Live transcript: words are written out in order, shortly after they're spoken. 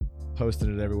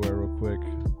posting it everywhere real quick.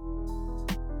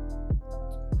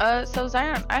 So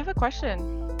Zion, I have a question.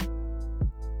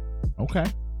 Okay.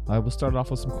 I will start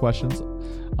off with some questions.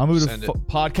 I'm moving Send to it.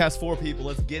 podcast 4 people.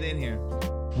 Let's get in here.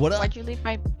 What up? Why'd you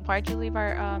leave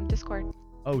our Discord?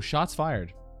 Oh, shots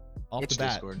fired. Off Which the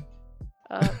bat. Discord?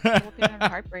 Filipino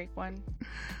Heartbreak one.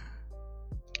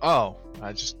 Oh,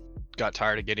 I just got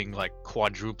tired of getting like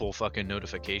quadruple fucking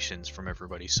notifications from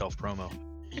everybody's self promo.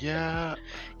 Yeah.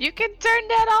 You can turn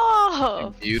that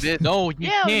off. Mute it. No, you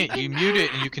Yeah, can't. You mute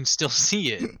it and you can still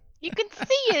see it. You can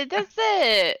see it. That's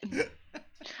it.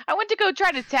 I went to go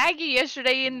try to tag you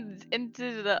yesterday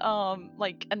into the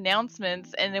like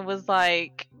announcements, and it was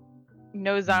like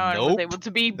no Zion was Nope. able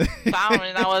to be found,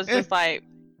 and I was just like,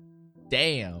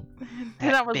 Damn.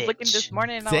 then I was That looking this bitch.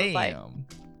 morning, and I was like, Damn.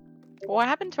 what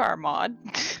happened to our mod?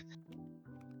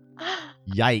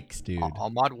 Yikes, dude.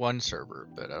 I'll mod one server,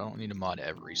 but I don't need to mod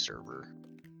every server.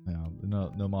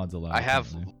 No mods allowed. I have,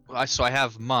 apparently. I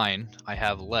have mine. I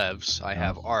have Lev's. I Yeah.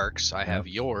 have Arcs. I have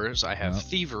Yep. yours. I have Yep.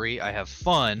 Thievery. I have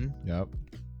Fun. Yep.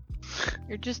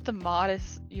 You're just the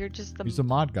modest. You're just the He's a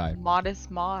mod guy. modest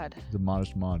mod. The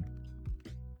modest mod.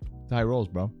 It's high rolls,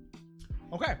 bro.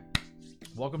 Okay.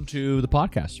 Welcome to the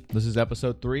podcast. This is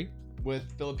episode 3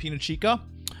 with Filipina Chica.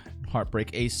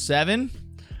 Heartbreak A7.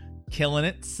 Killing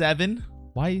it. 7.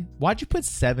 Why'd you put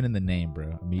 7 in the name,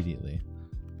 bro? Immediately.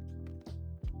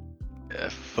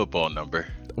 Football number.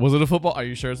 Was it a football? Are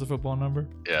you sure it's a football number?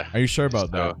 Yeah. Are you sure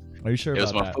about So, that? Are you sure It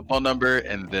was about my that? football number,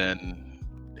 and then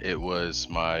it was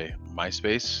my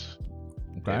MySpace.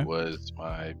 Okay. It was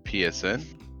my PSN.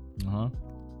 Uh-huh.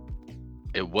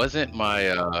 It wasn't my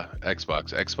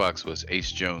Xbox. Xbox was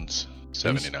Ace Jones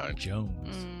 79. Jones.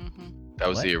 Mm-hmm. That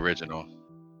was What? the original.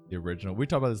 The original. We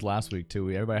talked about this last week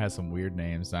too. Everybody has some weird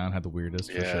names. Zion had the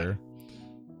weirdest for Yeah. sure.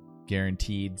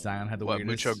 Guaranteed. Zion had the What,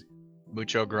 weirdest.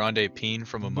 Mucho Grande Peen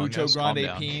from Among Mucho Us. Calm Grande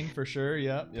down. Peen for sure.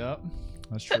 Yep.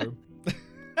 That's true.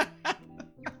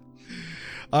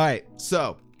 All right.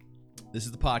 So this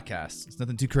is the podcast. It's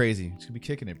nothing too crazy. It's gonna be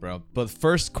kicking it, bro. But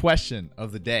first question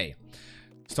of the day,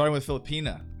 starting with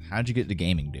Filipina. How'd you get into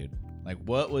gaming, dude? Like,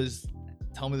 what was?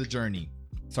 Tell me the journey.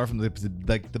 Start from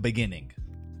the beginning.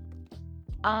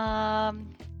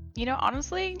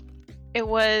 Honestly, it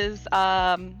was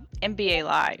NBA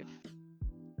Live.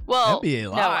 Well, NBA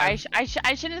no, Live? I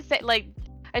shouldn't say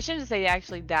I shouldn't say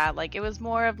actually that. Like, it was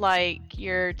more of like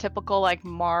your typical like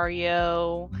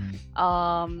Mario,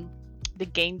 Mhm. the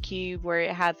GameCube where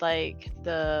it had like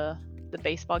the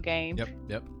baseball game.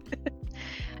 Yep.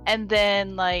 And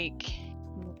then like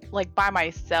by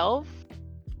myself,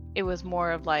 it was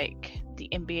more of like the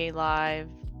NBA Live,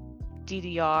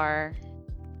 DDR,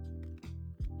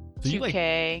 So you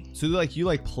 2K.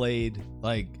 you played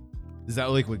like. Is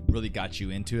that like what really got you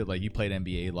into it? Like you played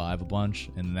NBA Live a bunch,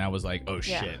 and that was like, oh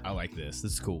Yeah. shit, I like this.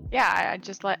 This is cool. Yeah, I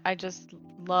just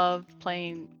love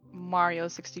playing Mario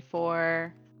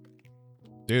 64.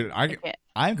 Dude, Yeah.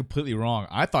 I'm completely wrong.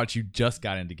 I thought you just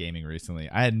got into gaming recently.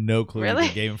 I had no clue you've Really?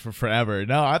 been gaming for forever.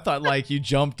 No, I thought like you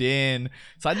jumped in.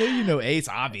 So I know you know Ace,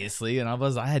 obviously, and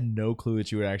I had no clue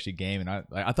that you were actually gaming.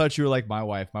 I thought you were like my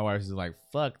wife. My wife was like,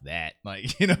 fuck that.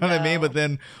 Like, you know what I mean? No. But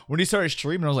then when you started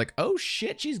streaming, I was like, oh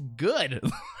shit, she's good.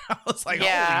 I was like,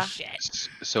 Yeah. holy shit.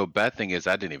 So bad thing is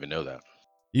I didn't even know that.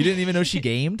 You didn't even know she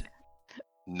gamed?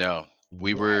 No.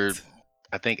 We were, What?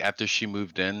 I think after she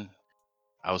moved in,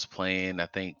 I was playing, I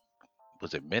think,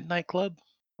 was it Midnight Club?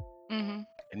 Mm-hmm.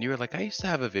 And you were like, I used to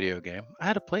have a video game. I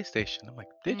had a PlayStation. I'm like,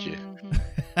 did you?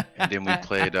 Mm-hmm. And then we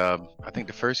played, I think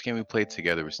the first game we played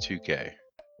together was 2K.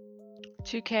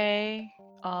 2K,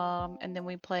 and then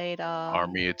we played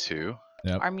Army of Two.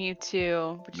 Army of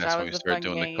 2, which And that's that when we was a started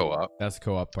fun doing game. the co-op. That's the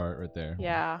co-op part right there.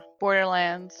 Yeah,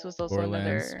 Borderlands was also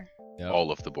Borderlands. another. Yep.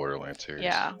 All of the Borderlands series.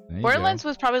 Yeah, There you Borderlands go.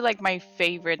 was probably like my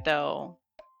favorite though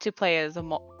to play as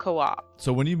a co-op.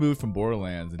 So when you moved from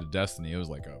Borderlands into Destiny, it was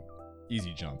like a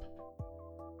easy jump.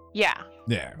 Yeah,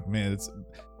 Yeah, I mean,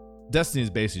 Destiny is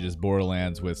basically just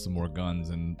Borderlands with some more guns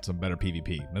and some better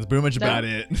PvP. That's pretty much about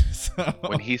it. So,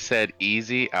 When he said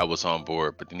easy, I was on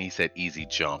board, but then he said easy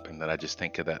jump, and then I just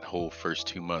think of that whole first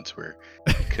 2 months where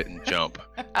he couldn't jump.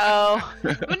 Oh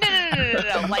no!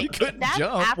 Like You couldn't that's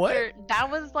jump, after what? that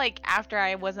was like after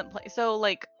I wasn't playing. So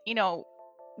like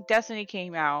Destiny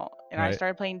came out and I Right.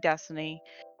 started playing Destiny,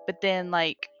 but then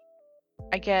like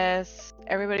I guess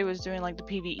everybody was doing like the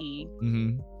PVE,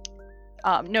 hmm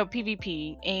no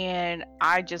PvP, and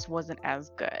I just wasn't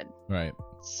as good. right,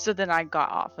 So then I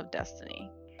got off of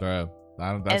Destiny. bro.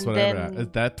 That's And whatever. then-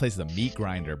 That place is a meat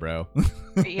grinder, bro.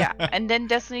 Yeah, and then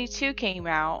Destiny 2 came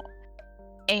out,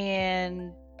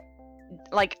 and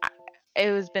like it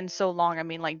has been so long. I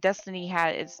mean, like Destiny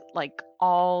had its like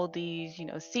all these,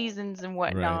 seasons and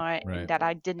whatnot right. that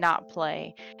I did not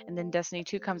play. And then Destiny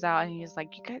 2 comes out and he's like,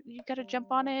 you got to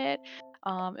jump on it.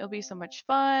 It'll be so much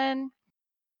fun.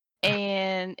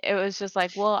 And it was just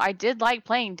like, well, I did like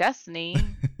playing Destiny,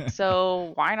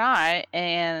 so why not?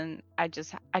 And I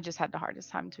just had the hardest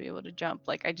time to be able to jump.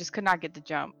 Like I just could not get the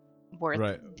jump worth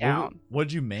Right. down.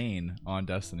 What'd you main on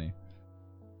Destiny?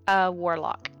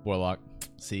 Warlock. Warlock.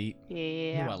 See? I knew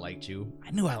Yeah. I liked you.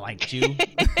 I knew I liked you.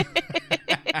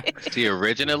 See,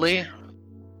 originally,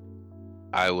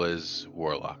 I was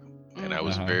Warlock, and I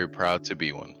was Uh-huh. very proud to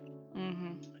be one.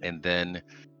 Mm-hmm. And then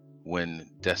when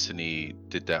Destiny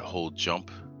did that whole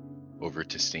jump over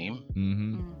to Steam,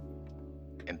 Mm-hmm.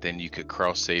 and then you could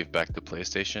cross save back to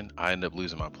PlayStation, I ended up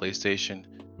losing my PlayStation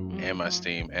and my Mhm.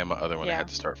 Steam and my other one. I Yeah. had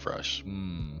to start fresh.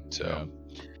 Mm, So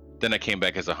then I came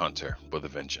back as a hunter with a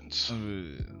vengeance.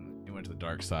 You went to the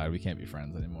dark side. We can't be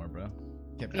friends anymore, bro.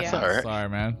 Can't be Yeah. friends. That's alright. Sorry,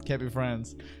 man. Can't be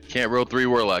friends. Can't roll 3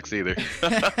 Warlocks either.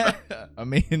 I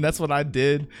mean, that's what I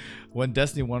did when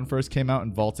Destiny 1 first came out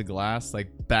in Vaulted Glass, like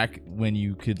back when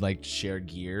you could like share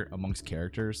gear amongst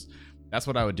characters. That's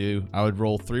what I would do. I would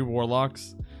roll 3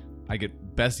 Warlocks. I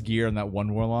get best gear on that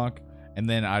 1 Warlock, and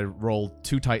then I roll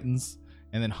 2 Titans,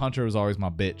 and then Hunter was always my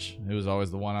bitch. It was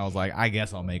always the one I was like, I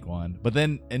guess I'll make one. But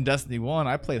then in Destiny 1,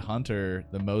 I played Hunter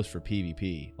the most for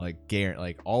PvP.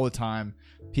 Like all the time.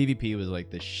 PvP was like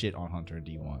the shit on Hunter in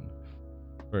D1.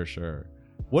 For sure.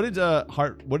 What did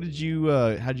how'd you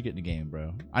get in the game,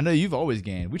 bro? I know you've always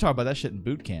gamed. We talked about that shit in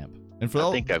boot camp. And for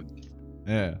I think I've.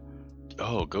 yeah.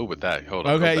 Oh, go with that. Hold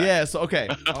on. Okay, go back. yeah. So okay.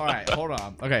 All right, hold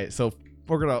on. Okay, so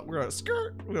we're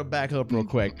gonna back up real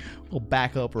quick. We'll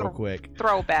back up real quick.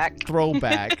 Throwback.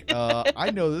 Throwback. I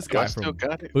know this Do I guy still from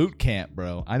got it? boot camp,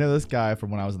 bro. I know this guy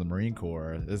from when I was in the Marine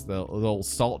Corps. This is the little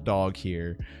salt dog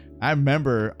here. I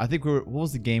remember. I think what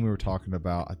was the game we were talking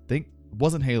about? I think it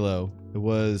wasn't Halo. It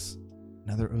was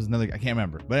another. I can't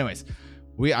remember. But anyways,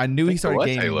 I knew he think it started was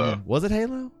gaming. Halo. then. Was it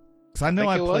Halo? Because I know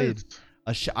think I it played.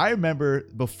 was. I remember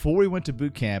before we went to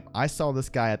boot camp, I saw this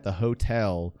guy at the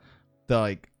hotel.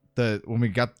 When we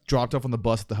got dropped off on the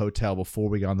bus at the hotel before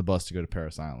we got on the bus to go to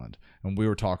Paris Island, and we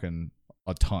were talking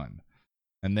a ton.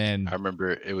 And then I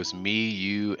remember it was me,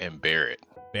 you, and Barrett.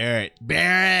 Barrett.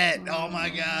 Oh my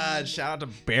God! Shout out to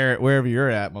Barrett wherever you're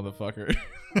at, motherfucker.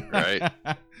 Right.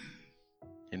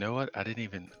 You know what? I didn't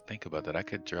even think about that. I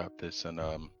could drop this in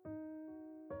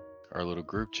our little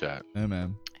group chat. Hey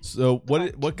man. So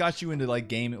what got you into like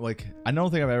gaming? Like I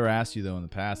don't think I've ever asked you though in the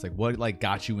past. Like what like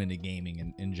got you into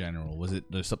gaming in general? Was it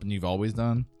something you've always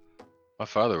done? My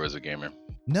father was a gamer.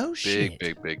 No shit.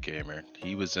 Big gamer.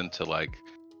 He was into like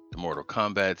the Mortal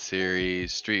Kombat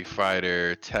series, Street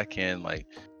Fighter, Tekken. Like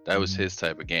that was his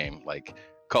type of game. Like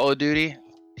Call of Duty,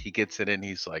 he gets it and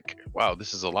he's like, wow,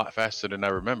 this is a lot faster than I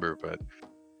remember. But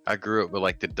I grew up with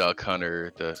like the Duck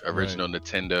Hunter, the original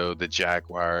Nintendo, the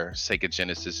Jaguar, Sega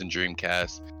Genesis, and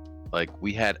Dreamcast. Like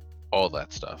we had all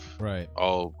that stuff, Right.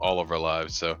 all of our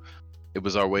lives. So it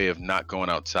was our way of not going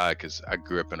outside because I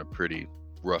grew up in a pretty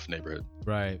rough neighborhood.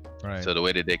 Right. So the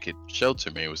way that they could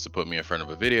shelter me was to put me in front of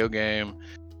a video game.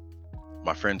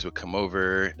 My friends would come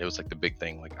over. It was like the big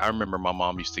thing. Like I remember my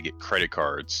mom used to get credit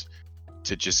cards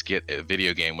to just get a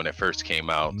video game when it first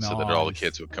came out, so that all the Nice.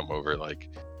 kids would come over. Like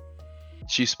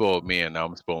she spoiled me, and now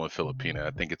I'm spoiling Filipina. I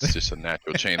think it's just a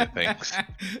natural chain of things.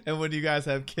 And when you guys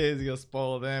have kids, you'll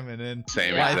spoil them, and then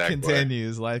Same life exact way.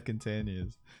 continues. Life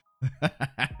continues. All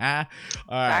right.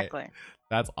 Exactly.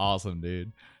 That's awesome,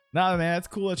 dude. No, man, it's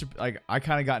cool that you like. I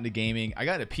kind of got into gaming. I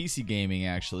got into PC gaming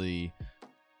actually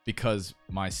because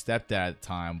my stepdad at the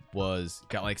time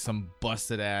got like some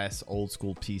busted ass old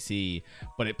school PC,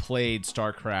 but it played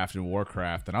StarCraft and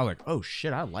Warcraft, and I was like, oh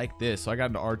shit, I like this. So I got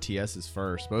into RTSs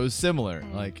first, but it was similar.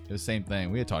 Like it was the same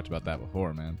thing. We had talked about that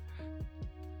before, man.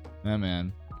 Yeah,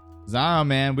 man. Zion,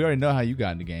 man, we already know how you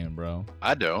got into gaming, bro.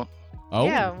 I don't. Oh,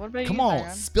 Yeah, what about come you, on,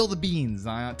 Zion? spill the beans,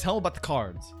 Zion. Tell about the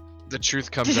cards. The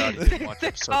truth comes out if you watch The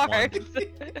episode 1. cards.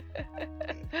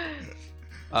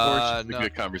 Or it's just a No.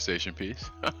 good conversation piece.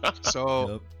 So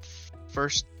Yep.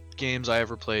 first games I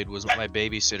ever played was with my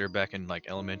babysitter back in like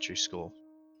elementary school.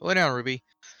 Lay down, Ruby.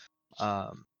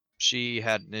 She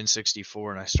had an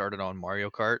N64 and I started on Mario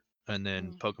Kart and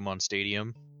then Pokemon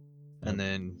Stadium and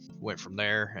then went from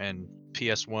there, and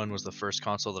PS1 was the first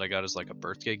console that I got as like a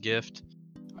birthday gift.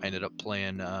 I ended up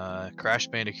playing Crash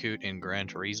Bandicoot and Gran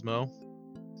Turismo.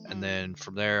 And then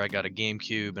from there, I got a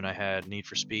GameCube, and I had Need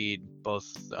for Speed,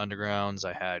 both the Undergrounds.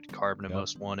 I had Carbon and Yep.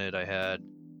 Most Wanted. I had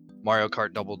Mario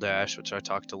Kart Double Dash, which I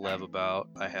talked to Lev about.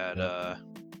 I had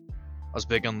I was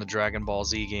big on the Dragon Ball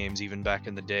Z games even back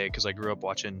in the day because I grew up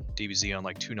watching DBZ on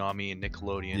like Toonami and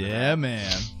Nickelodeon. Yeah,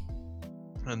 man.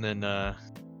 And then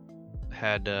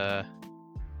had I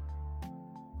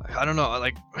don't know,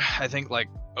 like I think like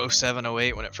 07,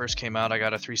 08 when it first came out, I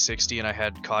got a 360 and I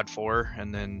had COD 4,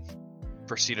 and then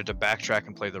proceeded to backtrack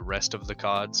and play the rest of the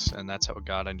CODs, and that's how I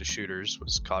got into shooters.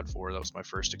 Was COD 4. That was my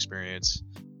first experience.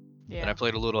 Yeah. And I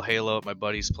played a little Halo at my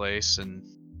buddy's place and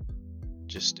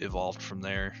just evolved from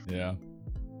there. Yeah.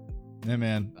 Yeah,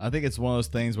 man. I think it's one of those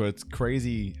things where it's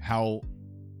crazy how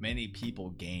many people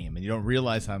game, and you don't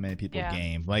realize how many people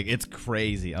game. Like, it's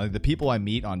crazy. Like, the people I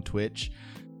meet on Twitch,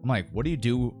 I'm like, what do you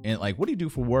do? And like, what do you do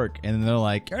for work? And they're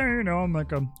like, I'm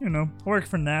like, I work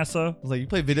for NASA. I was like, you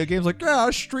play video games? Like, yeah,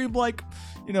 I stream like,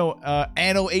 Anno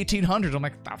 1800. I'm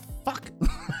like, the fuck?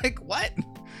 Like, what?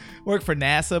 Work for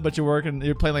NASA, but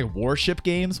you're playing like warship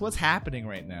games? What's happening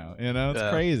right now? It's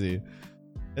crazy.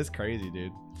 It's crazy,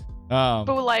 dude. But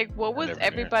like, what was Never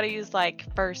everybody's like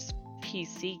first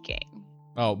PC game?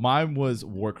 Oh, mine was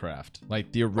Warcraft,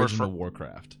 like the original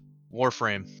Warcraft.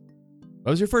 Warframe. That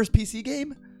was your first PC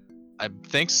game? I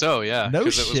think so, yeah. No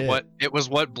Because shit. it was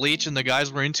what Bleach and the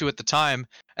guys were into at the time,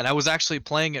 and I was actually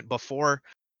playing it before.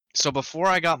 So before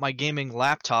I got my gaming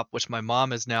laptop, which my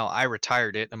mom is now, I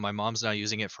retired it, and my mom's now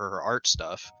using it for her art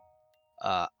stuff.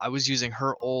 I was using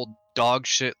her old dog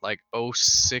shit like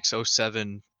 06,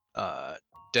 07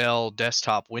 Dell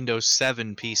desktop Windows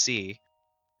 7 PC,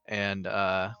 and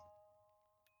I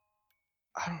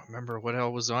don't remember what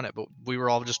else was on it, but we were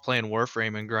all just playing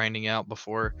Warframe and grinding out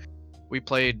before. We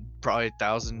played probably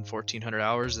 1,000, 1,400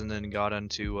 hours, and then got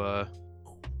into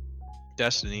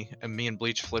Destiny. And me and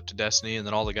Bleach flipped to Destiny, and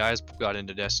then all the guys got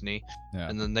into Destiny. Yeah.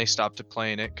 And then they stopped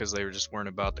playing it because they just weren't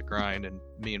about the grind. And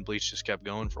me and Bleach just kept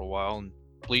going for a while. And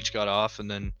Bleach got off,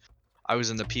 and then I was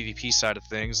in the PvP side of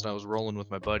things, and I was rolling with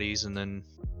my buddies, and then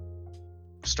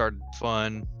started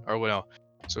Fun, or well,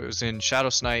 so it was in Shadow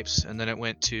Snipes, and then it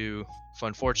went to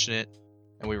Fun Fortunate,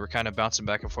 and we were kind of bouncing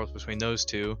back and forth between those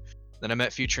two. Then I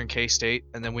met Future and K-State,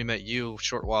 and then we met you a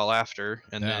short while after,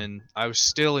 and then I was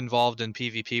still involved in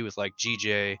PvP with like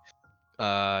GJ,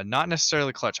 not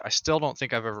necessarily Clutch. I still don't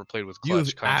think I've ever played with Clutch.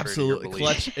 You've absolutely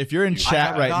Clutch. If you're in I chat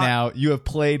have right not- now, you have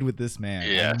played with this man.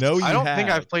 Yeah. I know you I don't think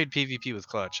have. I've played PvP with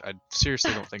Clutch. I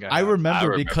seriously don't think I have. I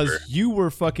remember I because remember. you were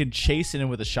fucking chasing him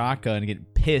with a shotgun and getting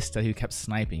pissed that he kept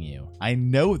sniping you. I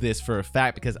know this for a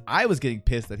fact because I was getting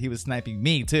pissed that he was sniping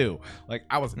me too. Like,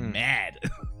 I was mad.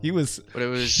 He was. But it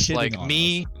was shitting like on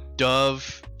me, us.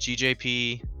 Dove,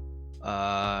 GJP,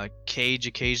 Cage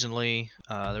occasionally.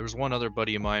 There was one other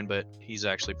buddy of mine, but he's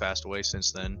actually passed away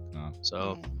since then. Oh.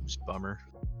 So it's a bummer.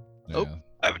 Yeah. Oh.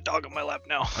 I have a dog on my lap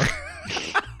now.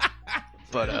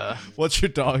 But What's your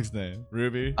dog's name?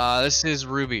 Ruby? this is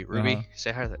Ruby. Ruby, Uh-huh.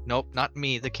 say hi. Nope, not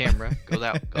me. The camera. Go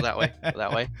that way. Go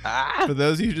that way. Ah. For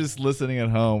those of you just listening at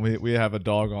home, we have a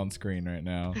dog on screen right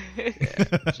now.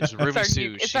 She's Ruby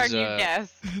Sue. It's our new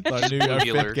guest. Our our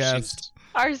Regular. fifth guest.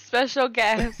 Our special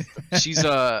guest. She's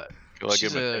a Feel like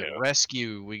she's it a Mateo.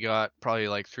 rescue we got probably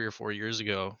like 3 or 4 years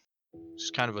ago.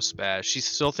 She's kind of a spaz. She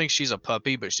still thinks she's a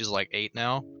puppy, but she's like 8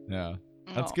 now. Yeah,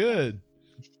 that's Oh. good.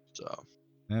 So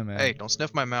Yeah, man. hey, don't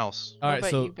sniff my mouse. All What right,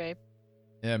 about so you, babe?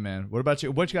 yeah, man. What about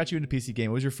you? What got you into PC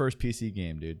game? What was your first PC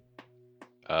game, dude?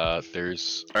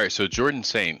 There's all right. So Jordan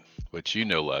Saint, which you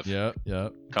know, love, Yep.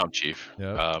 Comp Chief.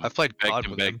 Yep. I've played Begged COD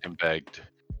and with him. begged and begged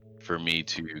for me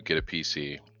to get a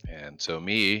PC, and so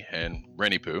me and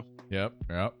Rennie Poo Yep.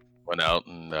 went out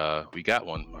and we got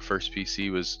one. My first PC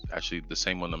was actually the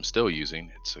same one I'm still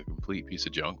using. It's a complete piece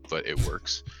of junk, but it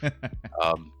works.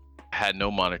 I had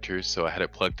no monitors, so I had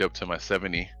it plugged up to my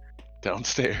 70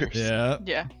 downstairs. Yeah.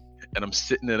 Yeah. And I'm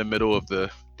sitting in the middle of the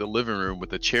living room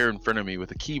with a chair in front of me with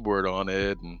a keyboard on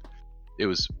it, and it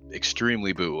was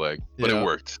extremely bootleg, but Yeah. it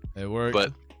worked. It worked.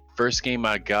 But first game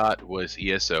I got was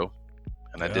ESO,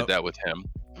 and I Yep. did that with him.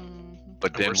 Mhm.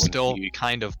 But And then we're when still he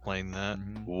kind of playing that.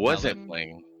 Mhm. wasn't Mhm.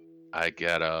 playing, I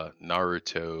got a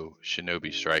Naruto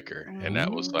Shinobi Striker, and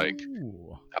that was like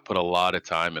Ooh. I put a lot of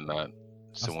time in that.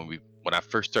 So That's- when I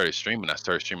first started streaming, I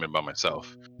started streaming by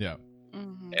myself,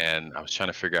 Mhm. and I was trying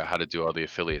to figure out how to do all the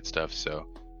affiliate stuff. So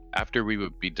after we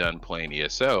would be done playing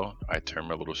ESO, I'd turn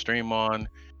my little stream on.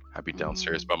 I'd be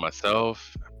downstairs by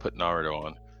myself, I'd put Naruto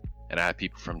on, and I had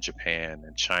people from Japan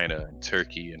and China and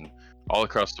Turkey and all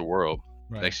across the world.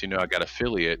 Right. Next thing you know, I got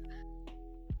affiliate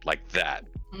like that,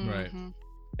 Right. Mhm.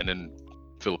 and then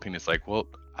Philippine is like, well,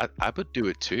 I would do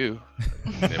it too.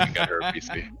 And then we got her a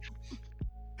PC.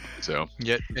 So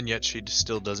Yet she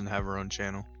still doesn't have her own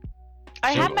channel.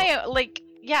 I have So- my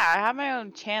I have my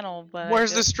own channel, but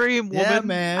Where's the stream, woman? Yeah,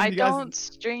 man. I you guys- don't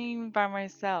stream by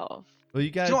myself. Well, you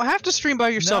You guys, don't have to stream by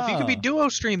yourself. You can be No. duo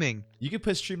streaming. you could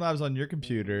put Streamlabs on your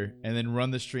computer and then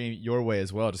run the stream your way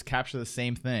as well. Just capture the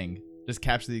same thing. Just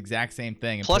capture the exact same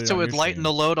thing. And put Plus, it it on would your lighten the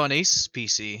stream. load on Ace's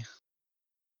PC.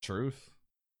 Truth.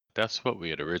 That's what we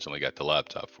had originally got the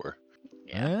laptop for.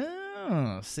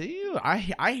 Oh, see,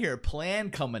 I hear a plan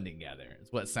coming together.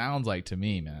 It's what it sounds like to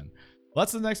me, man. Well,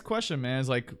 that's the next question, man. Is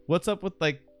like, what's up with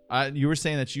like, you were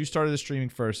saying that you started the streaming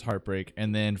first, Heartbreak,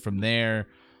 and then from there,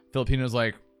 Filipino's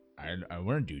like, I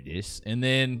want to do this, and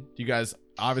then you guys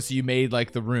obviously you made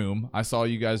like the room. I saw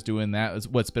you guys doing that. It's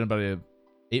been about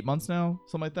 8 months now,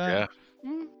 something like that. Yeah.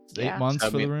 Mm, It's 8 yeah. months I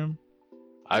for the mean- room.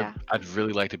 Yeah. I'd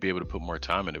really like to be able to put more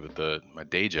time in it, but my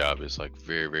day job is like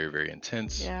very, very, very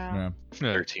intense. Yeah. Yeah,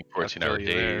 13, 14 hour feel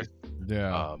you there. days.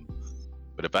 yeah.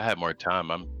 But if I had more time,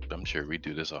 I'm sure we'd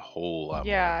do this a whole lot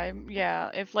more.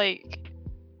 Yeah.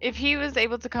 If he was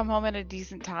able to come home at a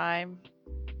decent time,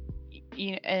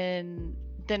 and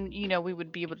then we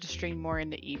would be able to stream more in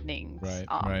the evenings. Right,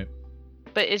 Um, right.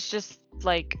 But it's just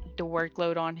like the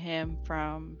workload on him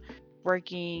from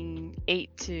working 8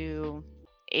 to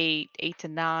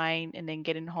 9, and then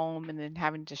getting home and then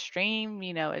having to stream.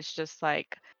 It's just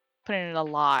like putting in a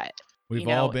lot. We've you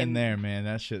all know, been and- there, man.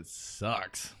 That shit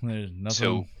sucks. There's nothing.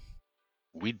 So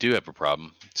we do have a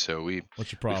problem. So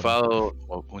What's your we problem? follow.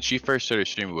 Well, when she first started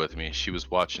streaming with me, she was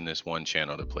watching this one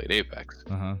channel that played Apex,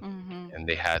 Uh-huh. Mhm. and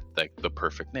they had like the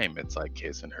perfect name. It's like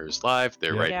His and Hers Live.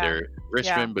 They're right Yeah. there, in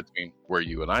Richmond, between where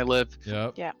you and I live.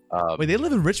 Yep. Yeah. Wait, they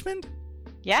live in Richmond?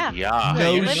 Yeah. Yeah. No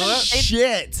No you live in-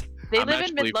 shit. They I'm live in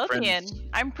actually Midlothian. friends-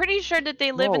 I'm pretty sure that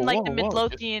they live in Whoa, like the whoa, whoa.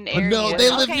 Midlothian Oh, area. no, they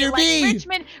live okay, near like me.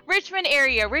 Richmond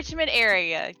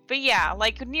area. But yeah,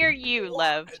 like near you,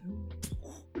 love.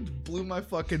 Blew my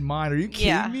fucking mind. Are you kidding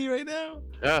Yeah. me right now?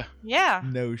 Yeah. Yeah.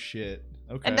 No shit.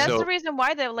 Okay. And that's So- the reason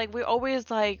why that like we always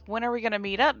like, when are we gonna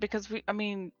meet up? Because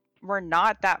we're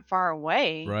not that far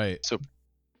away. right.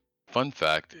 Fun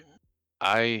fact,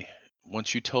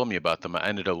 once you told me about them, I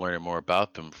ended up learning more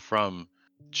about them from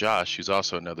Josh, who's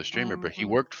also another streamer, but he Mhm.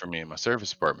 worked for me in my service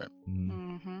department. Mhm.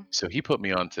 Mm-hmm. So he put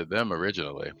me onto them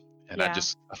originally, and Yeah.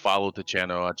 I followed the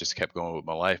channel. I just kept going with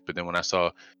my life. But then when I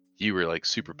saw you were like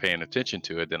super paying attention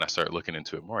to it, then I started looking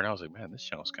into it more, and I was like, man, this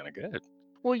channel's kind of good.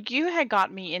 Well, you had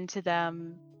got me into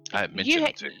them. I had You mentioned had,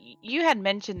 it to you. you had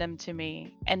mentioned them to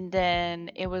me, and then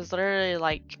it was literally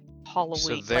like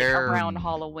Halloween, like they're- around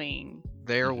Halloween.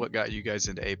 They're what got you guys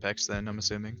into Apex then, I'm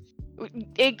assuming.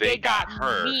 It They got got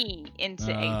her. me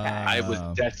into Apex. I was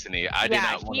Oh. Destiny. I did Yeah,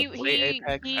 not want to play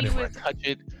Apex. I didn't want to touch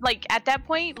it. Like at that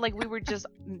point, like we were just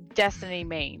Destiny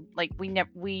main. Like we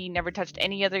never touched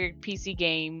any other PC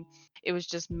game. It was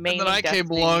just mainly And then I came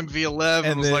Destiny. along V11 And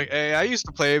and was then- like, hey, I used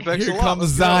to play Apex Here a lot. comes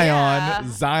let's go." Zion.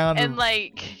 Yeah. Zion. And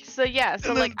like so And like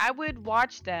then- I would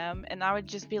watch them and I would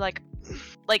just be like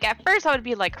at first I would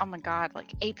be like, oh my god,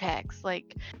 like Apex,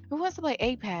 like who wants to play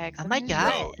Apex? Oh And my then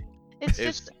God. Bro, it's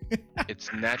it's just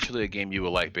it's naturally a game you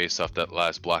will like based off that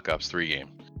last Black Ops 3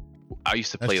 game. I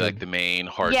used to That's play true. like the main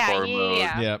hardcore yeah, mode.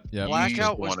 yeah. Yep. Yep. You Blackout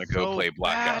just was wanna go so play bad,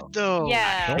 Blackout. though.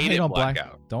 Yeah. Don't hated hate on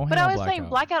Blackout. Don't hate But on I was playing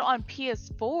Blackout. Blackout on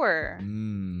PS4.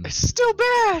 Mm. It's still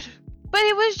bad. But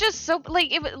it was just so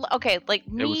like it was okay, like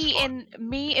It was fun.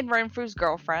 me and Renfrew's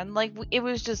girlfriend, like it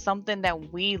was just something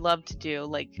that we loved to do.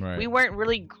 Like Right. we weren't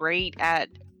really great at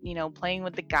playing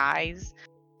with the guys,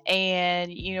 and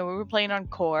we were playing on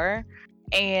core,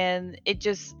 and it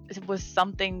was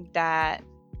something that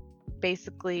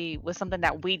basically was something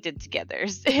that we did together,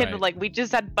 and Right. like we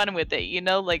just had fun with it.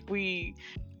 Like we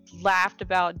laughed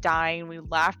about dying, we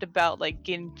laughed about like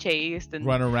getting chased and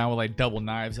Run around with like double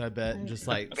knives, I bet, and just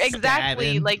like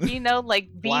exactly stabbing. like like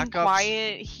being Black Ops-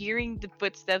 quiet, hearing the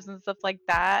footsteps and stuff like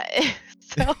that.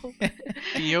 So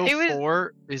BO4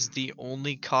 is the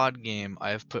only COD game I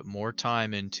have put more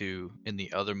time into in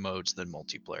the other modes than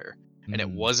multiplayer. And it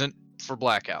Mm. wasn't for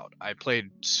Blackout. I played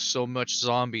so much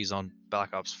zombies on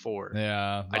Black Ops 4. Yeah.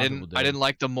 a lot I of didn't people I do. didn't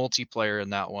like the multiplayer in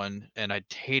that one, and I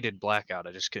hated Blackout.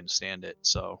 I just couldn't stand it.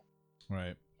 So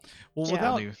Right. Well,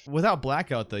 Yeah. without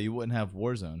Blackout though, you wouldn't have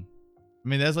Warzone. I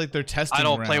mean, that's like their testing. I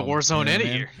don't play ground, Warzone you know what I any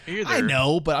mean? year either. I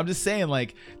know, but I'm just saying,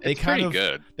 like they It's kind pretty of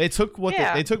good. they took what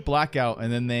Yeah. they took Blackout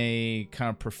and then they kind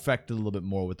of perfected a little bit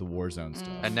more with the Warzone stuff.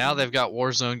 Mm. And now they've got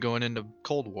Warzone going into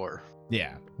Cold War.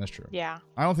 Yeah, that's true. yeah,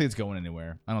 I don't think it's going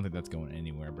anywhere. I don't think that's going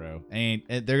anywhere, bro.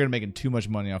 They're gonna making too much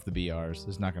money off the BRs.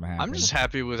 It's not gonna happen. I'm just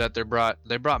happy with that they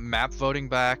brought map voting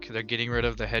back. They're getting rid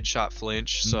of the headshot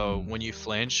flinch. So Mm. when you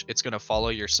flinch, it's gonna follow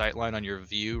your sightline on your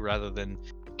view rather than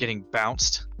getting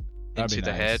bounced That'd be into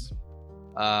the head.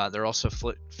 nice. They're also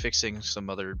fixing some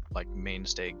other like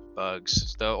mainstay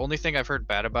bugs. The only thing I've heard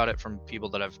bad about it from people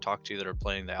that I've talked to that are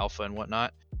playing the alpha and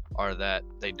whatnot are that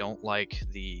they don't like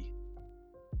the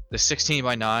the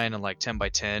 16:9 and like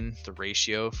 10:10, the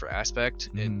ratio for aspect,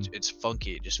 Mhm. it's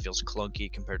funky. It just feels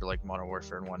clunky compared to like Modern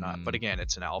Warfare and whatnot. But Mm. again,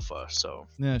 it's an alpha, so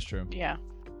Yeah, that's true. Yeah.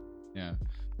 Yeah.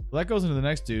 Well, that goes into the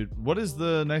next, dude. What is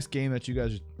the next game that you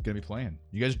guys are gonna be playing?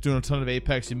 You guys are doing a ton of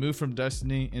Apex. You moved from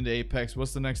Destiny into Apex.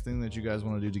 What's the next thing that you guys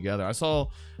want to do together? I saw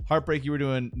Heartbreak. You were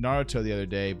doing Naruto the other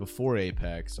day before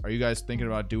Apex. Are you guys thinking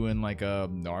about doing like a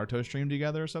Naruto stream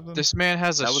together or something? this man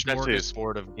has a That was actually-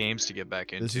 smorgasbord of games to get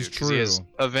back into. This is 'cause He has true.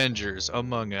 Avengers,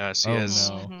 Among Us. He Oh, has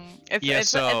no. It's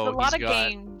ESO, a lot he's of got-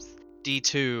 games.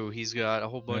 D2. He's got a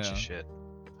whole bunch Yeah. of shit.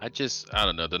 I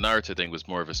don't know. The Naruto thing was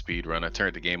more of a speed run. I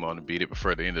turned the game on and beat it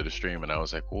before the end of the stream, and I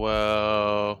was like,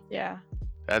 well, Yeah.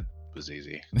 that was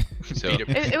easy. So Beat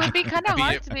it. It would be kind of Beat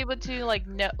hard it. to be able to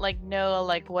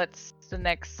know what's the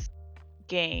next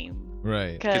game,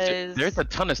 Right. 'cause because there's a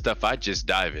ton of stuff I just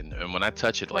dive in, and when I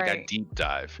touch it, like I Right. deep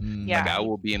dive. Mm, Yeah. Like I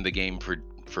will be in the game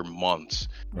for months.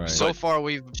 Right. So far,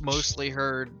 we've mostly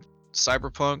heard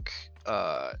Cyberpunk,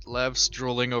 Lev's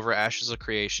drooling over Ashes of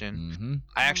Creation. Mm-hmm.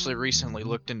 I actually recently Mhm.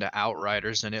 looked into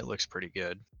Outriders, and it looks pretty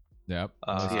good. Yep.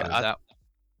 Yeah, That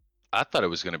I thought it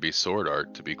was going to be Sword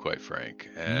Art, to be quite frank.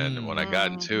 And when I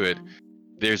got into it, Mhm.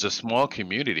 there's a small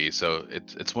community. So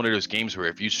it's one of those games where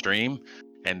if you stream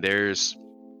and there's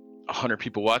 100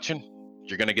 people watching,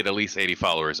 you're going to get at least 80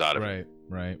 followers out of it.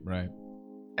 Right.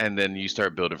 And then you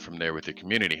start building from there with your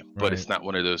community. But it's Right. not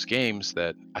one of those games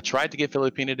that I tried to get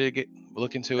Filipina to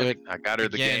look into And it. I got her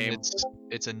the again, game.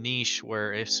 it's a niche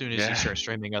where as soon as Yeah. you start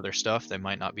streaming other stuff, they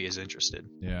might not be as interested.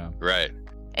 Yeah. Right.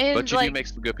 And But you like, do make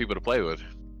some good people to play with.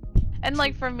 and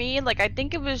like for me, like I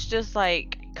think it was just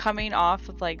like coming off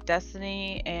of like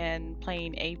Destiny and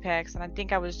playing Apex, and I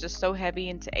think I was just so heavy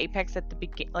into Apex at the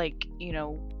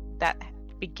that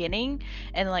beginning,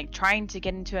 and like trying to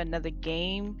get into another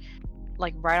game,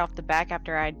 like right off the back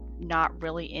after I not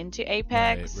really into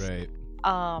Apex. Right.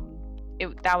 I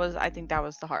think that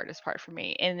was the hardest part for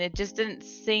me, and it just didn't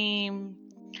seem,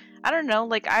 I don't know,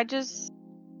 like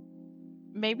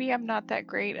maybe I'm not that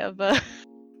great of a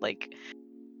like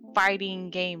fighting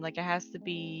game. Like it has to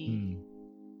be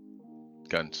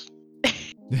Guns.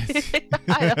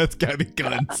 I It's gotta be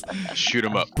guns. Shoot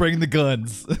them up. Bring the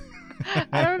guns.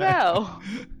 I don't know.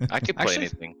 I could play Actually-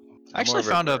 anything. I actually more of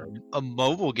a found nerd. a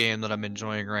mobile game that I'm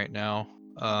enjoying right now.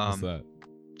 What's that?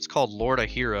 It's called Lord of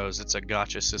Heroes. It's a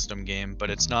gacha system game, but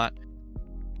it's not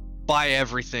buy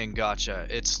everything gacha.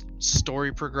 It's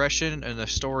story progression, and the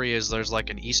story is there's like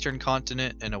an eastern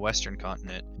continent and a western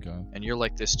continent, Okay. and you're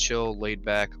like this chill, laid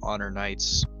back honor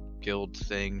knights guild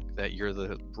thing that you're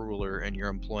the ruler, and you're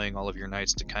employing all of your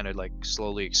knights to kind of like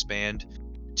slowly expand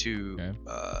to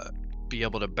Okay. be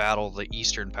able to battle the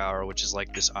eastern power, which is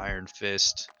like this iron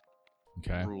fist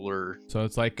Okay. ruler. So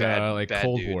it's like Bad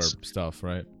Cold War dudes. stuff,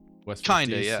 right? West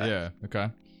Kinda, 50s? yeah. Yeah. Okay.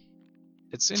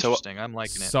 It's So- interesting. I'm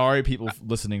liking it. Sorry, people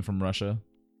listening from Russia.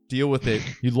 Deal with it.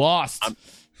 You lost.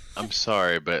 I'm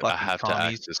sorry, but I Fucking have to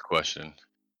commies. ask this question.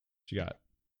 What you got,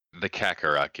 The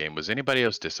Kakarot game, was anybody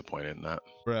else disappointed in that?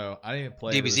 bro? I didn't even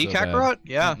play. it. It was DBZ so bad. Kakarot?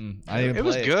 Yeah. I didn't even It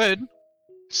was play good.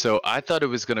 So I thought it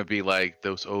was gonna be like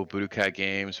those old Budokai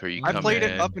games where you I come played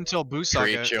in, it up until Buu Saga.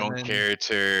 create your and own then-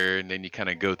 character, and then you kind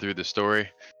of go through the story.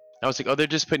 I was like, oh, they're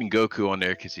just putting Goku on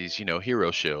there because he's,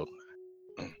 Hero Shield.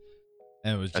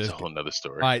 And it was That's just. a whole nother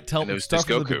story. All right, tell And it me. was Start just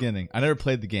from the Goku. beginning. I never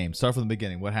played the game. Start from the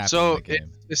beginning. What happened So in the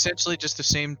game? essentially just the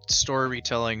same story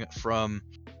retelling from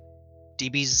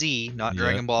DBZ, not Yeah.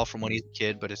 Dragon Ball from when he's a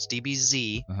kid, but it's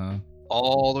DBZ Uh huh.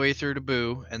 all the way through to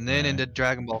Buu, and then Right. into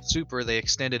Dragon Ball Super they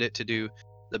extended it to do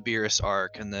the Beerus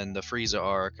arc, and then the Frieza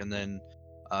arc, and then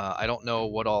I don't know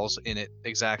what all's in it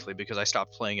exactly because I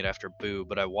stopped playing it after Buu,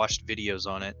 but I watched videos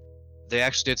on it. They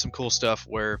actually did some cool stuff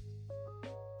where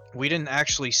we didn't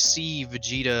actually see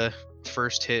Vegeta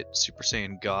first hit Super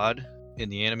Saiyan God in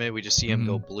the anime. We just see him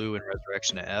go blue in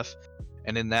Resurrection to F.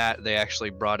 And in that, they actually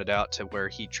brought it out to where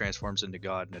he transforms into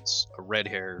God, and it's a red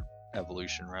hair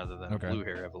evolution rather than Okay. a blue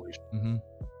hair evolution.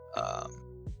 Mm-hmm.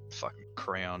 Fucking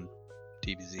crayon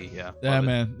DBZ, yeah. Yeah, love it.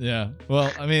 man. Yeah.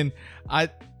 Well, I mean,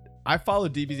 I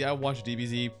followed DBZ. I watched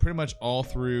DBZ pretty much all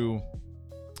through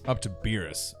up to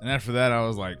Beerus, and after that, I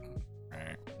was like,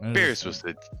 Beerus was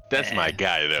that's my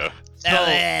guy though.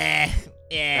 yeah.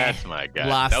 That's my guy.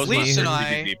 Lost That was my Bleach first and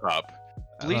I- DBZ pop.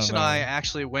 Bleach and know. I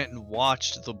actually went and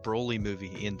watched the Broly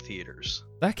movie in theaters.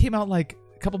 That came out like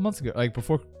a couple months ago, like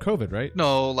before COVID, right?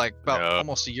 No, like about Yeah.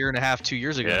 almost a year and a half, 2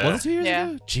 years ago. Yeah. Was it 2 years Yeah.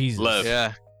 ago? Jesus. Love.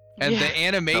 Yeah. And Yeah. the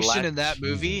animation in last- that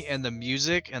movie Jesus. and the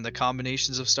music and the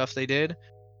combinations of stuff they did,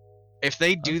 if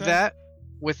they do Okay. that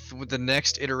with the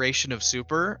next iteration of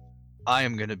Super, I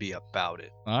am gonna be about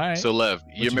it. All right. So Lev,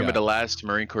 you you remember got? the last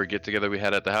Marine Corps get together we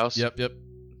had at the house? Yep. And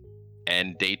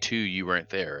And day 2, you weren't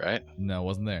there, right? No,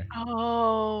 wasn't there.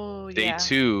 Oh, Day yeah.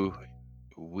 2,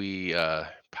 we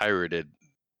pirated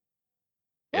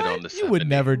it What? on the You would 70.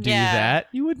 never do Yeah. that.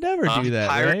 You would never Huh? do that,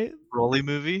 Pirate right? Broly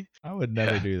movie. I would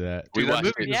never Yeah. do that. We Dude, that watched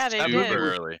movie it Yeah, they super did.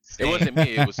 early. It Insane. wasn't me.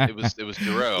 It was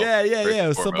Jarrell. Yeah. first It was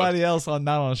and foremost. somebody else not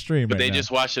on stream But right they now.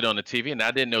 just watched it on the TV, and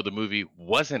I didn't know the movie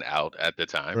wasn't out at the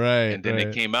time. Right. And then right.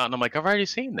 it came out, and I'm like, I've already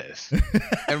seen this.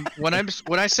 And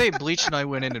when I say Bleach and I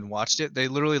went in and watched it, they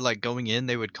literally like going in,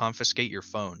 they would confiscate your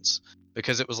phones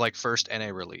because it was like first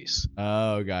NA release.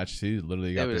 Oh, gosh. So you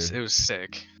literally got It was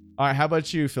sick. All right. How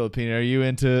about you, Filipina? Are you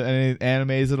into any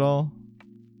animes at all?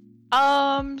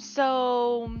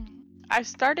 So I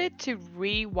started to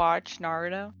rewatch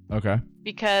Naruto Okay.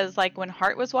 because like when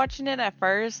Hart was watching it at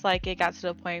first, like it got to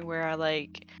the point where I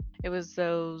like it was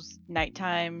those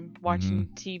nighttime watching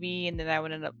TV, and then I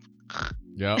would end up,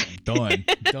 Yep. Done.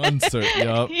 Done, sir.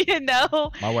 Yep. you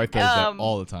know. My wife does that Um,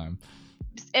 all the time.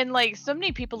 And like so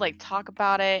many people like talk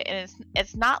about it, and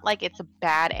it's not like it's a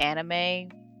bad anime,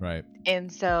 Right.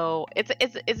 and so it's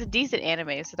a decent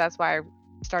anime, so that's why I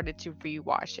started to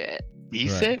rewatch it.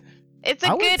 Decent. It's I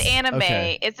a would good anime.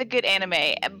 okay. It's a good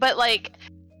anime,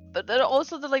 but then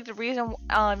also the reason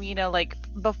like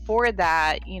before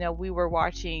that, we were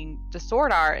watching the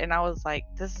Sword Art, and I was like,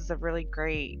 this is a really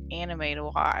great anime to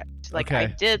watch. Like I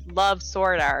Okay. did love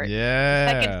Sword Art.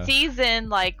 Yeah. Second season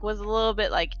like was a little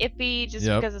bit like iffy just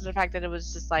Yep. because of the fact that it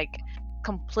was just like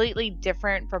completely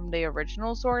different from the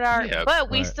original Sword Art, Yeah,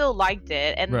 but we right. still liked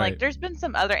it. And Right. like there's been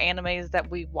some other animes that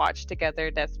we watched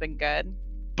together that's been good.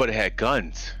 But it had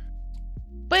guns.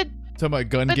 But Talking about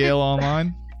Gun But Gale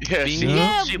online. Yeah,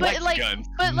 Yeah, she but likes like guns.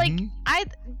 but like Mhm.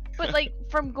 but like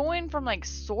from going from like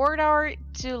Sword Art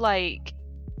to like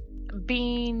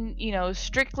being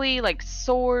strictly like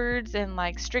swords and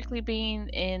like strictly being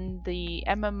in the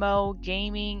MMO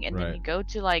gaming, and then Right. you go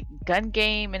to like gun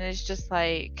game, and it's just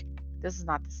like this is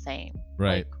not the same.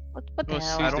 Right. Like, what the Well,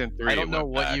 hell? season 3 I don't know went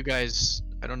what back. you guys.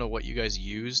 I don't know what you guys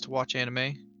use to watch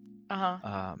anime.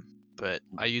 Uh-huh. But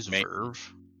I use Ma-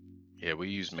 Verve. Yeah, we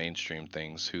use mainstream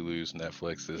things, Hulu's,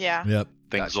 Netflix's, Yeah. Yep.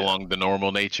 things Gotcha. along the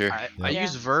normal nature. I Yeah.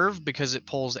 use Verve because it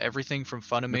pulls everything from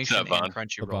Funimation up, Vaughn? and Up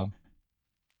Crunchyroll. on.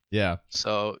 Yeah.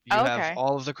 So you Okay. have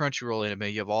all of the Crunchyroll anime,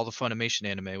 you have all the Funimation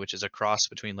anime, which is a cross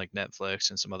between like Netflix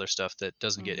and some other stuff that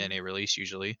doesn't get Mhm. NA release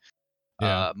usually.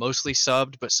 Yeah. Mostly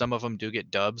subbed, but some of them do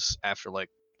get dubs after like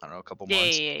I don't know a couple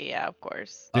months. Yeah, of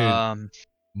course. Dude.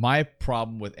 My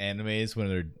problem with animes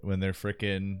when they're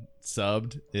freaking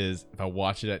subbed is if I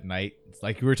watch it at night, it's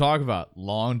like we were talking about,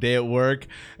 long day at work,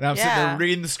 and I'm sitting there Yeah.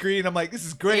 reading the screen. I'm like, this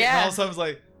is great. And all Yeah. of a sudden, it's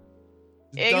like,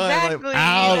 it's done. Exactly. Like,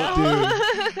 out, you know?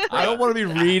 dude. I don't want to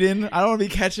be reading. I don't want to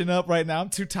be catching up right now. I'm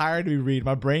too tired to be reading.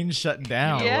 My brain's shutting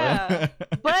down. Yeah.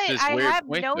 But this I weird have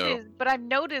point, though. noticed, I've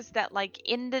noticed that like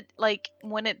in the like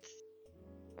when it's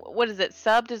what is it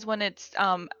subbed is when it's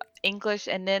English,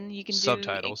 and then you can do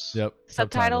Subtitles. Yep.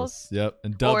 Subtitles? Yep.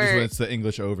 And dub is when Or- it's the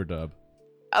English overdub.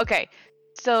 Okay,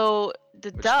 so the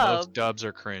Which most dub. dubs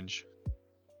are cringe.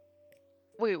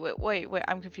 Wait,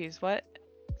 I'm confused. What?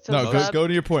 So No, sub- go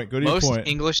to your point. Go to Most your point.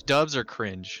 English dubs are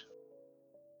cringe.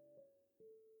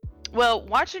 Well,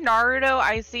 watching Naruto,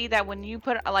 I see that when you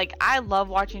put like I love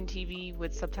watching TV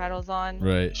with subtitles on.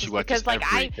 Right. She Just watches because,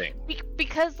 like, everything.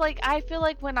 Because like I feel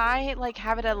like when I like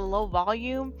have it at a low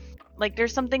volume, like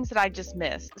there's some things that I just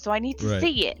miss, so I need to Right.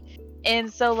 see it.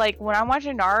 And so like when I'm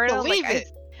watching Naruto, Believe like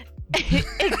it.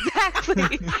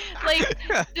 exactly, like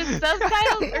the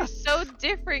subtitles are so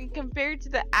different compared to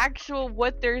the actual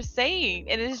what they're saying,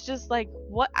 and it's just like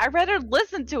what I'd rather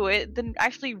listen to it than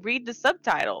actually read the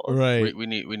subtitles. Right. We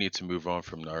need to move on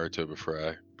from Naruto before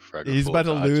I go He's full about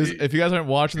to lose. Itachi. If you guys aren't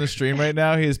watching the stream right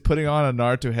now, he is putting on a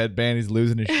Naruto headband. He's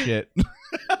losing his shit.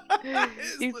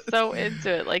 He's so into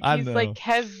it, like I he's know. like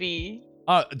heavy.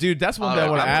 Dude, that's one thing I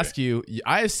want to I'm- ask you.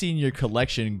 I have seen your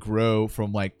collection grow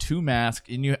from like 2 masks,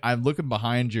 and I'm looking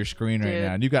behind your screen right Dude.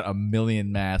 now, and you got a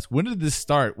million masks. When did this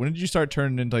start? When did you start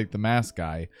turning into like the mask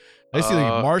guy? I see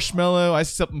like Marshmallow. I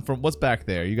see something from what's back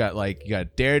there. You got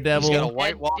Daredevil. He's got a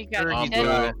White You got Walker. He's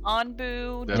Anbu.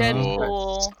 Anbu,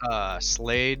 Deadpool. Deadpool,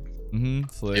 Slade.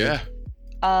 Slade.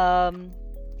 Yeah,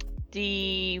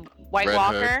 the White Red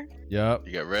Walker, Yep.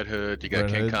 you got Red Hood, you got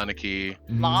Red Ken Hood. Kaneki,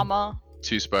 Mhm. Llama,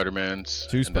 2 Spider-Mans,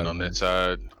 2 and then on that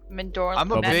side, Mandor-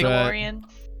 I'm a big- Mandalorian,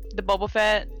 the Boba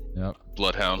Fett. Yep.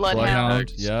 Bloodhound,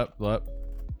 Bloodhound. Yep. Yep.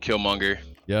 Killmonger.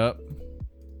 Yep.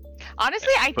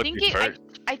 Honestly, I But think the it. first-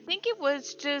 I think it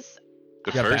was just.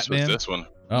 The Yeah, first Batman. was this one.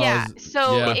 Oh, yeah. is-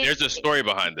 So yeah. But it, there's a story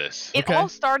behind this. it Okay. all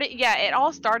started. Yeah, it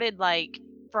all started like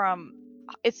from.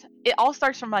 It all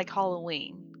starts from like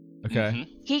Halloween. Okay. Mhm.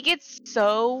 He gets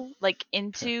so like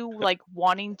into like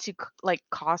wanting to like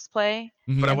cosplay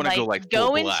Mhm. But I and want to like go like go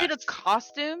full into the blast.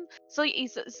 costume.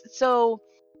 So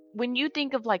when you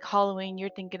think of like Halloween, you're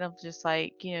thinking of just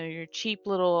like, your cheap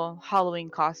little Halloween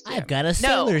costume. I've got a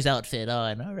sailor's outfit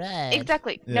on. All right.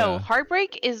 Exactly. Yeah. No,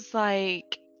 Heartbreak is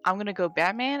like, I'm gonna go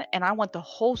Batman and I want the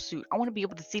whole suit. I want to be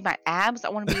able to see my abs. I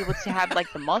want to be able to have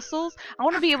like the muscles. I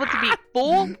want to be able to be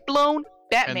full blown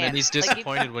Batman. And then he's Like,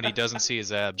 disappointed when he doesn't see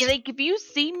his abs. like if you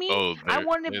see me, Oh, I they're-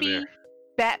 want to they're be there.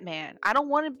 Batman. I don't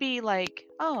want to be like,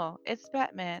 oh, it's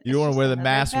Batman. You It's don't want just to wear the another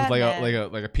mask with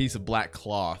Batman. like a piece of black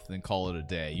cloth and call it a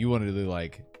day. You want to do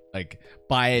like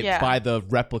buy Yeah. the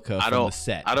replica I from don't- the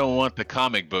set. I don't want the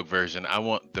comic book version. I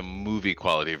want the movie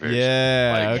quality version.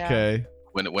 Yeah. Like- Okay.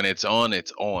 When it's on,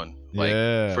 it's on. Like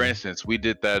Yeah. for instance, we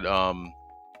did that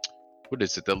what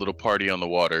is it? That little party on the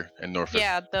water in Norfolk.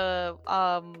 Yeah, the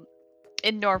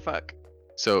in Norfolk.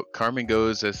 So Carmen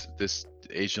goes as this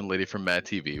Asian lady from Mad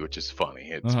TV, which is funny.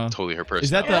 It's Uh-huh. totally her Is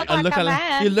that personality. the You look like a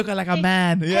man. you look like a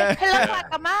man? Yeah. He look like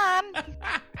a man.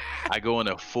 I go in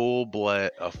a full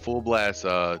blast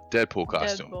Deadpool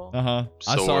costume. Deadpool. Uh huh.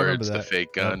 I saw remember Swords, the that.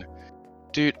 fake gun.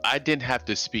 Dude, I didn't have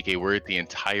to speak a word the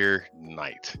entire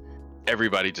night.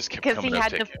 Everybody just kept Because coming he up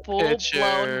had the taking full blown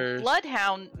pictures.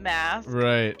 bloodhound mask.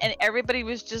 Right. And everybody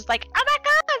was just like, oh my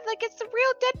god, like it's the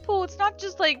real Deadpool. It's not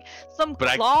just like some But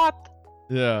I- cloth.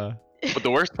 Yeah. But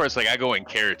the worst part is like I go in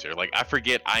character. Like I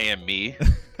forget I am me.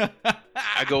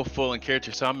 I go full in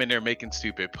character. So I'm in there making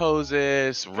stupid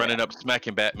poses, running up,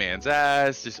 smacking Batman's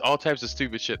ass, just all types of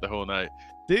stupid shit the whole night.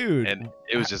 Dude. And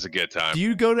it was just a good time. do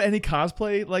you go to any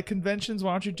cosplay like conventions?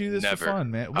 Why don't you do this Never. for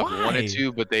fun, man? Why? I've wanted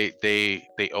to, but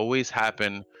they always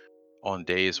happen on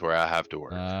days where I have to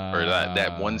work. Or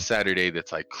that one Saturday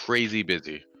that's like crazy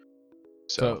busy.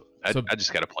 So So- I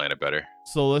just gotta plan it better.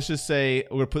 So let's just say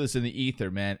we're gonna put this in the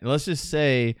ether, man. Let's just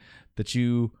say that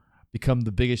you become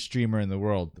the biggest streamer in the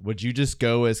world. Would you just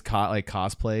go as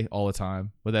cosplay all the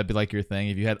time? Would that be like your thing?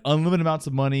 If you had unlimited amounts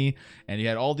of money and you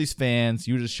had all these fans,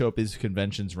 you would just show up at these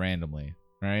conventions randomly,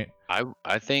 right?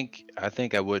 I think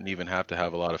I wouldn't even have to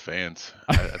have a lot of fans.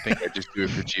 I think I'd just do it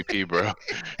for GP, bro.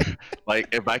 Like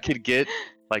if I could get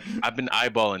like I've been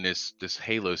eyeballing this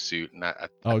Halo suit, and I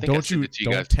Oh, think I don't sent you it to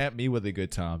don't guys. tempt me with a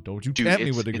good time. Don't you Dude, tempt me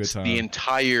it's- with a good it's time. The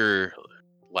entire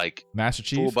like Master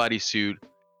Chief. full body suit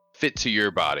fit to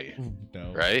your body, Ooh,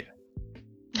 no. right?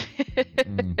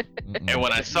 Mm, mm-mm. And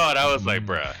when I saw it, I was like, Mm.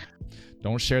 bruh.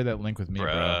 Don't share that link with me,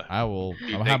 bro. Bruh. I will.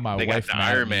 Dude, I'll they, have my they wife. got the mad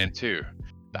at Iron me. Man too.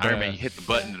 The Iron Man, Bruh. you hit the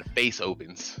button and the face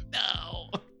opens. No.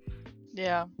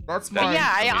 Yeah. That's But But Mine.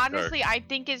 yeah, I Tony honestly I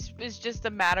think it's just a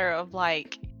matter of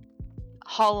like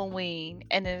Halloween,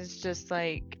 and it's just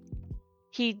like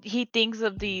he thinks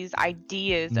of these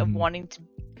ideas of Mhm. wanting to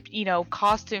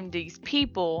costume these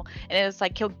people, and it's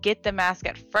like he'll get the mask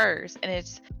at first, and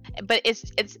it's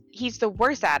he's the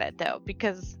worst at it though,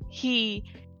 because he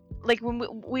like when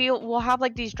we'll have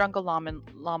like these drunken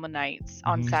llama nights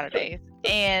on Mhm. Saturdays,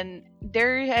 and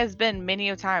there has been many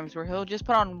of times where he'll just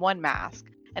put on one mask,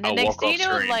 and then I'll next walk thing you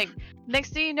off know, screen.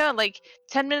 like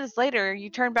 10 minutes later, you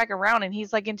turn back around and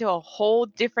he's like into a whole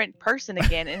different person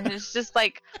again, and it's just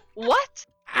like, what?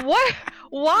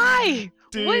 Why?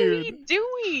 What are you Dude.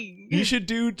 doing? You should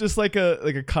do just like a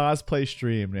cosplay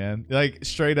stream, man. Like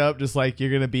straight up, just like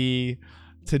you're gonna be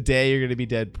today. You're gonna be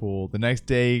Deadpool. The next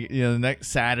day, the next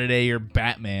Saturday, you're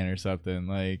Batman or something.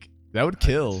 Like that would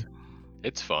kill.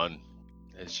 It's fun.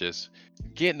 It's just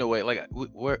getting away. Like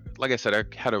like I said, I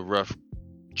had a rough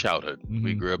childhood.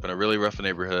 We Mhm. grew up in a really rough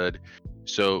neighborhood,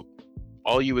 so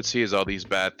all you would see is all these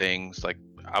bad things. Like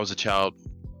I was a child.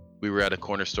 We were at a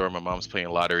corner store. My mom's playing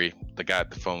lottery. The guy at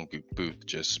the phone booth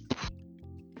just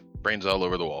brains all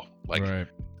over the wall. Like right.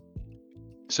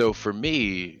 so for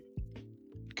me,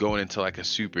 going into like a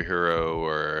superhero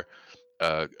or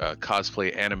a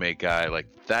cosplay anime guy, like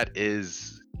that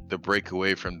is the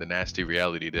breakaway from the nasty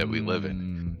reality that we live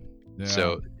in. Yeah.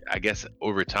 So I guess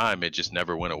over time it just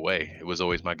never went away. It was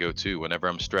always my go-to. Whenever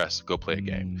I'm stressed, go play a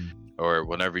game. Or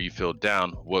whenever you feel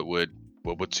down, what would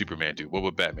Superman do? What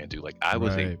would Batman do? Like I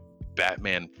was a Right.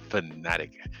 Batman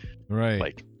fanatic. Right.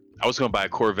 Like I was gonna buy a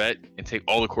Corvette and take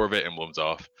all the Corvette emblems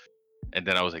off. And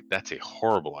then I was like, that's a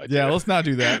horrible idea. yeah, let's not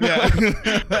do that.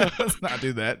 Yeah. Let's not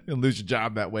do that. You'll lose your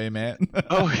job that way, man.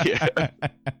 Oh, yeah.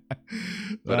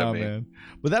 But, I oh, mean, man.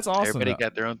 But that's awesome. Everybody though.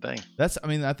 got their own thing.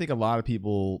 I think a lot of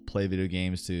people play video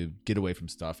games to get away from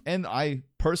stuff. And I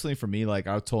personally, for me, like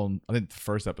I think the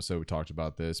first episode we talked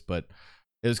about this, but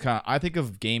it was I think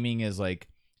of gaming as like,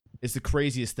 it's the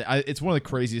craziest thing. It's one of the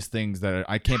craziest things that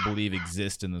I can't believe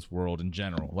exist in this world in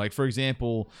general. Like, for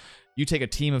example, you take a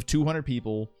team of 200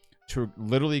 people to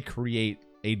literally create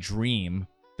a dream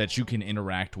that you can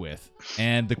interact with.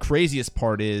 And the craziest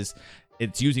part is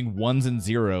it's using ones and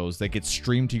zeros that get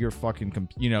streamed to your fucking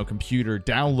computer,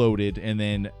 downloaded, and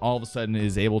then all of a sudden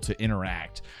is able to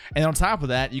interact. And on top of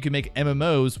that, you can make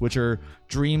MMOs, which are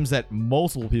dreams that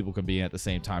multiple people can be in at the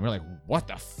same time. You're like, what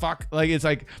the fuck? Like, it's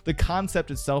like the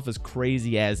concept itself is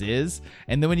crazy as is.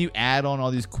 And then when you add on all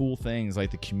these cool things,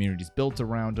 like the communities built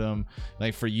around them,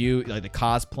 like for you, like the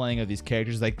cosplaying of these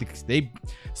characters, like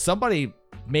somebody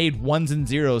made ones and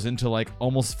zeros into like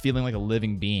almost feeling like a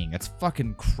living being. That's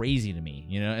fucking crazy to me,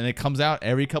 and it comes out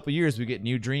every couple years. We get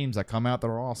new dreams that come out that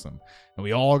are awesome, and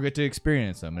we all get to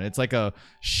experience them, and it's like a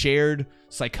shared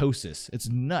psychosis. It's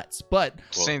nuts. But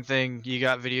same thing, you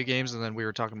got video games, and then we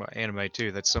were talking about anime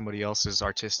too. That's somebody else's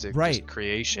artistic just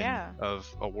creation of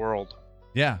a world.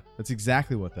 Yeah, that's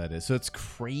exactly what that is. So it's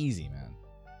crazy, man.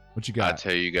 What you got? I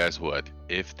tell you guys what,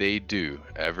 if they do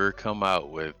ever come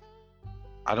out with,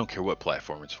 I don't care what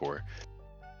platform it's for,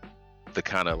 the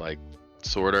kind of like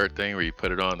sword art thing where you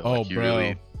put it on and like you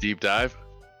really deep dive,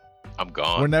 I'm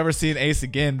gone. We're never seeing Ace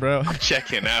again, bro. I'm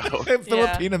checking out.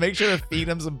 Filipina, make sure to feed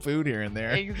him some food here and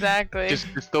there. Exactly. Just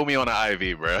throw me on an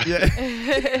IV, bro. Yeah.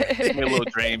 Give me a little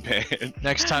drain pan.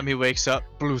 Next time he wakes up,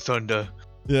 Blue Thunder.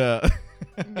 Yeah.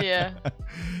 Yeah.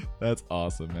 That's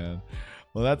awesome, man.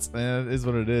 Well, that is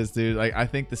what it is, dude. Like, I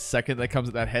think the second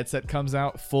that headset comes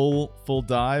out, full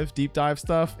deep dive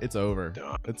stuff, it's over.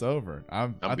 Done. It's over.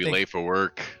 I'll be late for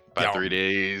work by 3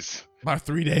 days. About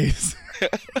 3 days.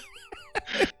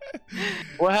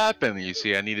 What happened? You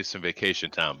see, I needed some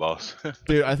vacation time, boss.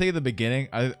 Dude, I think in the beginning,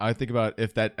 I think about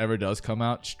if that ever does come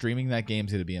out, streaming that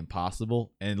game's gonna be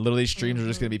impossible, and literally streams are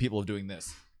just gonna be people doing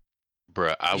this.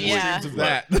 Bruh, I would. Yeah. Of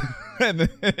that, and then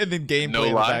gameplay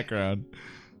in the background.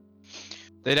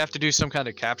 They'd have to do some kind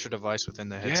of capture device within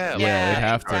the headset. Yeah, they'd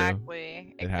have to.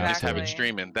 Exactly. They'd have to. Just have it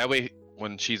streaming. That way,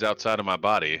 when she's outside of my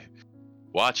body,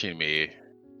 watching me,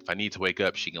 if I need to wake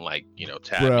up, she can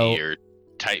tap me or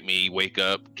type me, wake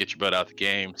up, get your butt out the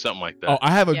game, something like that. Oh, I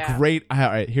have a great. All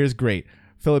right, here's great.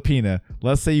 Filipina,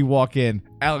 let's say you walk in,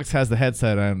 Alex has the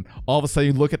headset on. All of a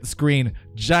sudden, you look at the screen,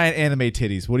 giant anime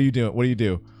titties. What are you doing? What do you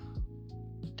do?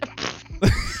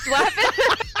 Slap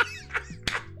it.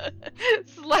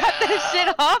 Slap that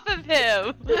shit off of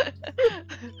him.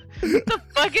 What the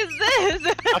fuck is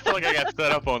this? I feel like I got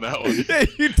set up on that one. Yeah,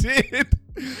 you did.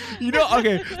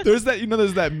 Okay, there's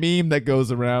that meme that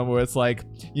goes around where it's like,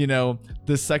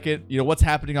 the second, what's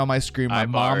happening on my screen, my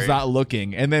mom's not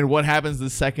looking, and then what happens the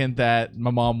second that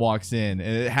my mom walks in,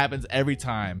 and it happens every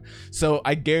time. So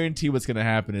I guarantee what's gonna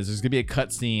happen is there's gonna be a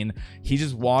cutscene. He's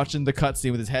just watching the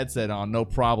cutscene with his headset on, no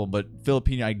problem. But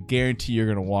Filipino, I guarantee you're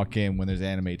gonna walk in when there's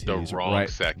anime titties. The wrong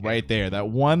second. Right there. That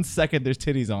 1 second there's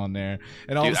titties on there,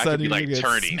 and all of a sudden you're gonna get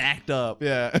smacked up.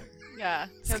 Yeah. Yeah.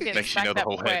 He'll get Next you know, smacked the up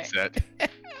whole quick. headset.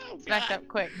 Smacked up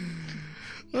quick.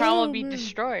 Probably be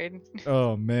destroyed.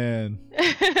 Oh man.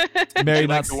 Would Mary, you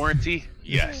like the warranty?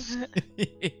 Yes.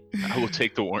 I will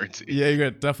take the warranty. Yeah, you're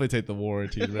gonna definitely take the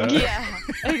warranty, bro. Yeah,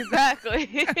 exactly.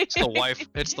 It's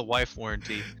the wife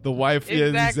warranty. The wife, yeah,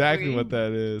 Exactly. exactly what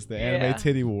that is. The anime Yeah.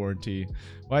 titty warranty.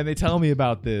 Why didn't they tell me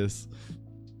about this?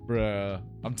 Bruh.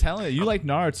 I'm telling you, you like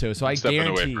Naruto, so I Stepping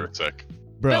guarantee. away for a sec.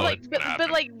 Bro, There was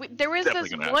Definitely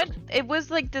this gonna one. happen. It was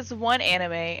like this one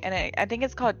anime, and I think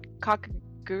it's called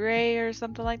Kakagure or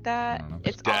something like that. I don't know.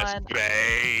 It's That's on.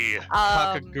 Bay.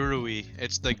 Kakagurui.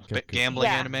 It's the gambling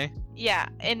Yeah. anime. Yeah,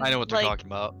 and I know what they're like, talking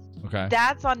about. okay.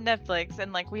 That's on Netflix,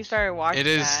 and like we started watching It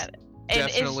is that. And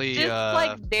definitely, it's just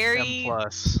like M+. very.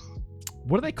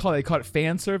 What do they call it? They call it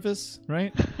fan service,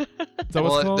 right? Is that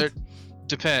what's Well,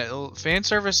 called? fan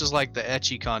service is like the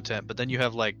ecchi content, but then you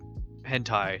have like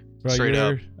hentai Bro, straight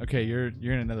up. Okay, you're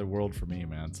in another world for me,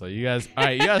 man. So you guys, all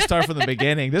right, you gotta start from the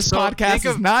beginning. This So podcast think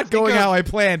is of- not think going of- how I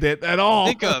planned it at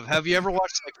all. Have you ever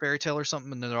watched like Fairy Tale or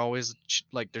something, and they're always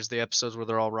like, there's the episodes where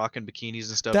they're all rocking bikinis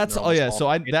and stuff. and That's they're oh yeah. almost So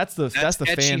all I naked. that's the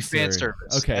ecchi fan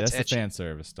service. Okay, That's that's the ecchi. fan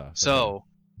service stuff. So,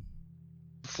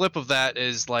 flip of that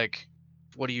is like,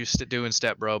 what do you do in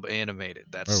Step Bro but animated?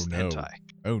 That's Oh, no. hentai.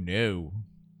 Oh no.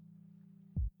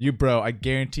 Bro, I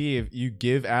guarantee if you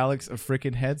give Alex a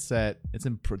freaking headset, it's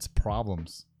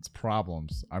problems. It's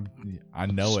problems. I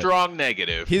know it. Strong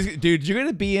negative. Dude, you're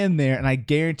gonna be in there, and I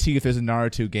guarantee if there's a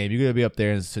Naruto game, you're gonna be up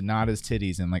there in Sonata's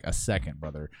titties in like a second,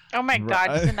 brother. Oh my god,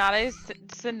 Right.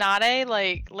 Tsunade,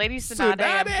 like Lady Tsunade,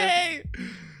 I'm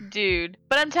just- dude.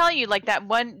 But I'm telling you, like that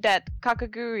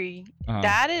Kakaguri,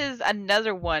 that is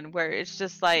another one where it's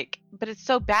just like, but it's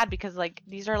so bad because like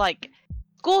these are like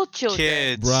school children.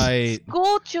 Kids. Right.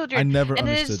 School children. I never and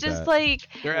understood it's just that. like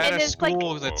They're and at a it's like-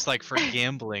 school that's like for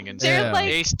gambling and They're stuff. like-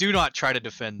 Ace, do not try to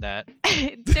defend that.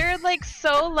 they're like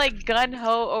so like gun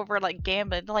ho over like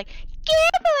gambling. They're like,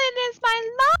 gambling is my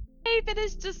life, and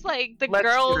it's just like the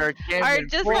girls are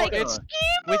just like It's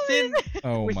gambling.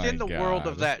 Oh Within my the world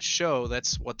God. of that show,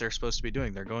 that's what they're supposed to be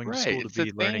doing. They're going to Right, school it's to a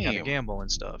be learning how to theme. gamble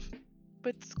and stuff.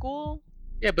 But school,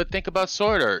 Yeah, but think about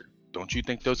Sword Art. Don't you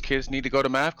think those kids need to go to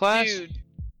math class? dude.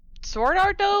 Sword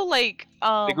Art though, like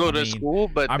They go to I mean- school,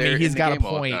 but I they're mean, he's in the got a game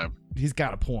all the point. time. He's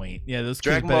got a point. Yeah, those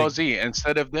kids Dragon better- Ball Z,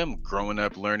 instead of them growing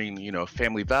up learning,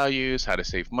 family values, how to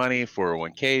save money,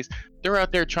 401ks, they're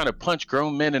out there trying to punch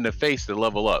grown men in the face to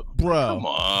level up. bro. Come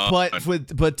on.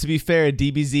 But to be fair,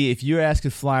 DBZ, if you're asked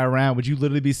to fly around, would you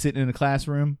literally be sitting in a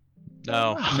classroom?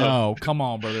 No. No, come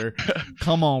on, brother.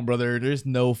 Come on, brother. There's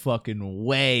no fucking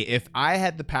way. If I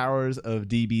had the powers of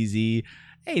DBZ,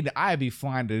 hey, I'd be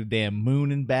flying to the damn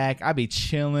moon and back. I'd be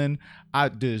chilling.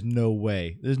 There's no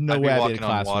way. There's no I'd be way I'd be in a walking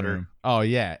on water. classroom. Oh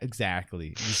yeah,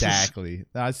 exactly.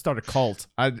 I'd start a cult.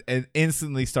 I'd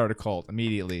instantly start a cult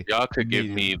immediately. Y'all could give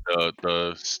me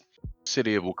the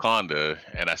city of Wakanda,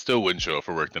 and I still wouldn't show up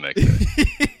for work the next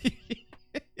day.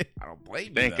 I don't blame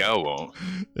you. Think though. I won't.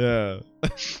 Yeah.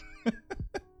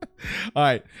 All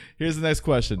right. Here's the next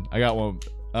question. I got one.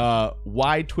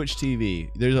 Why Twitch TV?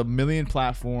 There's a million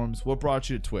platforms. What brought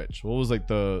you to Twitch? What was like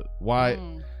the why?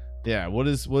 Yeah. What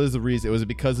is the reason? Was it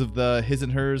because of the His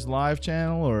and Hers live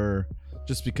channel, or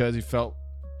just because you felt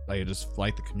like you just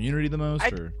liked the community the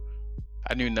most? Or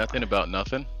I knew nothing about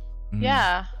nothing. Mhm.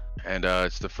 yeah. And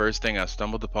it's the first thing I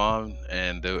stumbled upon,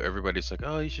 and everybody's like,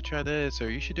 "Oh, you should try this, or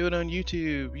you should do it on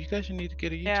YouTube. You guys need to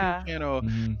get a YouTube Yeah. channel."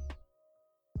 Mhm.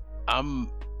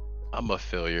 I'm a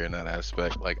failure in that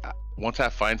aspect. Like, once I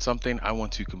find something, I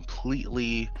want to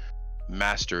completely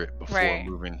master it before Right.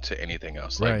 moving to anything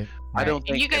else. Like, Right. I don't And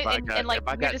think you guys, if I and, got, and like if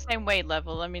I we're got, the same way,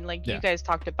 level. I mean, like Yeah. you guys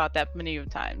talked about that many of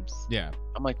times. Yeah.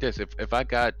 I'm like this. If I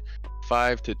got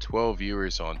 5 to 12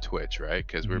 viewers on Twitch, right?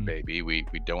 Because we're Mhm. baby, we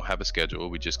don't have a schedule.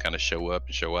 We just kind of show up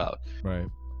and show out. Right.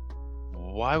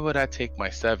 Why would I take my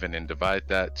 7 and divide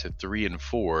that to 3 and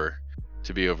 4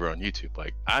 to be over on YouTube?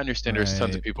 Like, I understand there's tons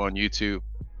of Right. people on YouTube,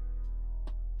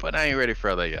 but I ain't ready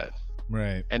for all that yet.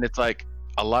 Right. And it's like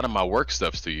a lot of my work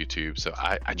stuff's through YouTube, so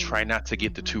I try not to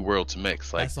get the two worlds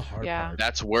mixed. Like, That's the hard Yeah. part.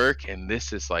 that's work and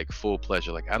this is like full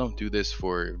pleasure. Like, I don't do this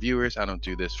for viewers, I don't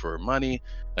do this for money.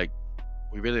 Like,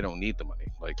 we really don't need the money.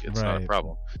 Like, it's not a Right.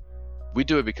 problem. We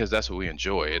do it because that's what we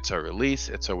enjoy. It's our release,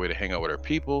 it's our way to hang out with our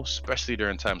people, especially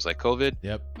during times like COVID.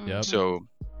 Yep. Yep. Mhm. So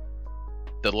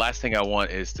the last thing I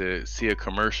want is to see a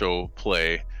commercial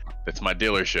play that's my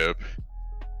dealership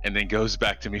and then goes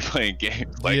back to me playing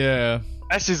games. Like, yeah.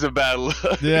 that's just a bad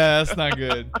look. Yeah. That's not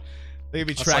good. They could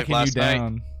be That's like tracking you last night.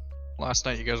 down. Last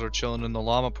night you guys were chilling in the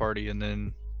llama party, and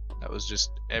then that was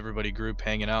just everybody group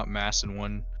hanging out, mass in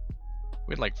one.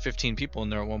 We had like 15 people in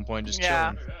there at one point just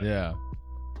Yeah. chilling. Yeah.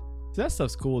 So that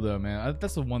stuff's cool though, man.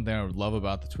 That's the one thing I would love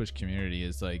about the Twitch community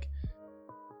is like,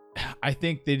 I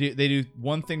think they do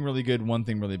one thing really good, one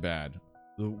thing really bad.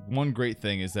 The one great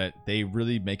thing is that they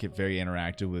really make it very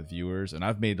interactive with viewers, and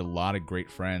I've made a lot of great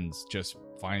friends just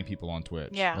finding people on Twitch.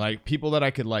 Yeah. Like people that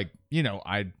I could like,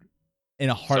 I'd in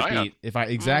a heartbeat if I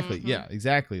exactly, Mhm. yeah,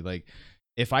 exactly. Like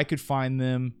if I could find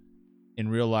them in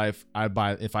real life, I'd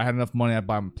buy. If I had enough money, I'd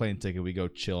buy them a plane ticket. We go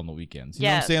chill on the weekends. You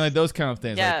know what I'm saying? Yes. Like those kind of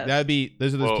things. Like Yes.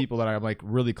 those are those Well- people that I'm like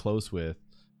really close with.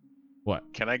 What?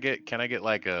 Can I get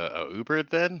like a Uber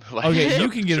then? Like, Okay, you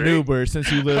can get an straight? Uber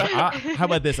since you live. How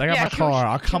about this? I got Yeah, my can we- car.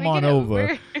 I'll can come we on get an over.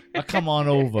 Uber? I'll come on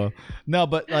over. No,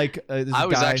 but like there's a I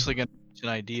was guy- actually gonna pitch an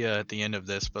idea at the end of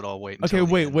this, but I'll wait. Okay, Until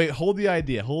the end. wait. Hold the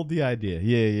idea.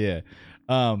 Yeah.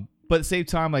 But at the same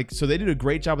time, like, so they did a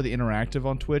great job with the interactive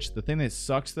on Twitch. The thing that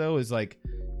sucks though is like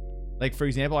for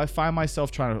example, I find myself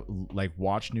trying to like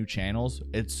watch new channels.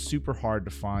 It's super hard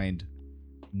to find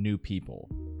new people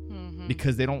Mhm.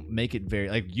 because they don't make it very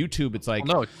like YouTube. It's like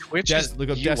Well, no, Twitch is look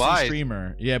up UI. Destiny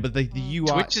streamer. Yeah, but the UI.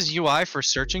 Twitch's UI for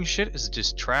searching shit is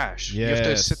just trash. You have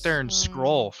to sit there and Yes.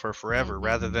 scroll for forever,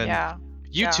 rather than Yeah.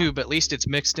 YouTube. At least it's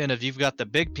mixed in. If you've got the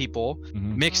big people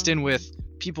Mhm. mixed in with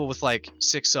people with like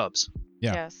 6 subs,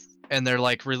 Yeah. Yes. and they're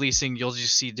like releasing, you'll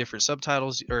just see different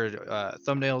subtitles or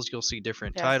thumbnails. You'll see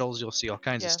different Yes. titles. You'll see all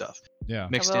kinds Yes. of stuff Yeah.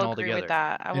 mixed I in will all agree together. with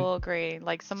that. I And- will agree.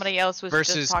 Like somebody else was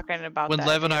Versus just talking about When that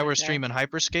Lev and the I other were day. streaming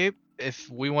Hyperscape, if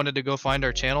we wanted to go find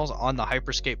our channels on the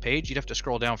Hyperscape page, you'd have to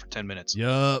scroll down for 10 minutes.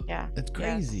 Yup. Yeah. It's Yes.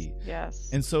 crazy. Yes.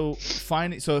 And so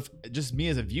if just me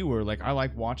as a viewer, like I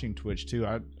like watching Twitch too.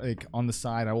 I like on the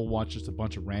side, I will watch just a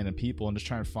bunch of random people and just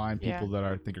try to find people that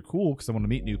I think are cool because I want to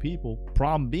meet new people.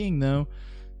 Problem being though,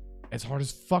 it's hard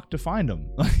as fuck to find them.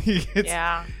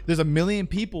 There's a million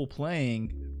people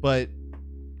playing, but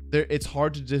it's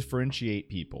hard to differentiate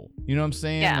people. You know what I'm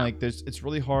saying? Yeah. Like it's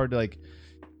really hard to like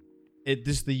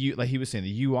like he was saying,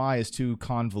 the UI is too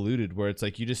convoluted where it's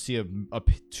like you just see a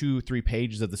 2-3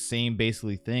 pages of the same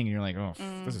basically thing and you're like, oh,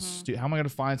 this is stupid. How am I going to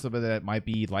find somebody that might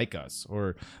be like us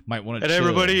or might want to chill?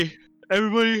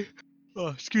 Everybody, oh,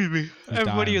 excuse me.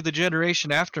 Everybody dying. of the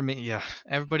generation after me,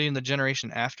 everybody in the generation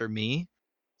after me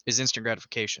is instant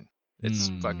gratification. It's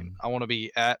fucking, I want to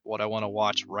be at what I want to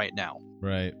watch right now.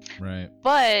 Right.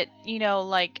 But,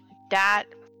 like that,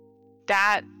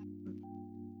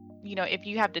 if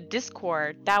you have the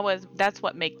Discord, that's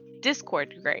what makes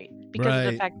Discord great. Because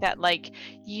of the fact that, like,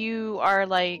 you are,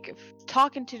 like,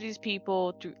 talking to these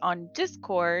people on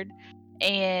Discord,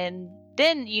 and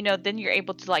then, then you're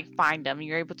able to, like, find them.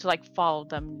 You're able to, like, follow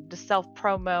them, the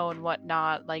self-promo and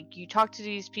whatnot. Like, you talk to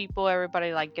these people,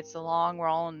 everybody, like, gets along. We're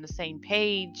all on the same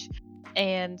page.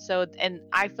 And so, and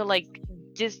I feel like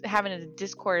just having a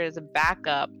Discord as a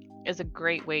backup is a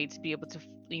great way to be able to,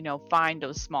 find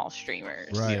those small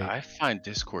streamers. Right. Yeah, I find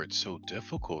Discord so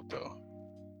difficult though.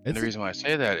 And the reason why I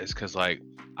say that is because, like,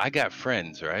 I got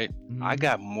friends, right? I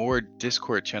got more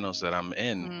Discord channels that I'm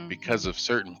in because of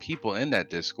certain people in that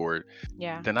Discord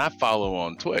than I follow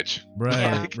on Twitch. Right.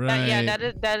 That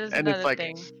is And another it's like,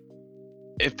 thing.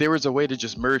 if there was a way to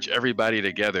just merge everybody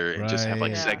together and just have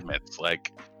like segments,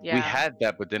 like we had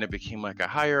that, but then it became like a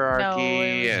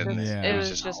hierarchy, it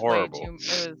was just horrible. It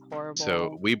was horrible.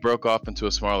 So we broke off into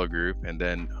a smaller group, and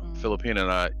then Filipina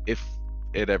and I, if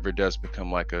it ever does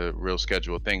become like a real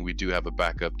scheduled thing, we do have a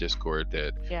backup Discord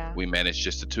that we manage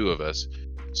just the two of us.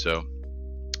 So,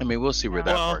 I mean, we'll see where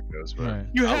that part goes. But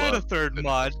you had a third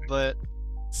mod, but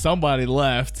somebody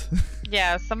left.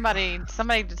 Yeah, somebody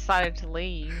decided to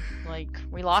leave. Like,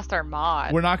 we lost our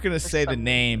mod. We're not gonna say the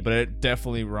name, but it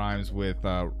definitely rhymes with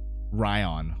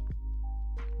Ryan.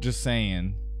 Just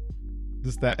saying.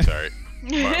 Just that. Sorry.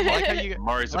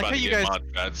 Mari's about to get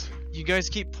mod pads. You guys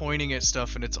keep pointing at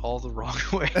stuff and it's all the wrong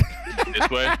way. This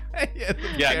way?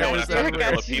 Yeah, no, when I talk to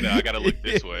Filipina, I gotta look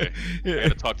this way. I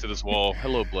gotta talk to this wall.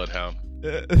 Hello, Bloodhound.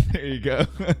 There you go.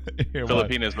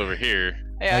 Filipina's over here.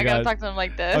 Yeah, I gotta talk to them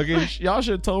like this. Okay, y'all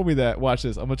should have told me that. Watch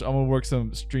this. I'm gonna work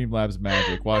some Streamlabs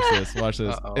magic. Watch this. Watch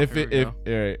this. Uh-oh, all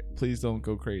right, please don't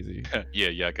go crazy.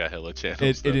 Yeah, I got hella channels.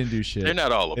 It didn't do shit. They're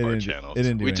not all of our channels. It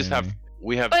didn't do we just anything.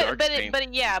 we have but dark Saint.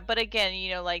 but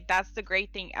again, like, that's the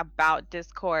great thing about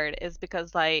Discord is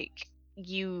because, like,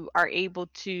 you are able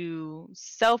to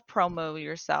self-promo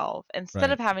yourself instead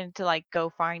of having to, like,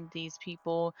 go find these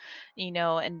people,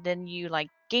 and then you, like,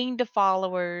 gain the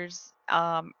followers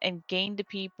and gain the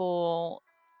people,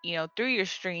 through your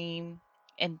stream,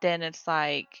 and then it's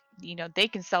like, they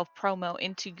can self-promo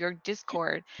into your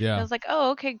Discord. Yeah. And I was like,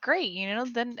 oh, okay, great.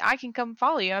 Then I can come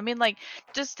follow you. I mean, like,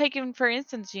 just taking, for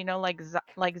instance,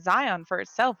 like Zion for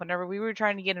itself, whenever we were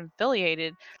trying to get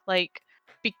affiliated, like,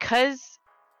 because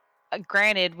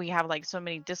granted, we have, like, so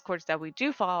many Discords that we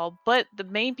do follow, but the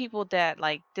main people that,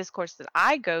 like, Discords that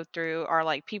I go through are,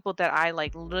 like, people that I,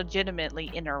 like,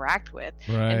 legitimately interact with.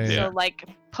 Right. And so, like,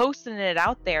 posting it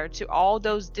out there to all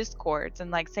those Discords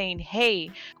and, like, saying,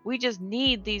 hey, we just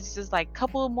need these, just, like,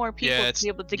 couple more people to be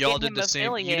able to get him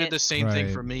affiliated. You did the same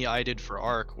thing for me. I did for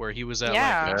Ark, where he was at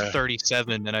like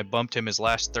 37, and I bumped him his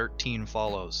last 13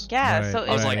 follows. Yeah, so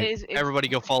I was like, it's, everybody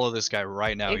go follow this guy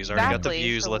right now. He's already got the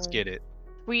views. So let's get it.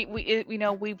 We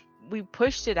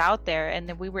pushed it out there, and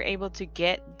then we were able to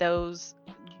get those.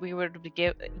 We were able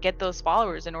to get those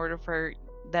followers in order for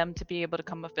them to be able to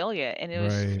come affiliate, and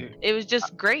it was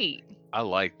just great. I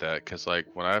like that because, like,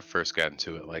 when I first got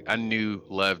into it, like, I knew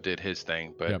Lev did his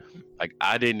thing, but like,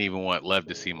 I didn't even want Lev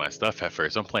to see my stuff at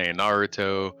first. I'm playing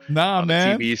Naruto on the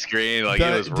TV screen, like,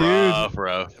 it was rough,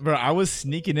 bro. Bro, I was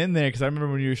sneaking in there because I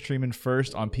remember when you were streaming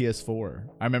first on PS4.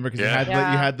 I remember because you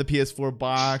had the PS4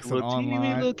 box and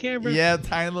online. Little camera. Yeah,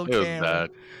 tiny little camera.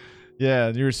 Bad. Yeah,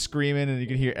 you were screaming and you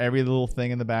could hear every little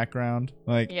thing in the background.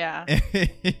 Like, yeah.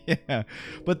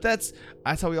 But that's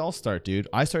how we all start, dude.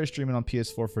 I started streaming on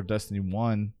PS4 for Destiny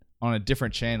 1 on a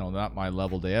different channel, not my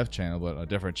Level AF channel, but a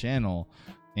different channel,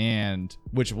 and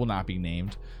which will not be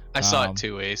named. I saw it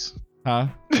 2 ways. Huh?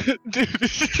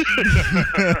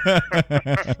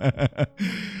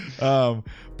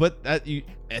 But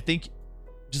I think,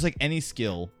 just like any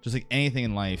skill, just like anything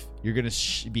in life, you're gonna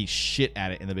be shit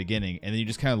at it in the beginning, and then you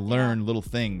just kind of learn little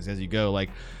things as you go. Like,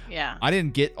 I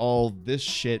didn't get all this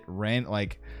shit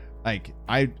like like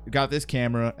I got this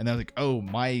camera and then I was like, oh,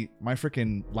 my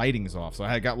freaking lighting's off. So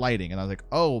I got lighting and I was like,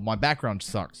 oh, my background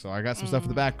sucks. So I got some stuff in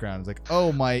the background. It's like,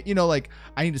 oh, my, like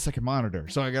I need a second monitor.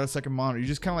 So I got a second monitor. You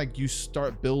just kind of like, you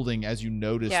start building as you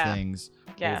notice things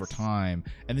over time.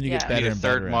 And then you get I better need a and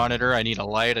better. third monitor. I need a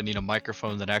light. I need a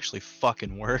microphone that actually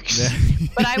fucking works.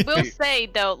 But I will say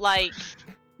though, like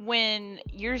when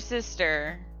your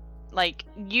sister, like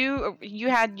you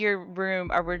had your room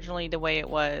originally the way it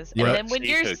was, Yep. and then when She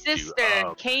your hooked you sister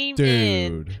up. came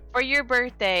in Dude. for your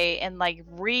birthday and like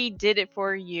redid it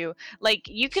for you, like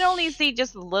you can only see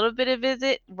just a little bit of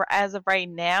it as of right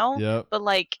now. Yep. But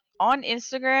like on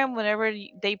Instagram, whenever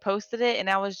they posted it, and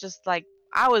I was just like,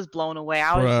 I was blown away.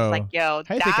 I was just like, yo,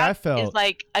 How do you think I that felt? is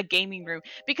like a gaming room.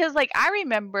 Because like I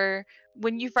remember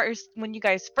when you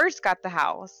guys first got the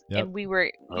house, Yep. and we were,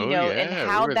 Oh, and yeah, we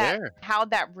how were that there. how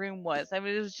that room was. I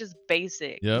mean, it was just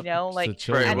basic, Yep. like Just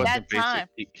a Bro, chill it at room. that wasn't basic. time.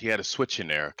 He had a switch in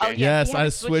there. Oh, Okay. yeah, Yes, he had I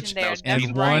a switch in switched there. That's and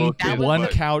That's one right. That was one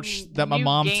like couch that my new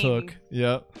mom gaming. took.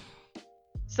 Yep.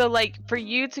 So like for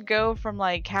you to go from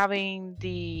like having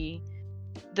the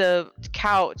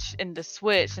couch and the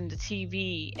switch and the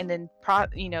TV, and then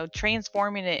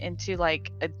transforming it into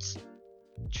like a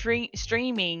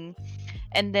streaming,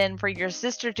 and then for your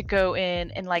sister to go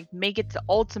in and like make it the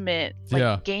ultimate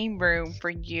like game room for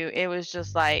you, it was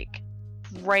just like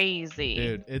crazy.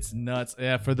 Dude, it's nuts.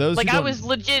 Yeah, for those Like who I don't,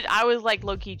 was like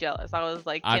low key jealous. I was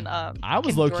like, I was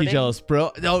Kim low key Jordan, jealous,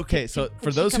 bro. Okay, so can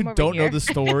for she those come who over don't know here? the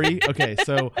story, okay,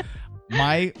 so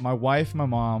my wife, my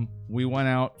mom, we went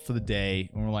out for the day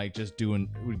and we're like just we're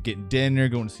getting dinner,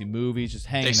 going to see movies, just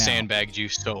hanging They out. sandbagged you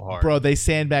so hard. Bro, they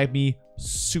sandbagged me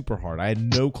super hard. I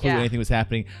had no clue Yeah. anything was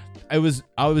happening. I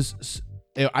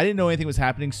didn't know anything was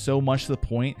happening so much to the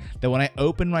point that when I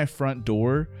opened my front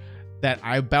door, that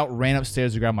I about ran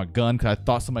upstairs to grab my gun because I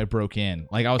thought somebody broke in.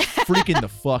 Like I was freaking the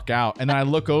fuck out. And then I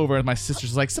look over and my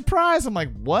sister's like, surprise. I'm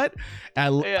like, what?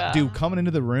 And dude, coming into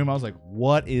the room, I was like,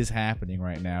 what is happening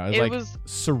right now? It was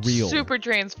surreal. super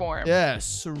transformed. Yeah,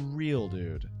 surreal,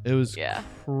 dude. It was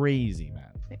crazy,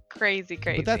 man. Crazy.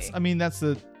 But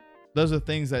those are the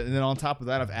things that, and then on top of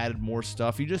that, I've added more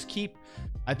stuff. You just keep,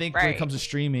 I think when it comes to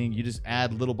streaming, you just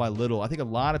add little by little. I think a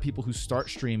lot of people who start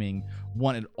streaming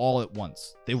want it all at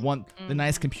once. They want the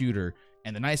nice computer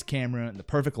and the nice camera and the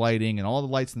perfect lighting and all the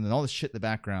lights and then all the shit in the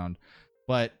background.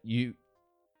 But you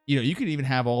could even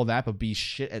have all that, but be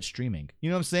shit at streaming. You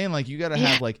know what I'm saying? Like you got to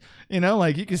have like,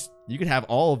 like you could have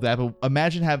all of that, but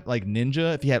imagine have like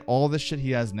Ninja, if he had all this shit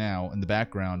he has now in the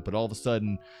background, but all of a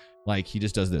sudden, like he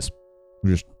just does this.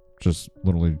 Just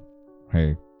literally,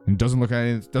 hey, and doesn't look at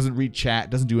it, doesn't read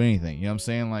chat, doesn't do anything. You know what I'm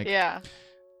saying? Like, yeah,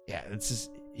 it's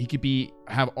just he could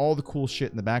have all the cool shit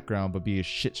in the background, but be a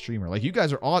shit streamer. Like you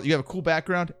guys are all, you have a cool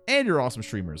background and you're awesome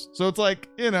streamers. So it's like,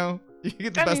 you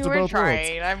get the best of both worlds.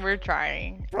 We're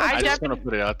trying. I just want to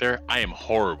put it out there. I am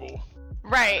horrible.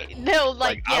 Right. No,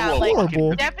 I will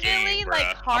horrible. Definitely game, like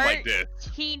bruh. Hart. I'm like this.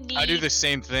 He needs. I do the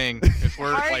same thing. If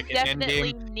we're Hart like in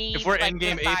definitely endgame, needs, if we're like,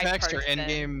 endgame the side Apex or person.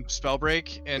 endgame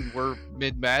Spellbreak and we're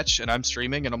mid-match and I'm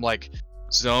streaming and I'm like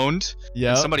zoned, Yeah.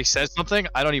 and somebody says something,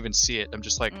 I don't even see it. I'm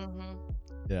just like,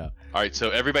 Yeah. All right, so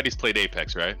everybody's played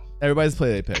Apex, right? Everybody's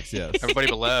played Apex, yes. everybody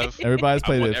but Lev. Everybody's I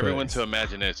played want Apex. everyone to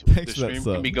imagine this. Thanks The for that stream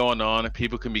sub. can be going on,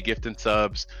 people can be gifting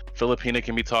subs, Filipina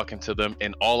can be talking to them,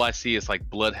 and all I see is like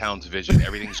Bloodhound's vision.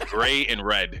 Everything's gray and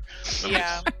red. I'm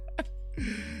Yeah.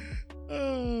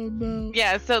 Oh no.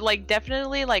 Yeah. So like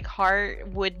definitely like Hart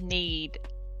would need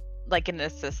like an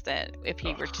assistant if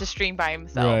he were to stream by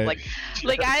himself. Right.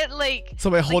 Like I like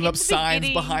Somebody holding in up the signs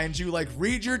beginning- behind you, like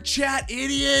read your chat,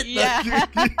 idiot. Yeah.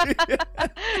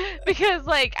 Because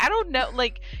like I don't know,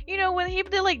 like when he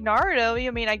did like Naruto,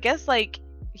 I mean I guess like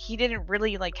he didn't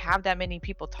really like have that many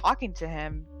people talking to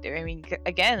him. I mean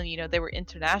again, they were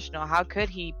international. How could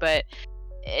he? But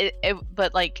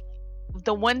but like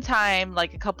the one time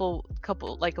like a couple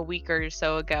like a week or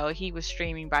so ago, he was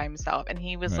streaming by himself and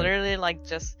he was Right. literally like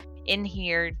just in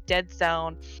here dead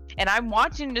zone, and I'm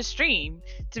watching the stream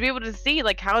to be able to see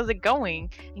like how is it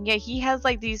going, and yet he has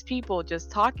like these people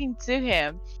just talking to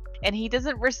him and he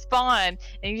doesn't respond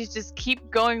and he just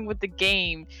keep going with the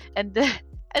game, and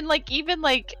like even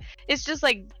like it's just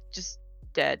like just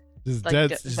dead. Just Like, dead,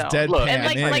 just just no. deadpan Look, And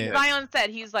like in it. Zion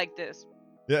said, he's like this.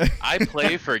 Yeah. I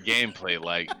play for gameplay.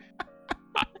 Like,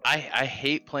 I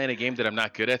hate playing a game that I'm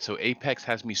not good at. So Apex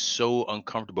has me so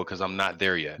uncomfortable because I'm not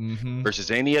there yet. Mm-hmm. Versus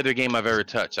any other game I've ever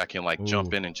touched, I can like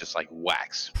jump Ooh. in and just like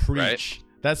wax. Preach. Right?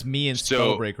 That's me and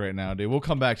So- Spellbreak right now, dude. We'll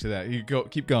come back to that. You go,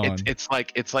 keep going. It's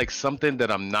like something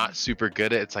that I'm not super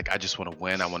good at. It's like I just want to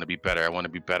win. I want to be better. I want to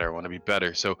be better. I want to be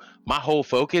better. So my whole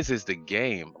focus is the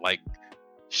game. Like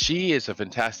she is a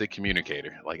fantastic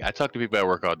communicator. Like, I talk to people at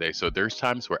work all day, so there's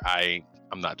times where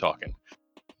I'm not talking,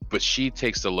 but she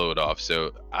takes the load off.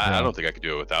 So I don't think I could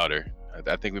do it without her.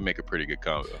 I think we make a pretty good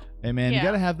combo. Hey man, you Yeah.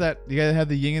 gotta have that. You gotta have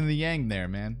the yin and the yang there,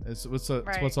 man. It's what's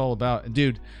Right. all about. And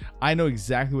dude, I know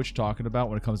exactly what you're talking about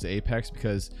when it comes to Apex,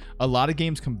 because a lot of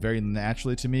games come very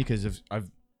naturally to me because I've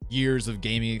years of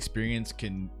gaming experience.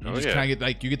 You just kind of get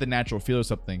like, you get the natural feel of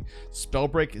something.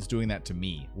 Spellbreak is doing that to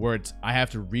me, where it's I have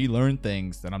to relearn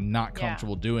things that I'm not Yeah.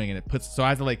 comfortable doing, and so I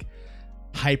have to like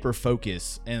hyper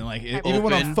focus, and like even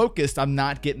when I'm Open- focused, I'm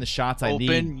not getting the shots I need.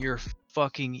 Open your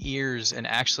fucking ears and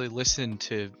actually listen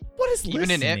to. What is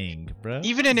even in listening, bro?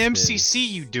 Even in What is MCC,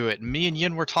 this? you do it. Me and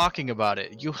Yin were talking about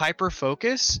it. You hyper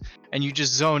focus and you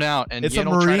just zone out. And It's Yin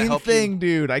a will try to marine help thing,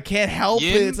 dude. I can't help it.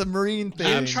 Yin- It's a marine you.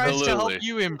 Yin thing. tries to help Absolutely.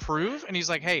 you improve, and he's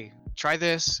like, "Hey, try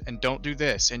this and don't do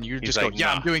this," and you He's just like, go, "Yeah,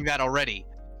 "Nah." I'm doing that already."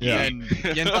 Yeah. And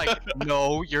Yin's like,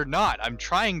 "No, you're not. I'm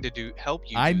trying to help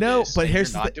you." I do know, this, but and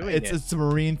here's you're the not doing it's it. it's a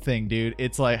marine thing, dude.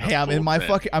 It's like, hey, I'm in my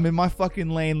 100%. fucking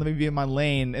lane. Let me be in my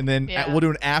lane, and then Yeah. we'll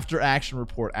do an after action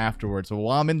report afterwards. So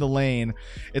while I'm in the lane,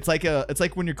 it's like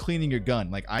when you're cleaning your gun.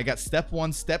 Like, I got step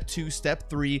 1, step 2, step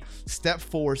 3, step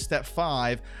 4, step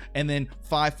 5, and then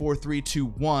 5, 4, 3, 2,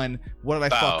 1. What did I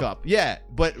fuck Bow. up? Yeah,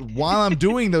 but while I'm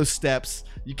doing those steps,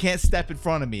 you can't step in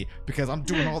front of me because I'm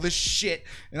doing all this shit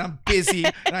and I'm busy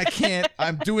and I can't.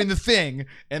 I'm doing the thing,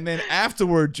 and then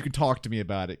afterwards you can talk to me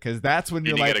about it, because that's when Then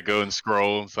you're you like, gotta go and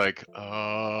scroll. It's like,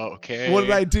 okay. what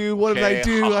did I do? What did I okay,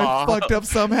 do? I haha. fucked up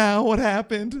somehow. What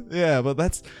happened? Yeah, but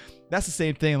that's the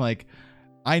same thing. Like,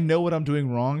 I know what I'm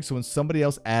doing wrong, so when somebody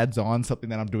else adds on something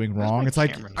that I'm doing Where's wrong, my it's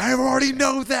like, camera? I already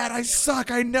know that. I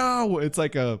suck. I know. It's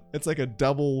like a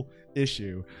double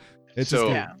issue. It's So-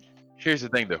 just Yeah. Here's the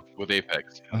thing though with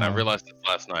Apex, and I Uh-huh. realized this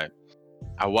last night.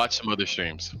 I watched some other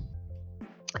streams,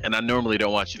 and I normally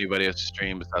don't watch anybody else's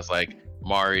stream besides like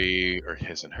Mari or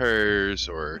his and hers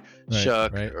or Right,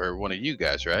 Chuck right. or one of you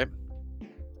guys, right?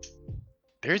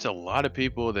 There's a lot of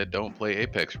people that don't play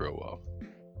Apex real well,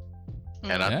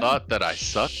 and I Yeah. thought that I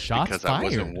sucked Shots because I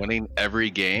wasn't fired. winning every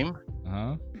game.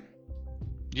 uh-huh.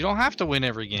 You don't have to win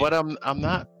every game. But I'm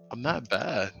not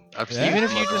bad. Even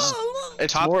if you just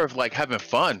it's top- more of like having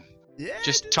fun. yeah,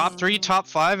 just top 3, top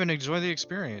 5, and enjoy the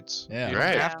experience. Yeah. You don't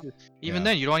Right. have to- even Yeah.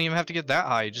 then, you don't even have to get that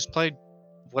high. You just play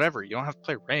whatever. You don't have to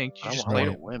play ranked. You I just want play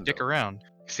to to win. dick though. around.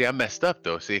 See, I messed up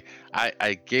though. See,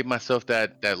 I gave myself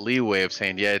that leeway of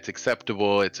saying, yeah, it's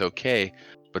acceptable, it's okay.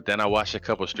 But then I watched a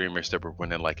couple streamers that were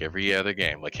winning like every other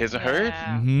game, like his and hers.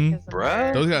 Yeah, Mhm. his and Bruh.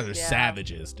 hers, Those guys are yeah.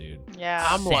 savages, dude. Yeah.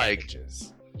 I'm like,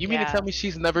 Savages. you mean to Yeah. tell me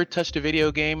she's never touched a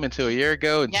video game until a year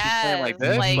ago and she's playing like Yes,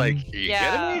 this? like- Like, are you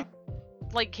yeah. kidding me?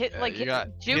 Like hit, Yeah, like you hit, got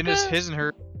Juka? his and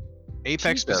her.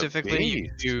 Apex She's a specifically, you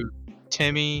beast. do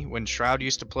Timmy when Shroud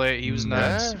used to play it. He was Mm,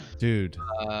 nuts. Yeah. Dude,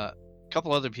 A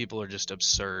couple other people are just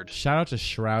absurd. shout out to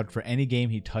Shroud. For any game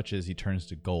he touches, he turns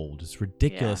to gold. It's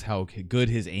ridiculous how good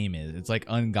his aim is. It's like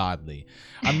ungodly.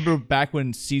 I remember back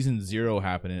when season 0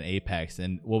 happened in Apex,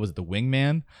 and what was it, the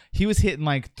Wingman? He was hitting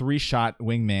like 3-shot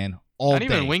Wingman all Not day.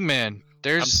 even Wingman. I'm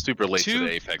There's super late to two-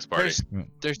 the Apex party.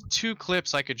 there's 2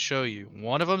 clips I could show you.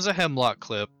 One of them's a Hemlock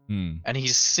clip, Hmm. and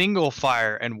he's single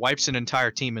fire and wipes an entire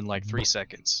team in like 3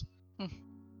 seconds.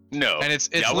 No. And it's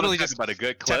Yeah, I wanna literally talk just about a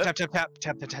good tap clip. tap tap tap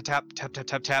tap tap tap tap tap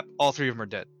tap tap. All 3 of them are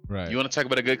dead. Right. You want to talk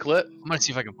about a good clip? I'm gonna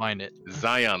see if I can find it.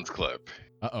 Zion's clip.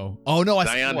 Uh-oh. Oh, no. I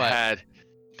Zion what? had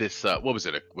this. What was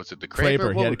it? Was it the Kraber, Kraber?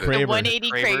 he What had a was it? The Kraber.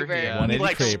 180 Kraber, Kraber. yeah. 180 He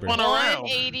like Kraber. spun around.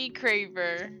 180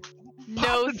 Kraber.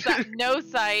 No sight. No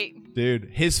sight.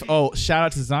 Dude, shout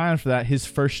out to Zion for that. His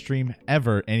first stream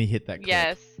ever, and he hit that clip.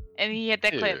 Yes, and he hit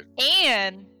that clip,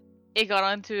 and it got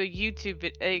onto a YouTube.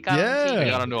 It got Yeah. onto I Yeah.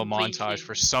 got onto a YouTube montage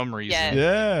for some reason. Yes.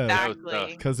 Yeah.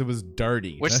 Exactly. Because it was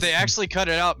dirty. Which they That's- actually cut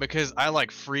it out because I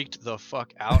like freaked the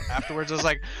fuck out afterwards. I was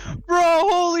like, bro,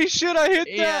 holy shit, I hit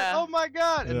that. Yeah. Oh my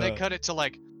god. And they Yeah. cut it to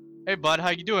like, hey bud, how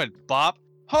you doing? Bop.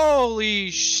 Holy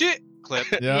shit clip.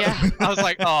 Yeah. I was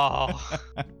like, oh.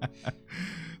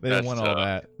 They didn't That's want all tough.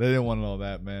 that. They didn't want all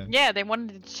that, man. Yeah, they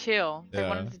wanted to chill. They Yeah.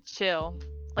 wanted to chill.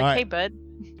 Like, Alright. hey, bud.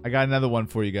 I got another one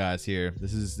for you guys here.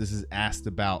 This is asked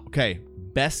about. Okay,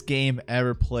 best game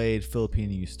ever played.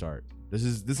 Filipino, you start. This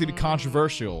is gonna be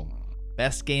controversial.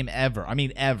 Best game ever. I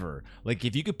mean, ever. Like,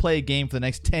 if you could play a game for the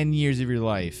next 10 years of your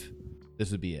life, this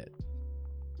would be it.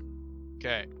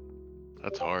 Okay.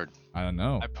 That's hard. I don't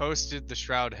know. I posted the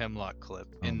Shroud Hemlock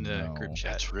clip in Oh, the no. group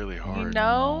chat. That's really You hard.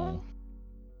 know?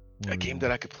 A game that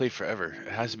I could play forever.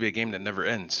 It has to be a game that never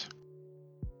ends.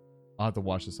 I'll have to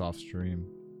watch this off stream.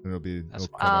 It'll be. That's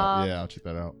It'll cut out. fine. Yeah, I'll check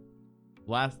that out.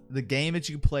 The game that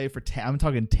you could play for 10. I'm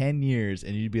talking 10 years,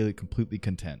 and you'd be like completely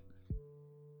content.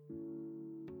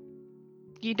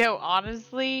 You know,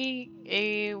 honestly,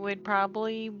 it would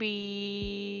probably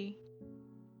be.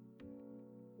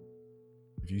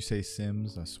 If you say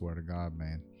Sims, I swear to God,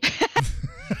 man.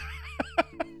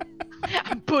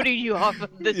 I'm putting you off of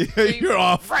the Yeah, stream you're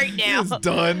off right now. It's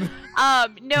done.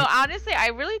 No, honestly, I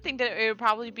really think that it would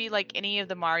probably be like any of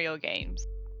the Mario games.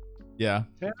 Yeah,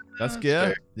 that's that's good.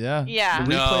 fair. Yeah. Yeah. The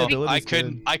No, replayability I is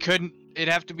couldn't. good. I couldn't. It'd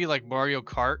have to be like Mario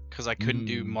Kart because I couldn't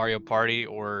do Mm. Mario Party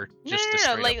or just the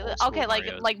No, straight like up old school okay,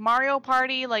 Marios. like Mario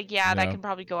Party, like yeah, that Yeah. can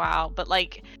probably go out. But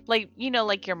like you know,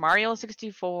 like your Mario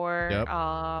 64, Yep.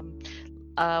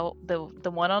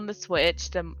 the one on the Switch,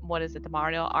 what is it, the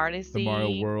Mario Odyssey? The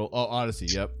Mario World. Oh, Odyssey.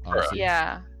 Yep. Odyssey.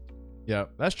 Yeah.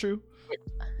 Yep. That's true.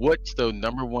 What's the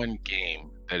number one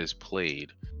game that is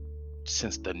played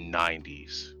since the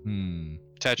 90s?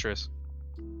 Tetris.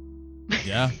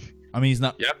 Yeah. I mean, he's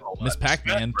not Yeah, Miss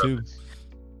Pac-Man Smash too. Brothers.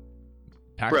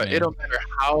 Pac-Man. Bro, it don't matter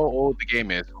how old the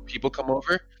game is. When people come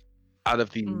over, out of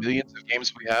the Mm. millions of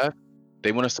games we have,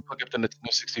 they want us to plug up the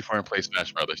Nintendo 64 and play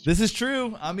Smash Brothers. This is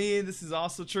true. I mean, this is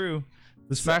also true.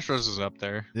 The Smash Bros is up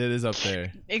there. It is up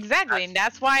there. Exactly, and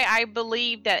that's why I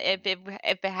believe that if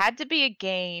it had to be a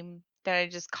game that I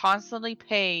just constantly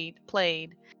played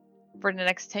for the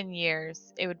next 10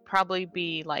 years, it would probably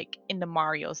be like in the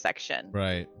Mario section.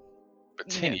 Right. But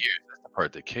 10 years, that's the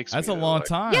part that kicks That's me. a though, long like,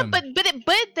 time. Yeah, but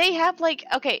they have like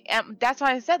okay, that's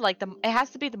why I said like it has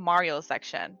to be the Mario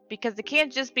section because it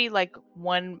can't just be like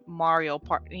one Mario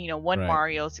part, one Right.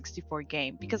 Mario 64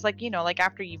 game because like like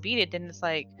after you beat it, then it's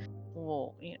like,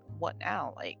 well, what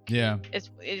now? Like Yeah. it's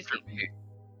For me,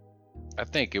 I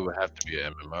think it would have to be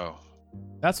an MMO.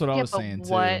 That's what I yeah, was but saying too.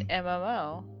 what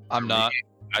MMO? I'm not.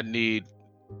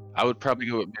 I would probably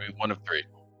go with maybe one of three.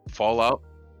 Fallout,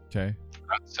 Okay.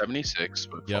 not 76,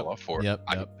 but Yep, Fallout 4. yep,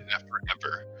 I yep. could play that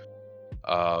forever.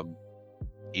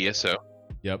 ESO,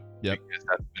 Yep. Yep. because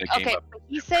that's been a game Okay, I've but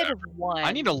he said one.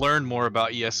 I need to learn more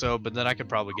about ESO, but then I could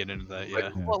probably get into that. Yeah.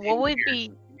 What would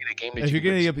be? You need a game that If you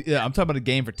you're can gonna, yeah, I'm talking about a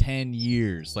game for 10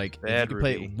 years. Like if you Bad could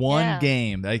play Ruby. one Yeah.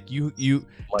 game, like you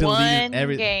One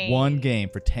deleted game. one game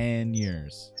for 10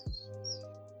 years.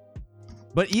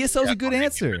 But ESO's a good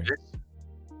answer.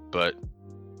 But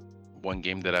one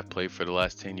game that I've played for the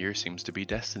last 10 years seems to be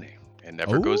Destiny. It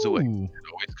never goes away. Ooh. It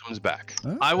always comes back.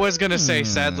 I was gonna say,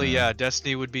 sadly, Hmm. yeah,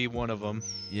 Destiny would be one of them.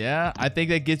 Yeah, I think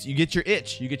that you get your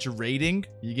itch, you get your rating,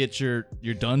 you get your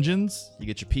dungeons, you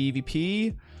get your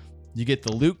PvP, you get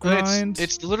the loot grind.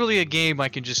 It's literally a game I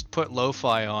can just put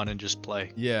lo-fi on and just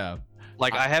play. Yeah.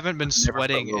 Like I haven't been never put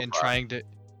sweating and lo-fi. trying to.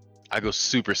 I go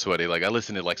super sweaty. Like I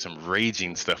listen to like some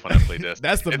raging stuff when I play Destiny.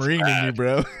 That's the It's Marine in you, bad.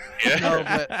 bro. Yeah. No,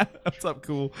 but What's up,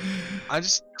 cool? I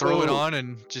just throw it Cool. on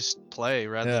and just play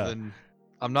rather Yeah. than.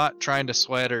 I'm not trying to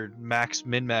sweat or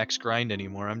min-max grind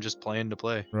anymore. I'm just playing to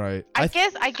play. Right. I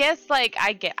guess like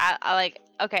I like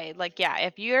okay, like yeah,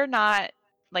 if you're not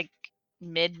like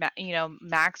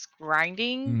max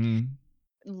grinding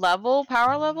Mhm.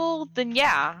 power level, then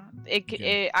yeah,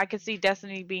 Okay. I could see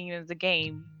Destiny being in the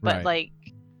game, but Right. like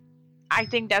I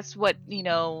think that's what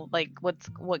like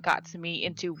what got to me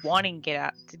into wanting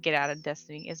to get out of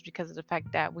Destiny is because of the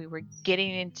fact that we were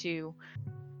getting into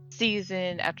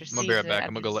season after I'm gonna season be right back.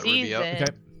 I'm after gonna go let Ruby out. season,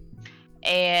 Okay.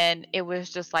 and it was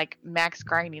just like max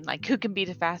grinding, like who can be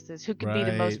the fastest, who can be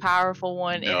the most Right. powerful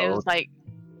one, and it No. was like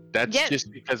That's Yeah. just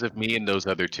because of me and those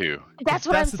other two. that's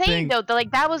what That's I'm the saying thing. though.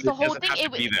 Like that was the It whole doesn't thing. have to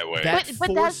It was be that way. That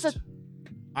but that's the- forced-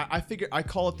 I figure I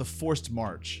call it the forced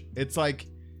march. It's like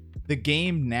the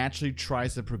game naturally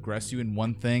tries to progress you in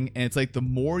one thing, and it's like the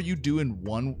more you do in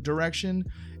one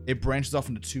direction, it branches off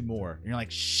into two more. And you're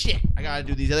like, shit, I gotta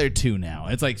do these other two now.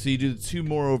 It's like so you do two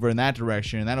more over in that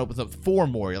direction, and that opens up four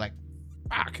more. You're like,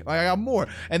 fuck, like I got more.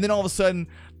 And then all of a sudden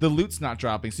the loot's not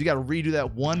dropping, so you got to redo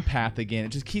that one path again. It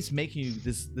just keeps making you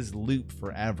this loop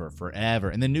forever,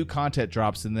 and then new content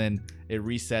drops, and then it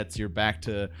resets. You're back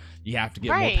to you have to get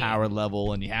Right. more power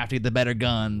level, and you have to get the better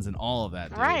guns and all of that.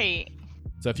 Dude. right.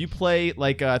 So if you play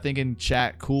like I think in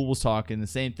chat, Cool was talking the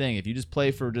same thing. If you just play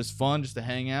for just fun, just to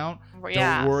hang out,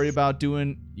 Yeah. don't worry about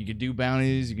doing. You can do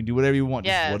bounties, you can do whatever you want,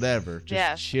 Yes. just whatever. Just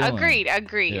Yes. chilling.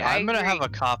 Agreed. Yeah. I I'm gonna have agree. a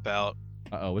cop out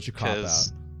What's your cop out?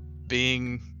 because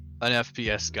being an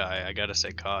FPS guy, I gotta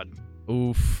say COD.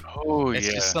 Oof. Oh It's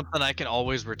yeah. just something I can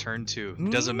always return to.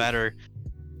 It doesn't Mm. matter.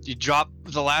 You drop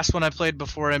the last one I played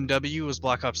before MW was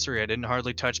Black Ops 3. I didn't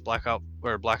hardly touch Black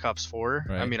Ops 4.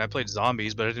 I Right. mean, I played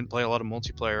zombies, but I didn't play a lot of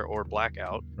multiplayer or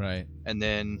Blackout. Right. And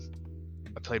then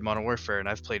I played Modern Warfare, and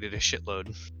I've played it a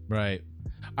shitload. Right.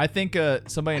 I think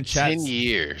somebody in chat. 10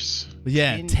 years.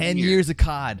 Yeah, 10 10 years of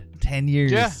COD. 10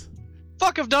 years. Yeah.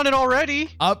 Fuck, I've done it already.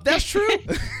 That's true.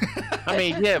 I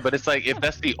mean, yeah, but it's like if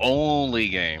that's the only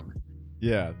game,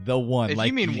 Yeah, the one. If like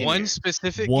you mean one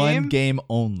specific one game, game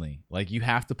only. Like you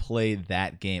have to play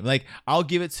that game. Like I'll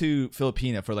give it to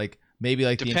Filipina for like maybe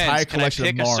like the Depends. entire Can I collection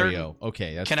of pick a certain- Mario.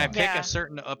 Okay, that's can I fine. pick Yeah. a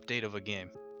certain update of a game?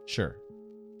 Sure.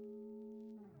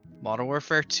 Modern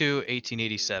Warfare 2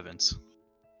 1887s.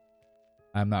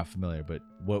 I'm not familiar, but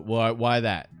why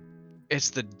that? It's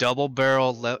the double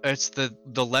barrel. It's the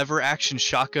lever action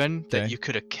shotgun Okay. that you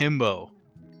could akimbo,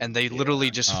 and they literally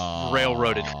just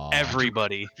railroaded Aw.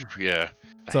 everybody. Yeah.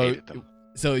 I So hated them.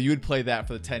 so you would play that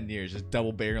for the 10 years, just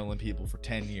double barreling people for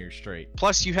 10 years straight.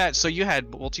 Plus, you had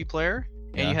multiplayer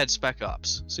and Yeah. you had Spec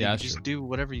Ops, so Yeah, you that's could just true. do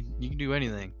whatever you can do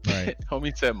anything. Right.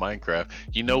 Homie said Minecraft.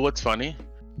 You know what's funny?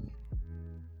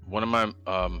 One of my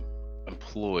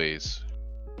employees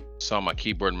saw my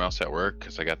keyboard and mouse at work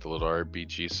because I got the little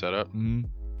RBG set up, Mhm.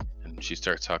 and she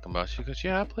starts talking about. She goes,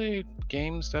 "Yeah, I play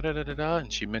games, da da da da da,"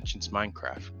 and she mentions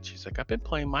Minecraft. She's like, "I've been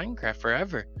playing Minecraft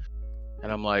forever,"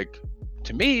 and I'm like,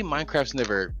 to me, Minecraft's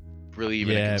never really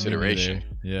even Yeah, a me consideration.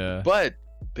 neither. Yeah. But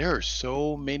there are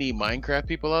so many Minecraft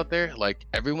people out there. Like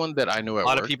everyone that I know A at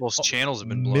lot work. of people's channels have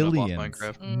been blown Millions, up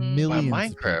off Minecraft. millions of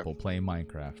Minecraft. people playing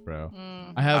Minecraft, bro.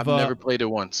 Mm. I have I've never played it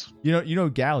once. you know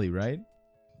Gally, right?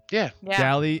 Yeah, Yeah.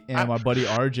 Gally and I- my buddy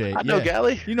RJ. I know Yeah.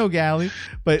 Gally. You know Gally,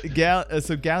 but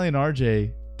so Gally and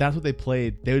RJ, that's what they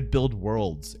played. They would build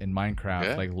worlds in Minecraft,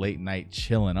 Yeah. like late night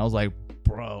chilling. I was like,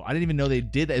 bro, I didn't even know they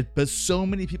did that. But so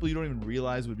many people you don't even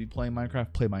realize would be playing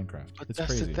Minecraft play Minecraft. But It's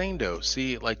that's crazy. the thing, though.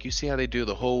 See, like you see how they do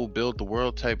the whole build the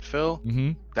world type feel.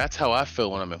 Mm-hmm. That's how I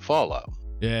feel when I'm in Fallout.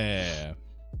 Yeah.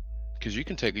 Because you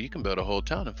can build a whole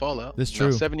town in Fallout. That's Now,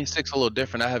 true. 76 a little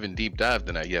different. I haven't deep dived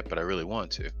in that yet, but I really want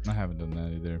to. I haven't done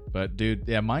that either. But dude,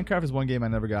 yeah, Minecraft is one game I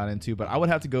never got into, but I would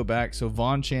have to go back. So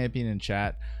Vaughn Champion in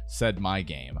chat said my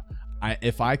game.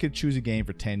 If I could choose a game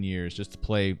for 10 years just to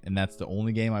play, and that's the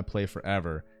only game I play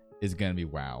forever, is gonna be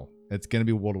WoW. It's gonna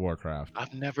be World of Warcraft.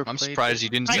 I've never. I'm played surprised it. you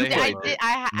didn't I, say did- I, Halo. did,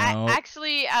 No. I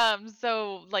actually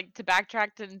so like to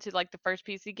backtrack into like the first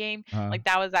PC game, Like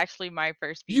that was actually my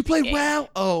first PC you play game. WoW?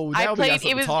 Oh, I now we got played something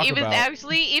it to was talk about.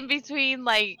 actually in between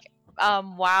like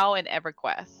WoW and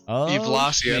EverQuest. Oh, You've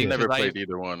lost Yeah, me I've never because played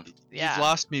either one. Yeah. You've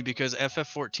lost me because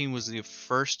FF14 was the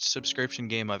first subscription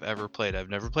game I've ever played. I've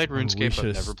never played Oh, we RuneScape. I've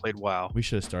should've never played WoW. We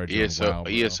should have started doing ESO, WoW.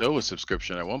 bro. ESO was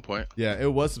subscription at one point. Yeah,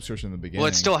 it was subscription in the beginning. Well,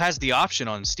 it still has the option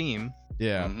on Steam.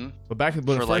 Yeah, hmm but back when it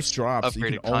For, like, first drops, you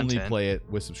can upgraded only content. play it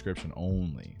with subscription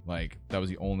only. Like that was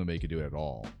the only way you could do it at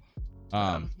all.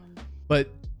 Mhm. But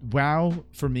WoW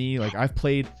for me, like I've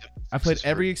played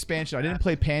every expansion. I didn't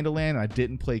play Pandaland. I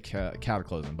didn't play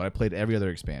Cataclysm, but I played every other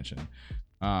expansion.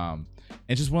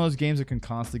 It's just one of those games I can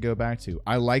constantly go back to.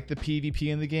 I like the PvP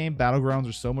in the game. Battlegrounds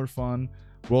are so much fun.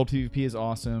 World PvP is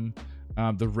awesome.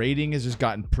 The rating has just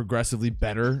gotten progressively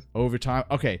better over time.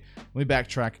 Okay, let me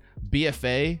backtrack.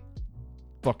 BFA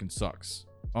fucking sucks.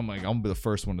 I'm gonna be the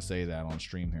first one to say that on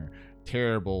stream here.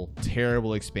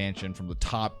 Terrible expansion from the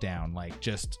top down. Like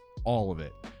just all of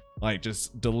it. Like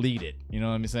just delete it. You know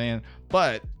what I'm saying?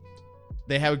 But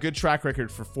they have a good track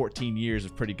record for 14 years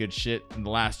of pretty good shit, and the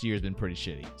last year has been pretty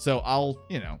shitty. So I'll,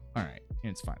 all right,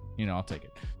 it's fine. I'll take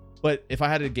it. But if I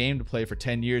had a game to play for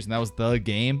 10 years and that was the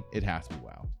game, it'd have to be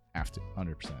WoW. Have to,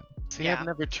 100%. See, Yeah. I've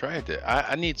never tried it.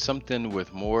 I need something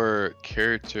with more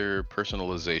character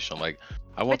personalization. Like,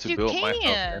 I want But to you build myself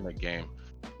can. in a game.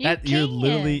 You You're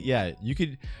literally, can. yeah, you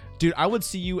could, dude, I would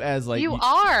see you as like, you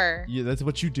are. Yeah, that's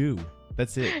what you do.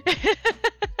 That's it.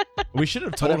 We should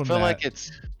have But told I him feel that. like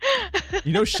it's.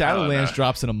 Shadowlands know.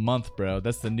 drops in a month, bro.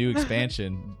 That's the new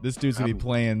expansion. This dude's gonna be I'm-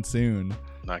 playing soon.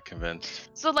 Not convinced.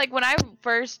 So like when I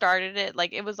first started it,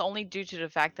 like it was only due to the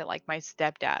fact that like my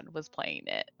stepdad was playing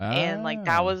it, and like Ah.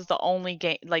 that was the only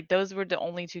game. Like those were the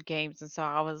only two games, and so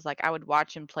I was like, I would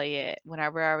watch him play it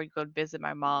whenever I would go visit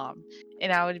my mom,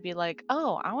 and I would be like,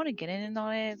 oh, I want to get in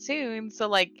on it soon. So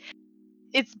like,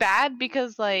 it's bad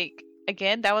because like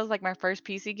again, that was like my first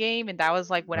PC game, and that was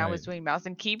like when I was Right. doing mouse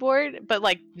and keyboard. But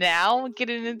like now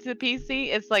getting into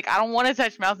PC, it's like I don't want to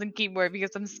touch mouse and keyboard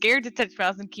because I'm scared to touch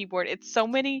mouse and keyboard. It's so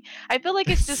many. I feel like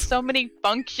it's just so many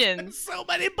functions. So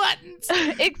many buttons.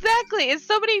 Exactly, it's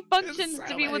so many functions so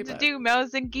to be able many to buttons. do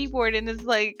mouse and keyboard, and it's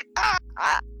like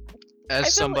I feel As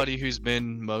like- somebody who's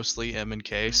been mostly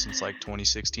M&K since like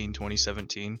 2016,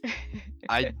 2017,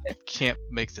 I can't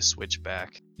make the switch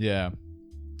back. Yeah,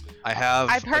 I've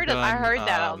heard I heard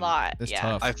that a um, lot. that's yeah.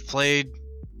 tough. I've played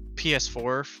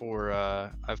PS4 for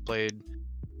I've played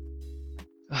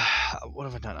what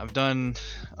have I done?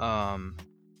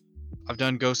 I've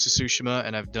done Ghost of Tsushima,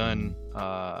 and I've done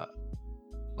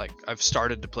Like I've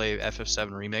started to play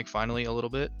FF7 Remake finally a little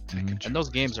bit, and those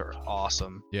games are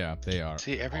awesome. Yeah, they are.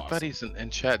 See, everybody's in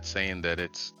chat saying that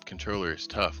controller is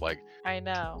tough. Like I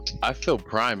know. I feel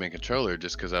prime in controller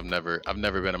just because I've never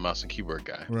been a mouse and keyboard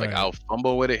guy. Right. Like I'll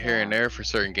fumble with it here and Yeah. there for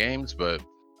certain games, but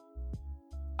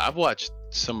I've watched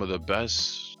some of the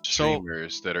best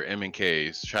streamers that are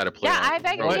MNKs try to play. Yeah, on I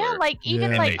bet. controller. Yeah, like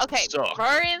even Yeah. like And they okay, suck.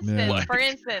 for instance, Yeah. for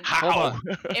instance, How?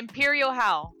 Imperial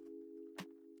Hal,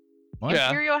 What? Yeah.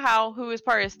 Imperial Hal, who is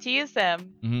part of TSM,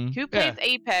 hmm who plays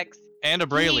Apex And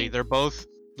Abraley, He- they're both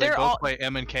they're all- play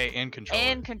MNK and controller,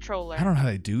 and controller, I don't know how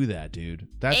they do that, dude.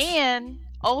 That's and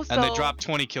also and they drop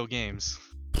 20 kill games.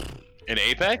 In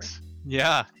Apex?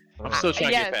 Yeah, I'm still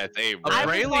trying yes. to get past A, bro. I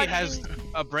was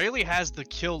Abraley has the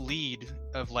kill lead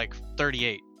of like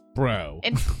 38. bro.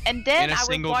 And then In a I was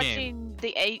single watching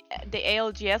the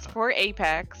ALGS for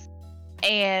Apex,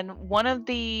 and one of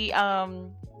the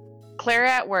Clara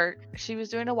at work, she was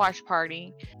doing a watch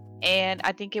party, and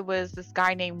I think it was this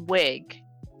guy named Wig,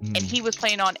 and Mm. he was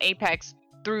playing on Apex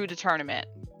through the tournament.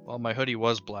 Well, my hoodie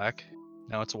was black.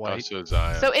 Now it's Oh, white. so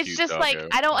Zion, So it's cute just like doggo.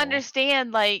 I don't Oh.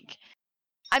 understand. Like,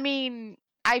 I mean,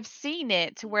 I've seen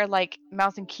it to where like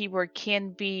mouse and keyboard can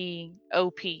be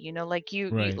OP. You know, like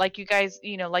Right. like you guys,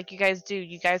 like you guys do.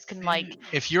 You guys can like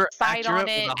If you're side accurate on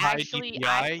it, with a high actually DPI,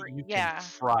 accurate- you can yeah.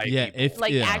 fry Yeah, people. if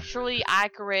like yeah, actually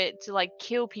accurate to like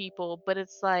kill people, but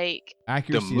it's like The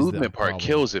accuracy is movement part problem.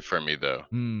 kills it for me though.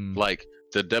 Mm. Like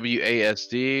the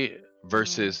WASD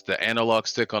versus the analog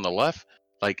stick on the left.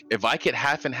 Like if I could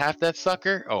half and half that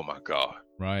sucker, oh my god.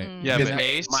 Right. Mm. Yeah, Because but I-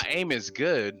 Ace, My aim is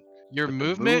good. your but the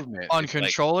movement on is like-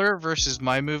 controller versus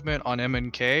my movement on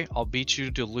MNK, I'll beat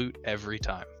you to loot every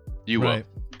time. you right.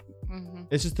 mhm.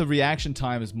 It's just the reaction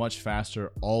time is much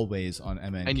faster always on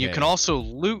MNK. And you can also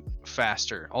loot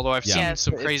faster. Although I've Yeah. seen Yes,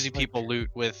 some it's crazy like- people loot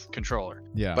with controller.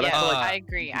 Yeah. But I Yeah, feel like I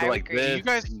agree. You can I go like agree. this, You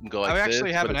guys- you can go like I actually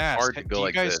this, haven't but it's asked. hard to Do go you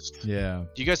like guys- this. yeah.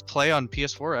 Do you guys play on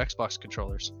PS4 or Xbox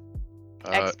controllers?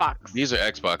 Xbox. These are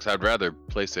Xbox. I'd rather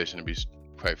PlayStation to be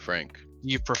quite frank.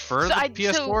 You prefer So the I-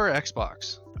 PS4 so- or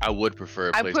Xbox? I would prefer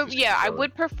a I PlayStation. I controller.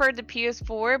 would prefer the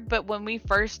PS4, but when we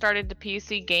first started the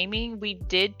PC gaming, we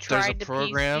did There's try a the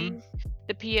program-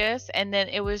 the PS, and then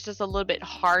it was just a little bit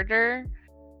harder.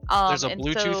 There's a and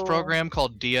Bluetooth so- program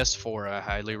called DS4. I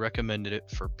highly recommended it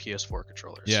for PS4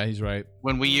 controllers. Yeah, he's right.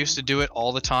 When we used to do it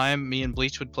all the time, me and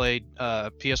Bleach would play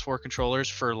PS4 controllers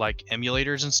for like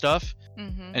emulators and stuff,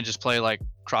 Mhm. and just play like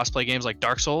crossplay games like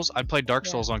Dark Souls. I'd play Dark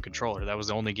Yeah. Souls on controller. That was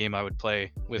the only game I would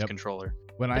play with Yep. controller.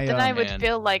 When But I then I would man.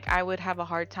 feel like I would have a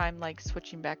hard time like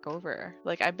switching back over.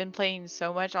 Like I've been playing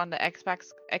so much on the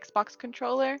Xbox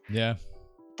controller yeah.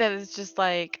 that it's just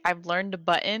like I've learned the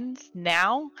buttons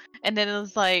now, and then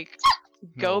it's like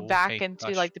go No, back hey, into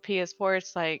touch. like the PS4.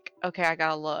 It's like okay, I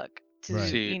gotta look to Right.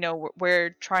 See-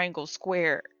 where triangle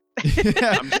square. this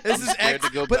I'm is scared X,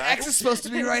 to go but back. X is supposed to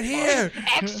be right here.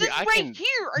 X is I right can-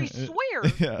 here. I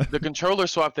swear. yeah. The controller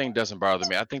swap thing doesn't bother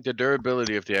me. I think the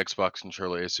durability of the Xbox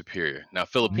controller is superior. Now,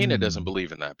 Filipina doesn't Mm.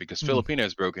 believe in that because Mm. Filipina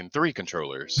has broken 3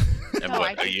 controllers in No, I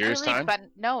what, a just year's really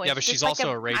time? no, Yeah, it's but just she's like also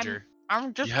a I'm- rager.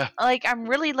 I'm just Yeah. like I'm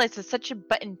really like such a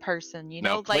button person, you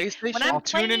Now, know. Like PlayStation- when I'm I'll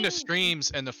tune into playing-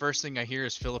 streams, and the first thing I hear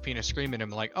is Filipina screaming. I'm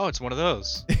like, oh, it's one of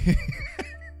those.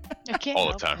 I can't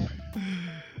All the help time. it.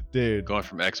 Dude. Going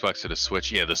from Xbox to the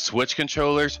Switch. Yeah, the Switch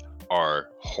controllers are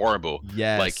horrible.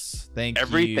 Yes. Thank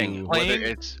Everything, you. whether Playing-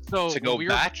 it's So to when go we were-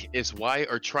 back is Y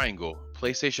or triangle,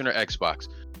 PlayStation or Xbox.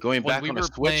 Going When back we on the were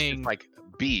Switch playing- is like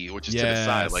B, which is to the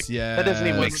side. Like yes. that doesn't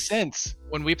even make sense.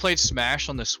 When we played Smash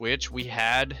on the Switch, we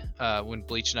had when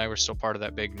Bleach and I were still part of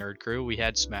that big nerd crew, we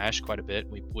had Smash quite a bit.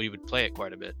 We would play it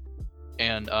quite a bit,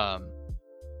 and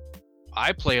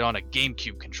I played on a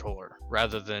GameCube controller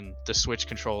rather than the Switch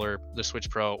controller, the Switch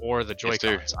Pro, or the Yes,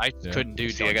 sir. Joy-Cons. I Yeah. couldn't do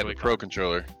See, I got the Joy-Con. Pro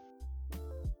controller.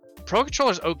 Pro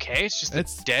controller's okay. It's just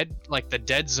It's- the dead, like the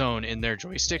dead zone in their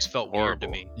joysticks felt weird to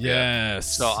Horrible. me. Yes.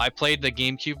 So I played the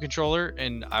GameCube controller,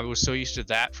 and I was so used to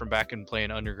that from back in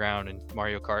playing Underground and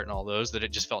Mario Kart and all those that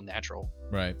it just felt natural.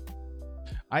 Right.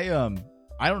 I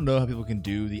don't know how people can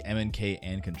do the MNK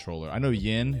and controller. I know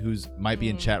Yin, who's might be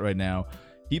in Mm. chat right now.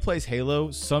 He plays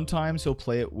Halo. Sometimes he'll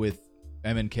play it with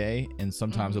MNK, and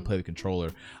sometimes he'll Mhm. play with controller.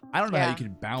 I don't know how you Yeah.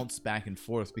 can bounce back and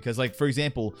forth because, like, for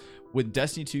example, when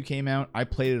Destiny 2 came out, I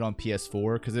played it on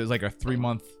PS4 because it was like a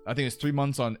 3-month. I think it was 3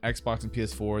 months on Xbox and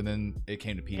PS4, and then it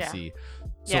came to PC.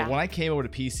 So Yeah. when I came over to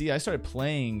PC, I started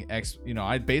playing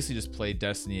I basically just played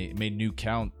Destiny, made new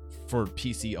account for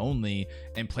PC only,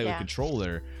 and play with Yeah.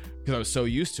 controller because I was so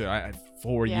used to it. I had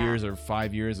 4 Yeah. years or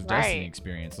 5 years of Destiny Right.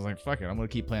 experience. I was like, fuck it, I'm gonna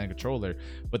keep playing controller.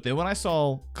 But then when I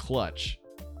saw Clutch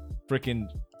freaking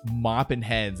mopping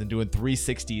heads and doing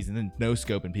 360s and then no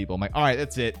scoping people. I'm like, all right,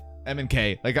 that's it.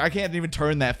 M&K. Like, I can't even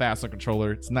turn that fast on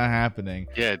controller. It's not happening.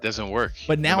 Yeah, it doesn't work.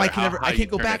 But now No I matter can how never. high I you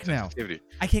can't go turn back that now. sensitivity.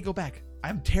 I can't go back.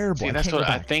 I'm terrible. See, I that's can't what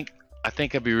go I back. think. I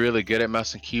think I'd be really good at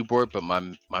mouse and keyboard, but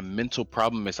my mental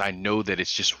problem is I know that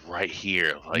it's just right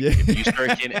here. Like, Yeah. if you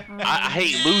start getting, I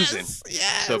hate losing.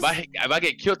 Yes. So if I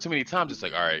get killed too many times, it's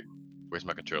like, all right, where's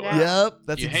my controller? Yeah. Yep.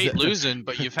 That's you hate exact- losing,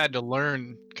 but you've had to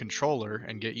learn controller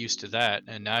and get used to that,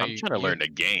 and now I'm trying to learn the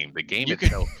game. The game you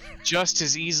itself. just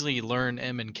as easily learn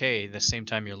M and K the same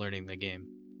time you're learning the game.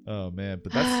 Oh man,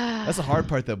 but that's the hard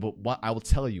part though. But what I will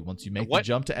tell you, once you make the What?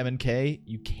 jump to M&K,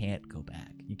 you can't go back.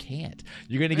 You can't.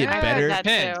 You're gonna get I've better. heard that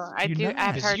Depends. too. I You do. know.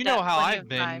 I've 'Cause heard you know that how plenty I've of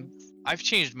been- times. I've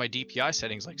changed my DPI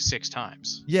settings like 6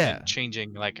 times. Yeah. And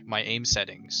changing like my aim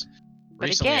settings. But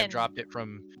Recently, again- I've dropped it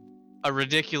from a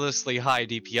ridiculously high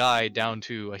DPI down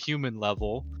to a human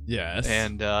level, Yes.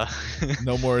 and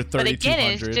no more But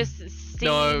again, 3200. it's just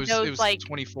seeing no, it those was like.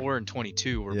 24 and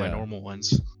 22 were my Yeah. normal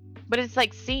ones. But it's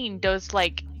like seeing those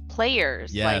like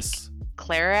players. Like yes.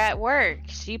 Clara at work,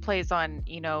 she plays on,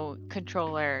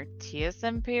 controller. TS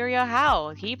Imperial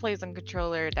Hal, he plays on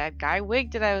controller. That guy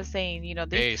Wig that I was saying,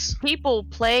 these Ace, people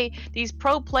play, these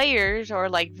pro players or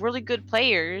like really good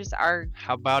players are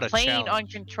how about a playing challenge? on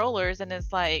controllers, and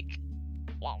it's like,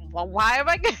 well, why am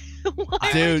I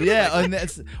why- Dude, yeah, and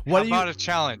that's what How do you about a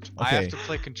challenge? I have Okay. to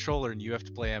play controller and you have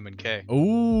to play M&K.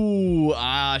 Ooh,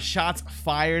 shots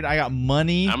fired. I got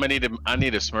money. I need a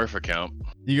Smurf account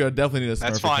You definitely need a Smurf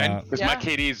That's fine. account. because my Yeah.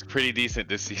 KD is pretty decent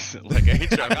this season. Like I ain't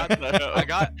trying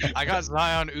to. I got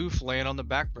Zion Oof laying on the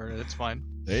back burner. That's fine.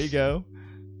 There you go.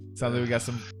 Sounds like we got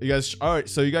some. You guys, all right.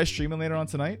 So you guys streaming later on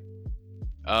tonight?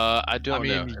 I don't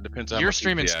know. mean, It depends on You're my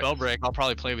streaming CPI. Spellbreak. I'll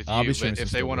probably play with I'll be you. streaming But if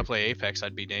some they want to Spellbreak. play Apex,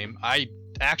 I'd be game. I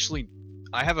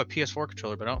have a PS4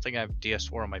 controller, but I don't think I have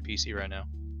DS4 on my PC right now.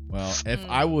 Well, if Mm.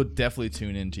 I will definitely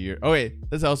tune into your. Oh wait,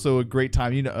 that's also a great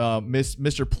time.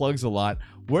 Mr. Plugs a lot.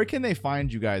 Where can they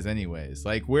find you guys, anyways?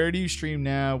 Like, where do you stream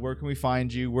now? Where can we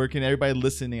find you? Where can everybody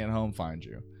listening at home find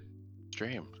you?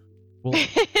 Stream. Well,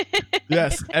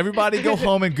 yes, everybody go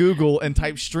home and Google and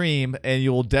type stream, and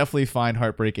you'll definitely find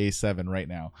Heartbreak A7 right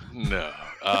now. No.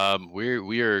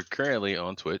 We are currently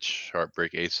on Twitch,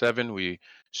 Heartbreak A7. We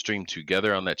stream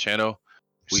together on that channel.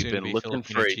 We've Soon to been be looking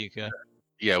Filipino for a, Chica.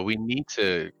 yeah, we need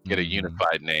to get a Mhm.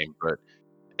 unified name, but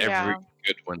every Yeah.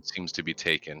 good one seems to be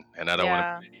taken, and I don't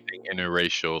Yeah. want to put anything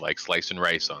interracial like slice and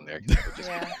rice on there. 'cause that would just-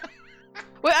 Yeah.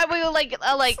 Well, I will like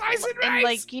Slice and and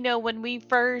rice! like when we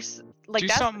first like Do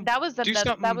that something- that was do that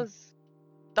something- was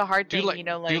the hard Do thing,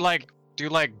 like, do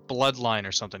like Bloodline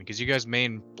or something, because you guys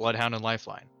main Bloodhound and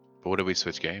Lifeline. But what if we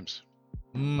switch games?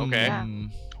 Okay. Mm,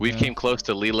 We've yeah. came close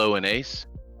to Lilo and Ace,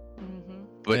 Mhm,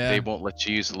 but Yeah. they won't let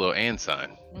you use the little and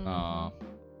sign. mhm. Aw.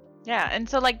 Yeah, and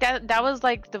so like that was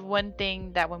like the one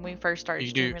thing that when we first started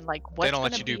You do- streaming, like what's They don't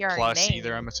let gonna you do be our plus name?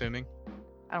 either, I'm assuming.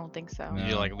 I don't think so. No. You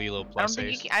do like Lilo I don't plus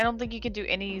think Ace. I don't think you can do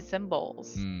any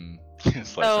symbols. Mm. Slice and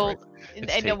So rice.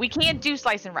 It's and no, we can't do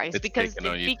slice and rice it's because taken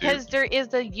on YouTube. because there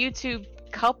is a YouTube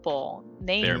couple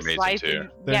named amazing Slice too. and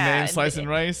Their yeah, name and Slice and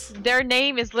Rice. their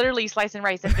name is literally Slice and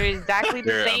Rice, and they're exactly the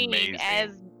They're same amazing.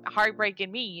 as Heartbreak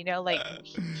and Me. Like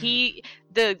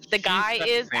the guy not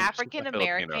the is same, she's a African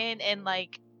American, and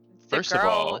like the First girl. of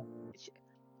all,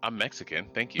 I'm Mexican.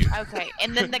 Thank you. Okay,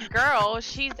 and then the girl,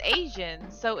 she's Asian,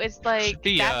 so it's like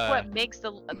The, that's what makes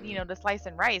the the slice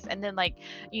and rice. And then like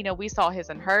we saw his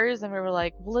and hers, and we were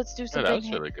like, well, let's do Oh, something. that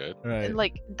was really good. Right. and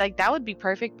like that would be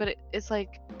perfect, but it's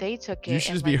like they took it. You should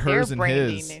and, just be like, they're hers and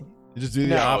branding his. it. You just do the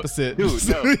No, opposite. dude, Just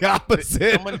no. do the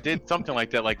opposite. Someone did something like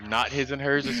that, like not his and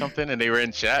hers or something, and they were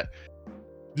in chat.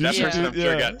 That You person, should- I'm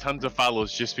sure, yeah. got tons of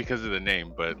follows just because of the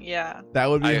name. But Yeah. That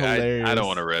would be I hilarious. don't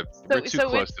want to rip. We're too so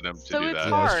close it's- to them to so do it's that. Yeah,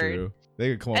 that's hard. true. They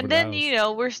could come up And with then a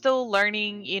house. we're still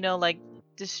learning, like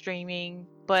the streaming.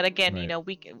 But again,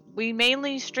 Right. we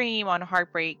mainly stream on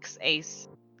Heartbreak's Ace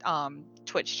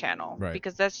Twitch channel Right.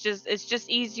 because it's just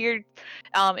easier.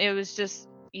 It was just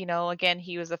again,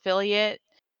 he was affiliate,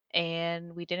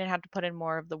 and we didn't have to put in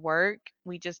more of the work.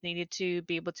 We just needed to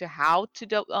be able to how to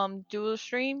dual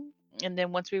stream, and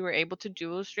then once we were able to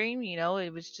dual stream,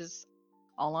 it was just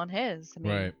all on his. I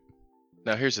mean, Right.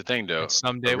 Now here's the thing, though. And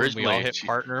someday when we all originally hit she-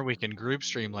 partner, we can group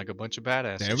stream like a bunch of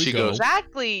badasses. There we She go. goes,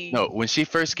 exactly. No, when she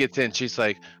first gets in, she's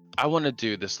like, "I want to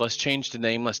do this. Let's change the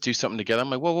name. Let's do something together." I'm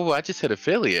like, "Whoa, whoa, whoa! I just hit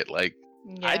affiliate. Like,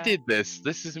 I Yeah. did this.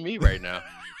 This is me right now."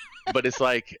 But it's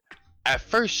like, at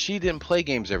first, she didn't play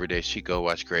games every day. She'd go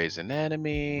watch Grey's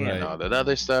Anatomy Right. and all that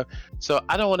other stuff. So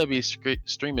I don't want to be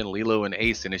streaming Lilo and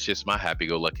Ace, and it's just my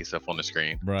happy-go-lucky stuff on the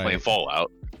screen Right. playing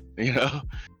Fallout.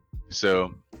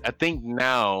 So I think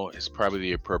now is probably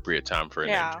the appropriate time for a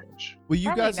Yeah. name change. Well, you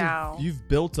Probably guys now. you've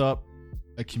built up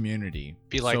a community.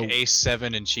 Be like So- Ace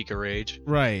 7 and Chica Rage.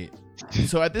 Right.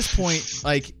 So at this point,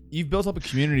 like, you've built up a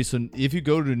community. So if you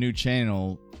go to a new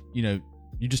channel, you know,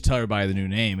 you just tell everybody the new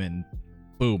name and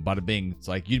boom, bada bing. It's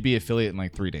like you'd be affiliate in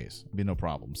like 3 days. It'd be no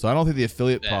problem. So I don't think the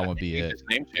affiliate Yeah, problem would be it. Just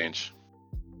name change.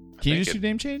 I Can you think just do it's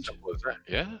name change? simple as that.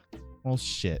 Yeah, Well,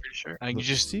 shit. pretty sure. I can Look,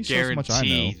 just see, shows how much I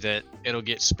guarantee know. that it'll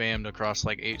get spammed across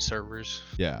like 8 servers.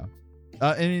 Yeah.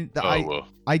 And Well.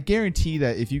 I guarantee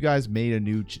that if you guys made a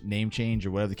new name change or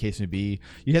whatever the case may be,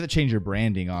 you'd have to change your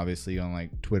branding, obviously, on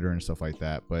like Twitter and stuff like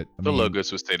that. But I The mean,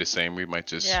 logos would stay the same. We might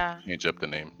just Yeah. change up the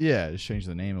name. yeah, just change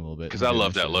the name a little bit. Because I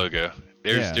love that logo. logo.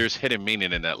 There's Yeah. there's hidden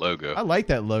meaning in that logo. I like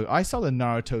that logo. I saw the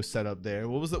Naruto setup there.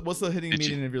 What's the hidden Did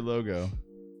you- meaning of your logo?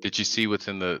 Did you see what's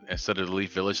in the instead of the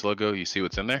Leaf Village logo? You see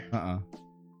what's in there?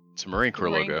 It's a Marine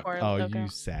Corps Marine logo. Corps Oh, logo. you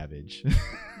savage.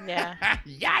 Yeah.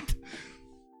 Yacht.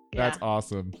 That's Yeah.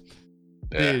 awesome.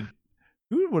 Yeah. Dude,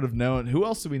 who would have known? Who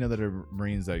else do we know that are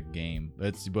Marines that game?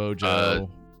 It's Bojo,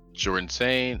 Jordan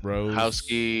Saint, Rose,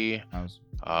 Howski. House-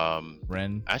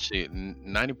 Ren. Actually,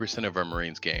 90% of our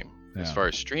Marines game. As Yeah. far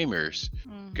as streamers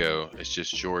Mhm. go, it's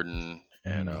just Jordan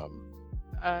and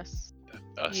Us.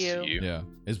 us. You. You. Yeah.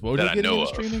 Is Bojo That I getting know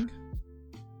into of. streaming?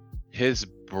 His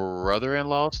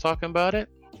brother-in-law is talking about it.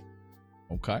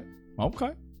 Okay.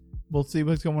 Okay. We'll see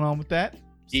what's going on with that.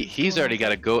 He's already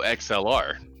got a Go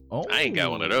XLR. Oh, I ain't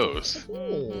got one of those.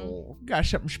 Oh, got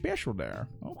something special there.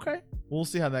 Okay. We'll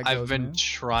see how that goes. I've been man.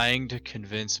 trying to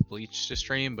convince Bleach to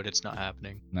stream, but it's not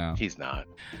happening. No. He's not.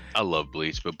 I love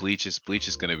Bleach, but Bleach is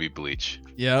gonna be Bleach.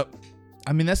 Yep.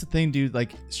 I mean, that's the thing, dude.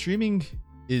 Like, streaming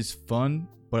is fun,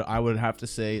 but I would have to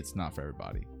say it's not for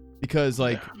everybody. Because,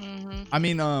 like, Mhm. I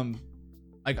mean,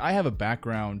 like, I have a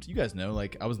background. You guys know,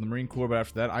 like, I was in the Marine Corps, but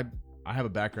after that, I have a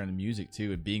background in music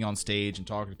too, and being on stage and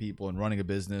talking to people and running a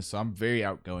business. So I'm a very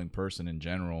outgoing person in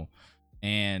general.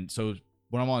 And so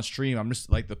when I'm on stream, I'm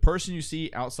just like the person you see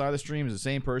outside the stream is the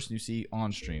same person you see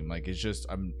on stream. Like, it's just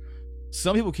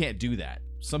some people can't do that.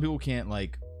 Some people can't,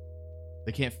 like,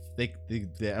 they can't they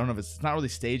I don't know if it's not really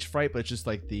stage fright, but it's just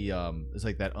like the it's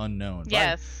like that unknown. But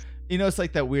Yes. you know, it's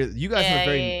like that weird. You guys have a Yeah,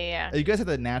 very yeah. you guys have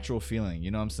that natural feeling, you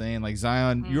know what I'm saying? Like,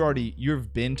 Zion,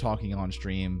 you've been talking on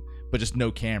stream, but just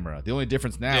no camera. The only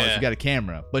difference now is Yeah. you got a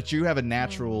camera, but you have a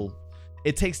natural.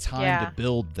 It takes time Yeah. to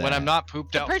build that. When I'm not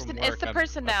pooped The out person, from work, it's the I'm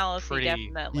personality, a pretty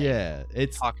definitely. yeah,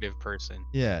 it's talkative person.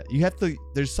 yeah. You have to.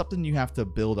 There's something you have to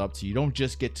build up to. You don't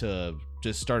just get to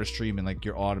just start a stream and like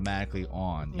you're automatically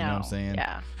on. You know what I'm saying?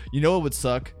 Yeah. You know what would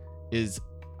suck is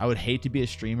I would hate to be a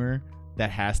streamer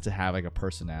that has to have like a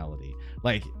personality.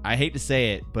 Like, I hate to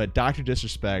say it, but Dr.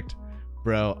 Disrespect,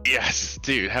 bro. Yes,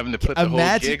 dude, having to put the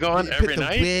whole gig on you every put the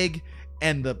night. wig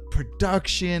and the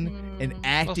production and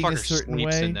acting a Motherfucker certain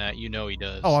sleeps way. in that, you know he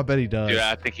does. Oh, I bet he does. Dude,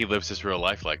 I think he lives his real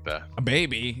life like that.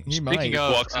 Maybe he Speaking might. He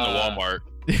of- walks into Walmart.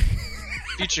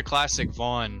 Future Classic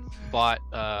Vaughn bought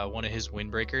one of his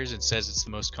windbreakers and says it's the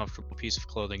most comfortable piece of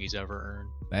clothing he's ever earned.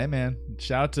 Hey man,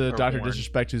 shout out to Or Dr. worn.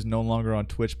 Disrespect, who's no longer on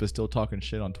Twitch but still talking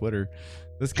shit on Twitter.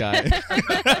 This guy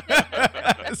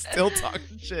still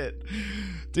talking shit,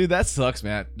 dude. That sucks,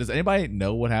 man. Does anybody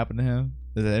know what happened to him?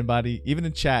 Does anybody, even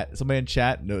in chat, somebody in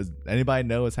chat knows? Anybody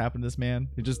know what's happened to this man?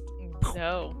 He just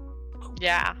No.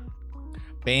 Yeah.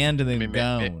 banned and then Maybe-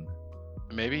 gone.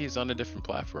 Maybe he's on a different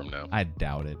platform now. I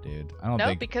doubt it, dude. I don't No,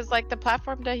 think. because like the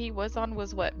platform that he was on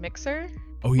was what, Mixer?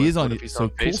 Oh, he What- is on. what if he's So on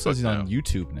Cool says he's Facebook on now?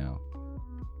 YouTube now.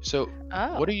 So,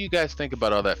 Oh. what do you guys think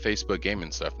about all that Facebook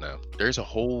gaming stuff now? There's a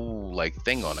whole like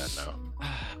thing on it now.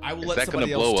 I will Is let that gonna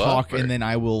somebody else blow up, talk, or- and then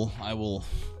I will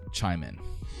chime in.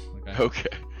 Okay. Okay,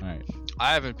 All right.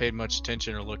 I haven't paid much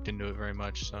attention or looked into it very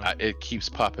much. So it keeps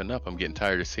popping up. I'm getting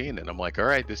tired of seeing it. I'm like, all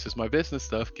right, this is my business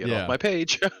stuff. Get Yeah. off my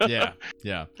page. Yeah.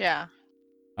 Yeah. Yeah.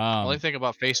 the only thing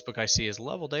about Facebook I see is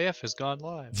Leveled AF has gone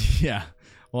live. Yeah.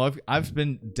 Well, I've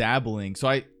been dabbling.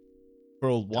 So for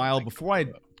a while before I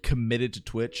committed to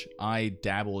Twitch, I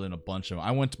dabbled in a bunch of.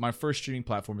 My first streaming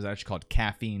platform is actually called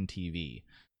Caffeine TV.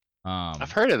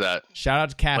 I've heard of that. Shout out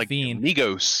to Caffeine. Like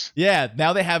Migos. Yeah,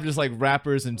 now they have just like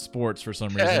rappers and sports for some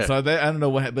reason. Yeah. So I don't know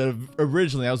what, but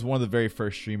originally I was one of the very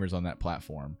first streamers on that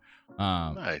platform.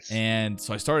 Nice. And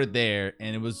so I started there,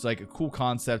 and it was like a cool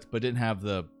concept, but didn't have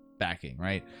the backing,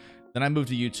 right? Then I moved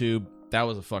to YouTube. That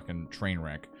was a fucking train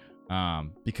wreck,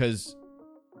 because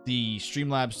the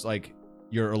Streamlabs, like,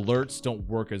 your alerts don't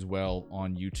work as well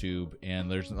on YouTube, and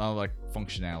there's not like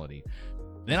functionality.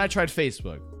 Then I tried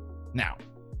Facebook. Now,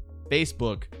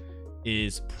 Facebook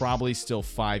is probably still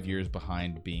 5 years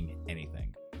behind being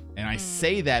anything, and I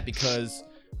say that because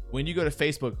when you go to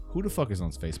Facebook, who the fuck is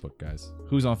on Facebook, guys?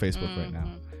 Who's on Facebook right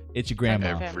now? it's your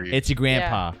grandma, Every- it's your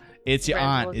grandpa, it's your Right,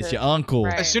 aunt, it's relative. your uncle.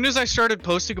 Right. As soon as I started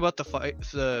posting about the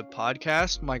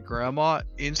podcast, my grandma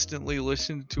instantly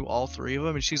listened to all 3 of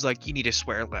them, and she's like, "You need to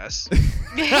swear less."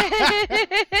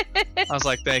 I was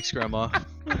like, "Thanks, grandma."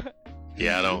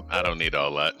 Yeah, I don't need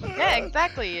all that. Yeah,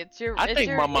 exactly. It's your. I it's think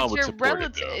your, my mom it's would your support it,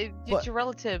 relative. though. It's But- your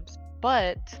relatives,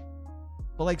 but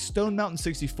But like Stone Mountain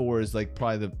 64 is like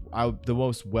probably the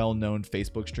most well-known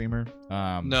Facebook streamer.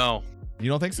 No, You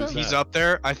don't think so? Who's he's that? up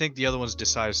there. I think the other one's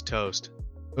Disguised Toast.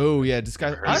 Oh yeah,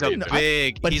 Disguise. I He's a didn't know-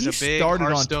 big. but he's he a big started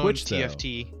on Hearthstone Twitch, though.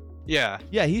 TFT. Yeah.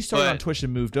 Yeah, he started on But- Twitch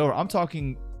and moved over. I'm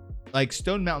talking like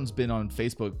Stone Mountain's been on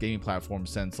Facebook gaming platform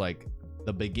since like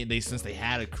the beginning. Since they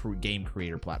had a game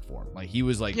creator platform. Like he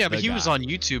was like Yeah, but the he was guy. on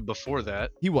YouTube before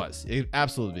that. He was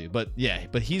absolutely, but yeah,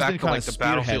 but he's Back been to kind like of the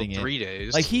Battlefield spearheading it. 3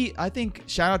 days. Like I think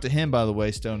shout out to him by the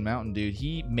way, Stone Mountain dude.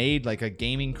 He made like a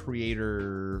gaming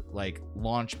creator like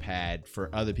launch pad for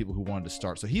other people who wanted to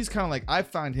start. So he's kind of like I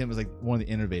find him as like one of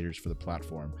the innovators for the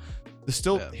platform.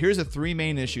 Here's the 3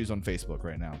 main issues on Facebook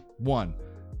right now. 1,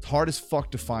 it's hard as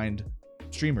fuck to find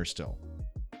streamers still.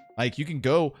 Like you can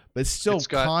go, but it's still It's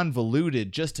got-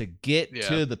 convoluted just to get Yeah.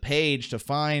 to the page to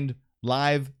find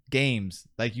live games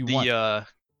like you want.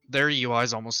 Their UI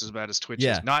is almost as bad as Twitch's.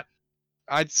 Yeah. Not,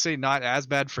 I'd say not as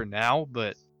bad for now,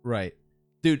 but Right.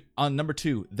 Dude, on number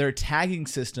 2, their tagging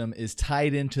system is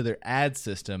tied into their ad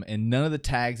system, and none of the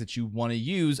tags that you want to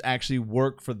use actually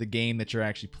work for the game that you're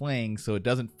actually playing, so it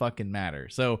doesn't fucking matter.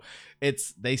 So they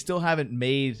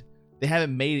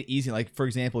haven't made it easy. Like, for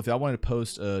example, if I wanted to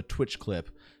post a Twitch clip,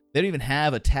 they don't even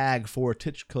have a tag for a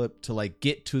Twitch clip to like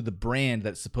get to the brand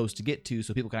that's supposed to get to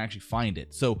so people can actually find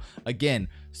it. So again,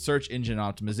 search engine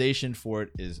optimization for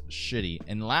it is shitty.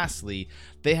 And lastly,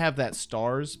 they have that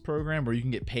stars program where you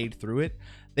can get paid through it.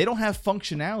 They don't have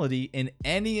functionality in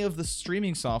any of the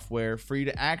streaming software for you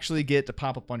to actually get to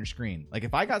pop up on your screen. Like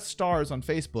if I got stars on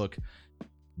Facebook,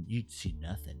 you'd see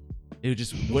nothing. It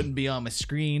just wouldn't be on my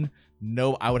screen.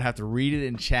 No, I would have to read it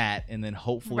in chat and then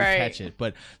hopefully Right. catch it.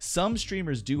 But some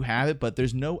streamers do have it, but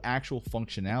there's no actual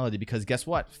functionality because guess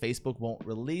what? Facebook won't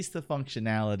release the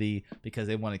functionality because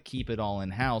they want to keep it all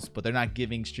in-house, but they're not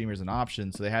giving streamers an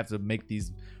option, so they have to make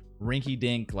these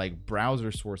rinky-dink like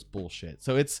browser source bullshit.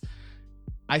 So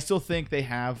I still think they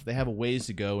have a ways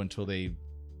to go until they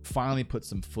finally put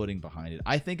some footing behind it.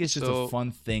 I think it's just a So-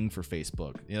 fun thing for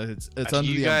Facebook. You know, it's Do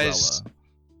under you the guys- umbrella.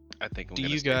 I think I'm Do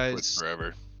gonna you stay Twitch guys-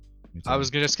 forever. Me too. I was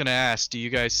just gonna ask, do you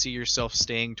guys see yourself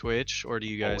staying Twitch, or do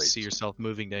you guys Always. see yourself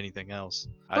moving to anything else?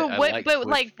 but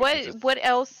what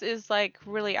else is like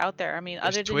really out there? I mean,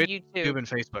 There's other than Twitch, YouTube. YouTube and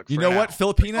Facebook. You for know now. what,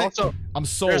 Filipina? Also, I'm there's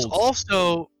sold.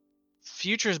 also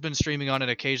Future's been streaming on it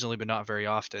occasionally, but not very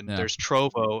often. Yeah. There's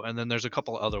Trovo, and then there's a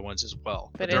couple other ones as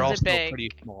well. But they're is all it still big?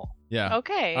 pretty small. Yeah.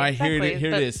 Okay. All right, exactly.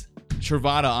 here but- it is.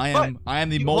 Trivada, I am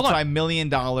the Hold on.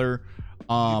 multi-million-dollar.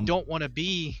 You don't want to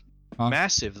be Huh?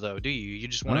 massive though, do you? You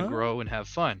just want to Huh? grow and have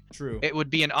fun. True. It would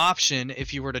be an option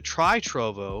if you were to try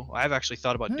Trovo. I've actually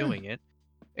thought about Yeah. doing it.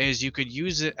 Is you could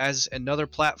use it as another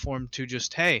platform to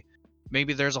just, hey,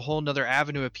 maybe there's a whole nother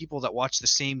avenue of people that watch the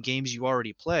same games you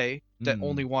already play that Mm.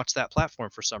 only watch that platform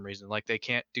for some reason. Like they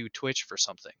can't do Twitch for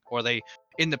something, or they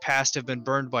in the past have been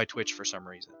burned by Twitch for some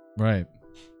reason. Right.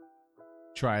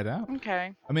 Try it out.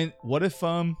 Okay. I mean, what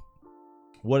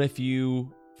if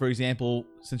you, for example,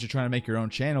 since you're trying to make your own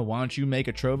channel, why don't you make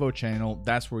a Trovo channel?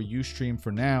 That's where you stream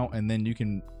for now, and then you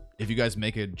can, if you guys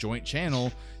make a joint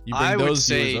channel, you bring I would those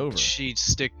say viewers over. she'd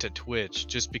stick to Twitch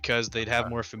just because they'd have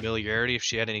more familiarity. If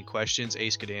she had any questions,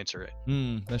 Ace could answer it,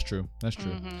 That's true. That's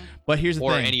true. Mhm. But here's the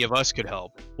or thing. any of us could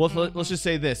help. Well, Mhm. let's just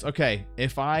say this. Okay,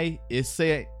 if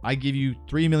say I give you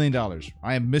 $3 million,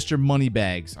 I am Mr.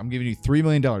 Moneybags. I'm giving you $3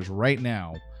 million right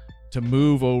now to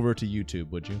move over to YouTube.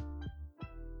 Would you?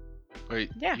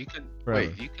 Wait, Yeah. you can Forever.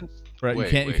 wait. You can. Right? wait,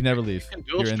 you can't. You wait, can never leave. You can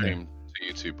dual You're in there. stream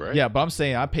to YouTube, right? Yeah, but I'm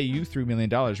saying I pay you $3 million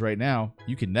right now.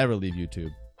 You can never leave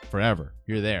YouTube forever.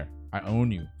 You're there. I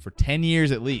own you for 10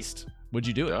 years at least. Would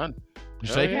you do it? Done. You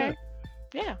Hell shake yeah. it?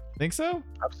 Yeah. Think so?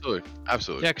 Absolutely.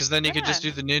 Absolutely. Yeah, because then you could just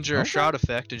do the ninja or Okay. shroud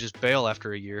effect and just bail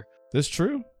after a year. That's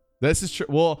true. This is true.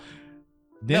 Well,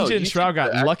 No, Ninja and YouTube Shroud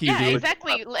got act- lucky, Yeah, dude.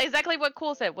 exactly what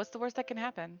Cool said. What's the worst that can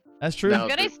happen? That's true. No. I'm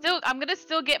gonna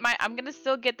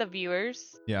still get the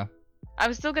viewers. Yeah.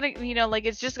 I'm still gonna, like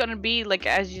it's just gonna be like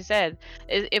as you said.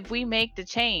 If we make the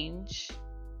change,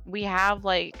 we have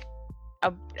like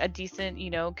a decent,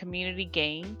 community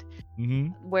gained Mm-hmm.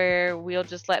 where we'll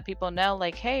just let people know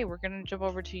like, hey, we're gonna jump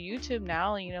over to YouTube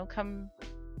now. Come.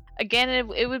 Again,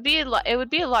 it would be a lot. It would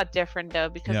be a lot different though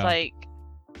because Yeah. like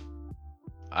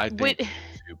I think Wait, YouTube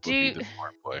would do be you- the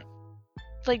smart play.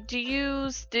 like, do you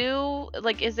still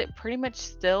like? Is it pretty much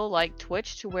still like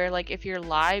Twitch to where like if you're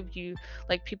live, you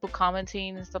like people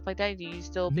commenting and stuff like that? Do you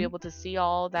still be Mhm. able to see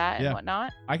all that and Yeah.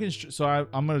 whatnot? I can.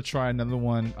 I'm gonna try another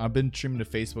one. I've been streaming to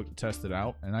Facebook to test it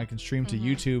out, and I can stream to Mhm.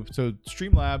 YouTube. So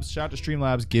Streamlabs, shout out to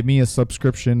Streamlabs. Give me a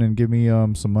subscription and give me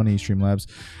some money, Streamlabs.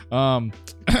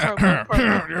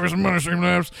 Give me some money,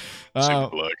 Streamlabs. Super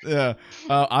plug. Yeah.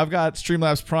 I've got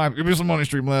Streamlabs Prime. Give me some money,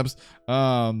 Streamlabs.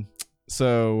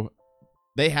 So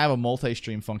they have a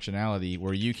multi-stream functionality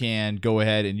where you can go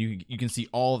ahead and you can see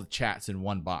all the chats in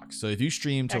one box. So if you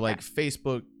stream to Okay. like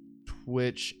Facebook,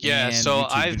 Twitch, Yeah, and so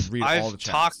YouTube, you can read all the I've chats.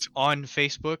 talked on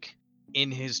Facebook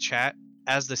in his chat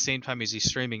as the same time as he's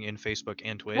streaming in Facebook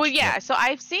and Twitch. Well, yeah. So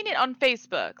I've seen it on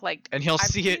Facebook, like, And he'll I've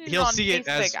see it. seen it He'll on see it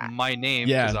as Facebook. my name.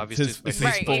 Yeah, 'cause obviously it's it's his my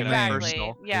right, full Facebook and name. exactly.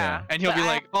 personal. Yeah. And he'll But be I-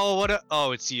 like, "Oh, what?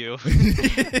 Oh, it's you."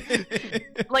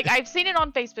 like I've seen it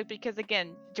on Facebook because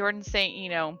again, Jordan's saying,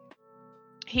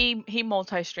 he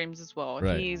multi-streams as well.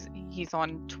 Right. He's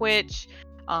on Twitch.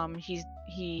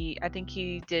 I think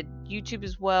he did YouTube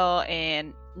as well,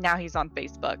 and now he's on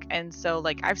Facebook. And so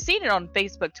like I've seen it on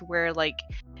Facebook to where like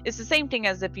it's the same thing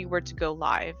as if you were to go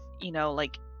live.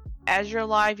 Like as you're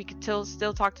live, you can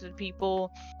still talk to the people,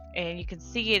 and you can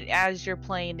see it as you're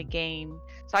playing the game.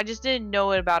 So I just didn't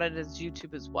know about it as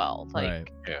YouTube as well.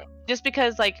 Like Right. just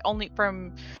because like only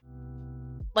from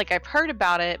like I've heard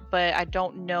about it, but I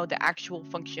don't know the actual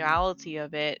functionality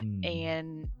of it,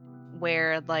 and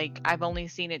where like I've only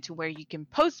seen it to where you can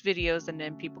post videos and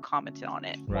then people commented on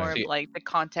it. Right. More of like the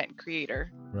content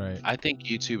creator. Right. I think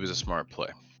YouTube is a smart play.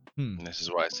 And this is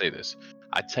why I say this.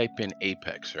 I type in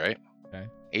Apex, right? Okay.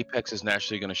 Apex is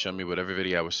naturally going to show me whatever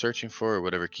video I was searching for or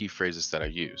whatever key phrases that I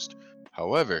used.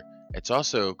 However, it's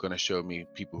also going to show me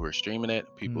people who are streaming it,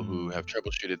 people who have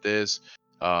troubleshooted this,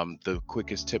 the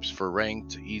quickest tips for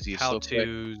ranked, easiest How slow play.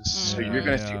 tos. So Yeah, you're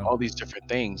going to see yeah. all these different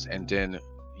things, and then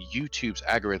YouTube's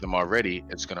algorithm already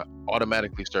is going to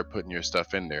automatically start putting your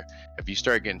stuff in there. If you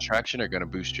start getting traction, they're going to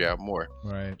boost you out more.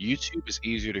 Right. YouTube is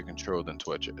easier to control than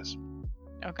Twitch is.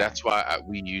 Okay. That's why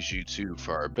we use YouTube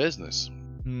for our business.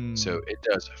 So it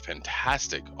does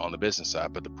fantastic on the business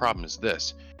side. But the problem is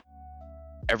this: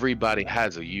 everybody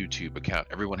has a YouTube account.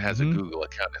 Everyone has a Mhm. Google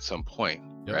account at some point,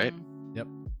 Yep. right?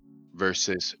 Mhm.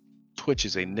 Versus Twitch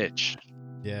is a niche.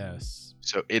 Yes.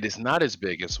 So it is not as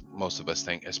big as most of us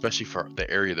think, especially for the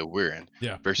area that we're in.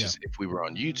 Yeah. Versus if we were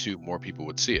on YouTube, more people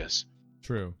would see us.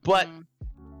 True. But Mhm.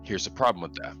 here's the problem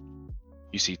with that.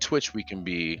 You see, Twitch, we can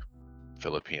be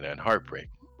Filipina and Heartbreak,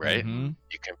 right? Mhm.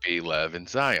 You can be Lev and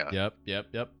Zion. Yep. Yep.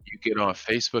 Yep. You get on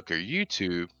Facebook or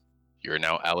YouTube, you're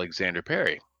now Alexander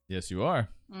Perry. Yes, you are.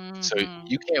 So Mhm.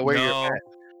 you can't wear your No, hat.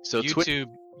 So Twitch,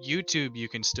 YouTube, you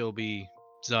can still be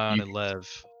Zion You- and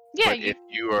Lev. Yeah. but if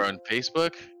you are on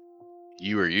Facebook,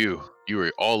 you are you. You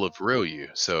are all of real you.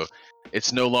 So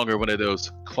it's no longer one of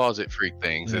those closet freak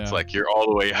things. It's Yeah. like you're all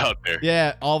the way out there.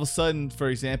 Yeah. All of a sudden, for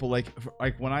example, like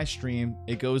when I stream,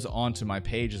 it goes onto my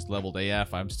page as Leveled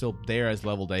AF. I'm still there as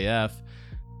Leveled AF,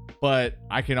 but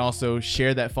I can also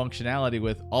share that functionality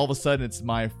with. All of a sudden, it's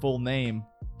my full name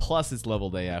plus it's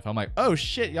Leveled AF. I'm like, oh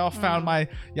shit, y'all found my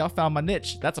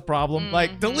niche. That's a problem.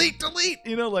 Like delete.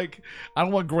 Like I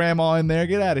don't want grandma in there.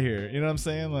 Get out of here. You know what I'm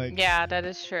saying? Like Yeah, that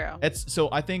is true. it's so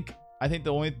I think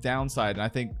the only downside, and I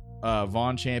think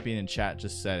Vaughn Champion in chat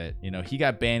just said it. He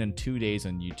got banned in 2 days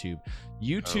on YouTube.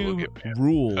 YouTube get banned.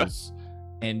 rules,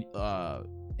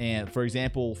 and for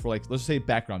example, for like let's just say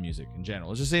background music in general.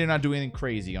 Let's just say you're not doing anything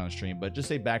crazy on stream, but just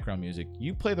say background music.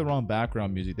 You play the wrong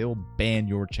background music, they will ban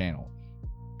your channel.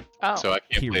 Oh. So I can't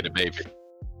play Period. the baby.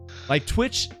 Like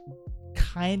Twitch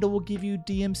kind of will give you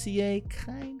DMCA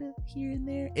kind of here and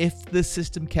there if the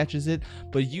system catches it,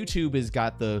 but YouTube has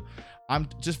got I'm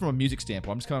just from a music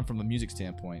standpoint. I'm just coming from the music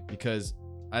standpoint because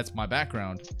that's my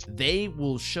background. They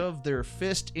will shove their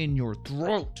fist in your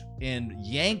throat and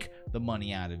yank the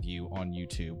money out of you on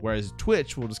YouTube, whereas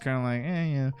Twitch will just kind of like,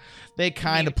 yeah, they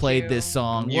kind of Mute played you. this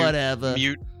song, Mute- whatever.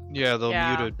 Mute. Yeah, they'll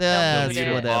Yeah. mute it. That's mute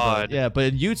it. whatever. Mod. Yeah, but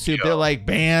in YouTube, Yo. they're like,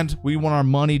 banned. We want our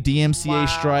money. DMCA Wow.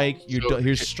 strike. So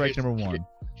Here's strike number one.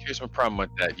 Here's my problem with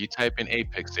that. You type in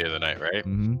Apex the other night, right?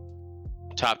 Mm-hmm.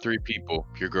 Top 3 people.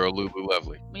 Your girl Lulu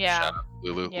Lovely. Yeah. Shout out to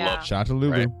Lulu. Yeah. Love. Shout out to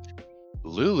Lulu. Right.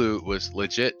 Lulu was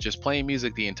legit just playing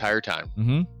music the entire time.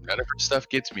 Mm-hmm. None of her stuff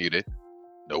gets muted.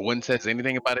 No one says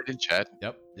anything about it in chat.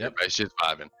 Yep. Everybody's just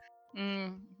vibing.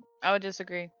 I would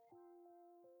disagree.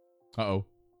 Uh-oh.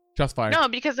 Shots fired. No,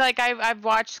 because like I've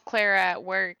watched Clara at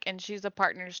work and she's a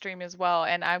partner stream as well,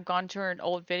 and I've gone to her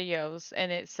old videos and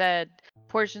it said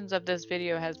portions of this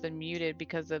video has been muted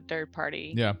because of third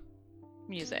party Yeah.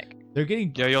 music. They're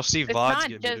getting... Yeah, you'll see It's VODs not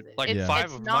get just- muted. Like it's- 5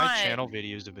 it's of not- my channel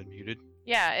videos have been muted.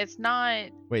 Yeah, it's not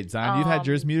Wait, Zion, you've had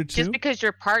yours muted too? just because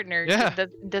you're partnered. Yeah.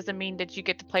 Doesn't mean that you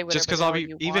get to play whatever. Just because the I'll hell be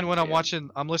you even want when I'm to. watching,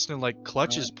 I'm listening to like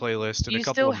Clutch's playlist and You a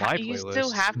couple still of my you playlists.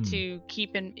 still have Hmm. to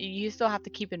keep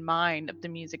in mind of the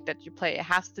music that you play. It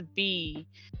has to be,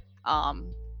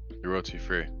 royalty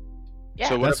free. yeah.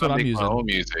 So what That's if I what I'm make using. my own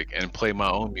music and play my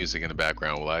own music in the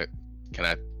background? Can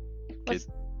I? What's-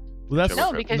 Well, that's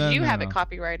no, because no, you no, have no. it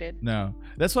copyrighted. No,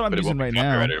 that's what I'm But it using won't be right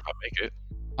now. copyrighted if I make it.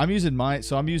 I'm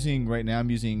using right now. I'm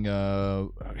using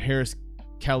Harris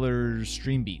Keller's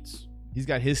Stream Beats. He's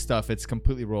got his stuff. It's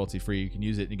completely royalty free. You can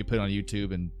use it. And you can put it on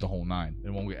YouTube and the whole nine. It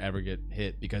won't ever get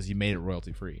hit because he made it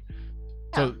royalty free.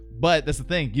 So, but that's the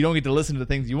thing. You don't get to listen to the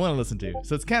things you want to listen to.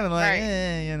 So it's kind of like,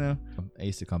 Right.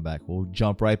 Ace to come back. We'll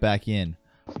jump right back in.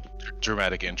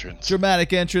 Dramatic entrance.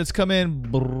 Dramatic entrance. Come in.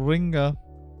 Bringa.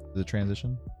 The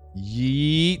transition.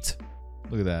 Yeet.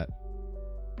 Look at that.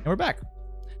 And we're back.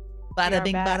 Bada are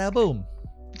bing, back. bada boom.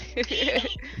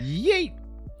 Yeet.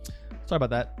 Sorry about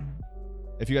that.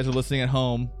 If you guys are listening at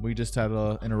home, we just had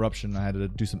an interruption. I had to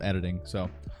do some editing. So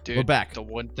Dude, we're back. The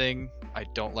one thing I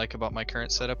don't like about my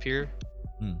current setup here,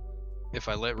 if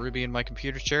I let Ruby in my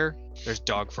computer chair, there's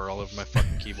dog fur all over my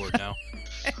fucking keyboard now.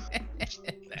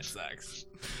 That sucks.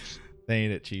 They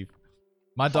ain't it, Chief.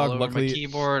 My All dog, over luckily, my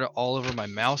keyboard, all over my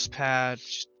mouse pad.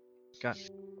 Just got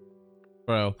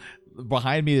bro.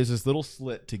 Behind me, there's this little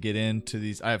slit to get into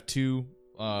these. I have two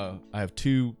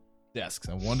desks.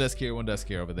 I have one desk here, one desk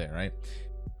here, over there. Right.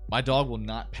 My dog will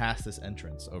not pass this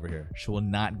entrance over here. She will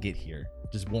not get here.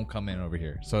 Just won't come in over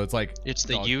here. So it's like it's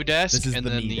the dog- U desk this is and the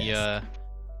then me desk.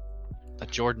 the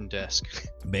Jordan desk.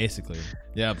 basically,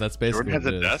 yeah. That's basically Jordan has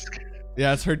what a it is. desk.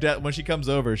 Yeah, it's her desk. When she comes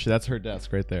over, that's her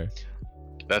desk right there.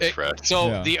 That's Hey, fresh. So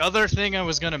Yeah. the other thing I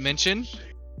was gonna mention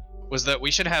was that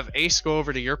we should have Ace go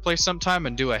over to your place sometime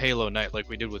and do a Halo night like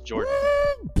we did with Jordan.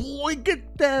 Boy,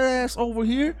 get that ass over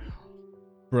here.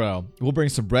 Bro, we'll bring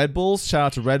some Red Bulls. Shout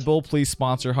out to Red Bull. Please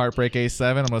sponsor Heartbreak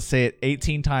A7. I'm going to say it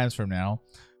 18 times from now.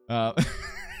 We're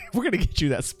going to get you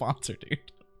that sponsor, dude.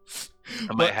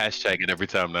 I might hashtag it every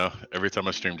time now. Every time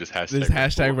I stream, just hashtag. This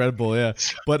hashtag Red Bull, yeah.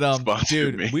 But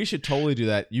Sponsor dude, me. we should totally do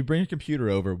that. You bring your computer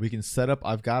over. We can set up.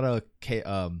 I've got an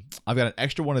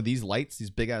extra one of these lights, these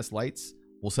big ass lights.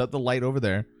 We'll set the light over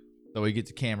there, so we get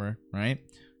the camera, right?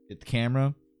 Get the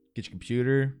camera, get your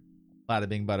computer. Bada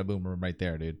bing, bada boom. We're right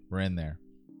there, dude. We're in there.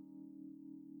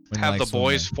 When you Have like the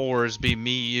boys swimming. fours be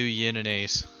me, you, Yin, and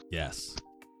Ace. Yes.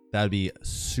 That'd be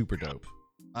super dope.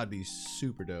 That'd be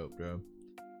super dope, bro.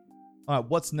 All right,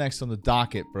 what's next on the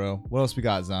docket, bro? What else we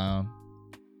got, Zion?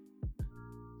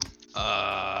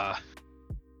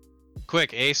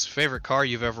 Quick, Ace, favorite car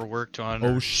you've ever worked on?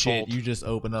 Oh or shit, sold? you just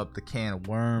opened up the can of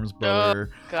worms, brother.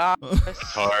 God.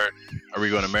 Hard. Are we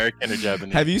going American or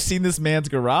Japanese? Have you seen this man's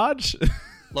garage?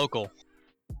 Local.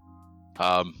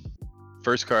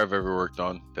 First car I've ever worked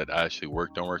on that I actually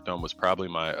worked on was probably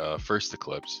my first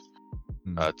Eclipse.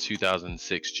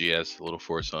 2006 GS, a little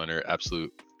 4-cylinder,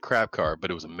 absolute crap car, but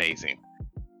it was amazing.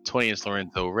 20-inch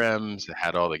Lorenzo rims, it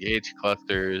had all the gauge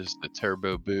clusters, the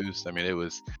turbo boost. I mean, it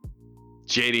was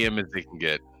JDM as they can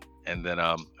get. And then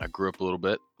I grew up a little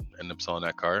bit, ended up selling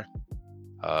that car.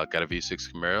 Got a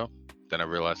V6 Camaro. Then I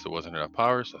realized it wasn't enough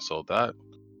power, so I sold that.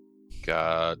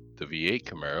 Got the V8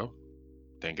 Camaro.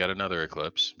 Then got another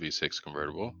Eclipse V6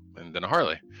 convertible, and then a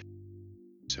Harley.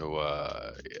 So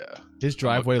yeah. His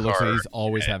driveway looks like car he's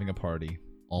always having a party.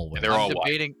 Always. They're all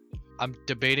I'm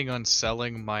debating on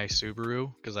selling my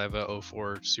Subaru because I have a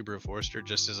 04 Subaru Forester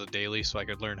just as a daily, so I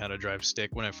could learn how to drive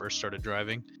stick when I first started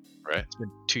driving. Right. It's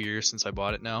been 2 years since I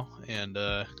bought it now, and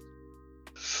I'm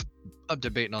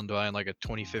debating on buying like a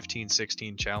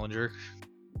 2015-16 Challenger.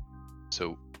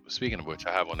 So speaking of which,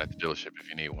 I have one at the dealership if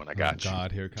you need one. I Oh, got you.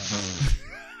 God, here it comes.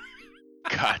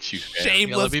 Got you. fam. Yeah,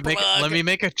 Shameless let me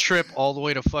make a trip all the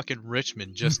way to fucking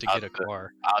Richmond just to get a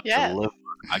car. I'll Yeah. deliver.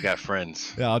 I got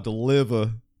friends. Yeah, I'll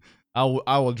deliver. I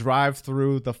will drive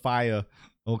through the fire.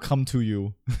 I'll come to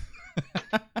you.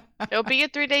 It'll be a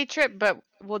 3-day trip, but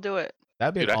we'll do it.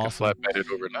 That'd be Dude, I can awesome. flatbed it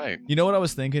overnight. You know what I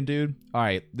was thinking, dude? All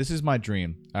right, this is my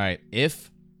dream. All right,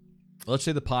 if let's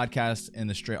say the podcast and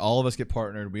the stream, all of us get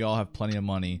partnered, we all have plenty of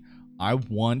money. I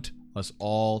want us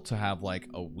all to have like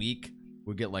a week.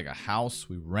 We get like a house,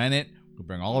 we rent it, we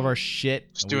bring all of our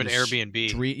shit. Just and do we an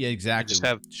Airbnb. Yeah, exactly. Just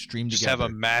have- stream Just together.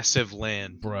 have a massive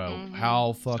land. Bro, Mhm.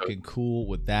 how fucking cool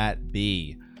would that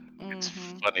be? It's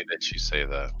Mhm. funny that you say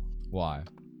that Why?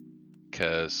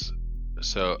 because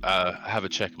I have a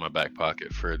check in my back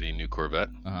pocket for the new Corvette.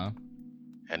 Uh-huh.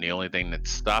 And the only thing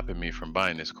that's stopping me from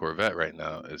buying this Corvette right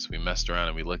now is we messed around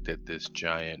and we looked at this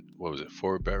giant, what was it,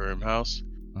 4-bedroom house.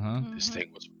 Uh-huh. This Mhm.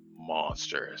 thing was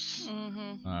monstrous.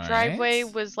 All Driveway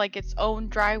right. was like its own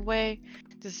driveway,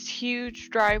 this huge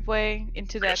driveway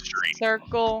into that Street.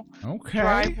 circle Okay.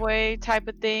 driveway type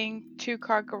of thing,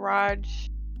 2-car garage.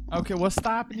 Okay, what's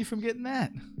stopping you from getting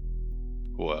that?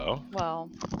 Well, Well,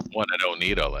 one, I don't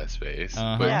need all that space,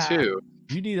 Uh-huh. but Yeah. two,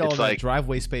 You need all It's that like-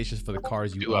 driveway space just for the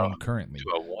cars you Do I- own currently. do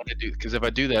I want to do? Because if I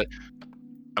do that,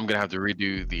 I'm gonna have to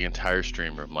redo the entire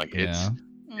stream room. Like Yeah.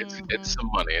 it's some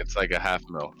money. It's like a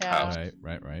 $500,000 Yeah. house,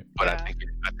 Right. but Yeah.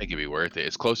 I think it'd be worth it.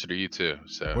 It's closer to you too,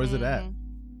 so Where's it at?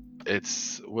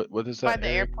 it's what is By that? the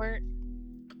area? airport,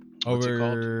 What's it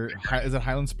called? Is it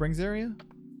Highland Springs area?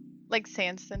 like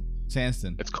Sandston.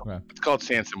 Sandston. It's called Okay. it's called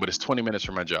Sanson, but it's 20 minutes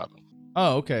from my job.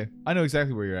 Oh, okay. I know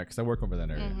exactly where you're at because I work over that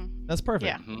area. Mhm. That's perfect.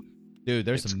 Yeah. Mhm. Dude,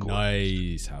 there's It's some cool.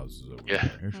 nice houses over Yeah.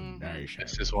 there. There's some Mhm. nice This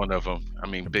houses. is one of them. I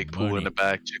mean, The big pool money. in the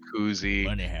back, jacuzzi,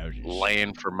 Money houses.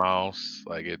 land for miles.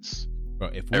 Like it's Bro,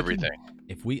 if we can- everything.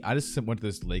 I just went to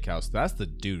this lake house. That's the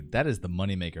dude. That is the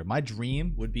moneymaker. My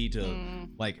dream would be to Mm.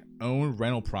 like own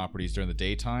rental properties during the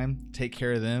daytime, take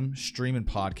care of them, stream and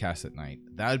podcast at night.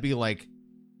 That would be like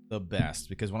the best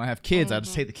because when I have kids, I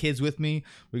just Mhm. take the kids with me.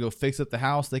 We go fix up the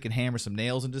house. They can hammer some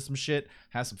nails into some shit,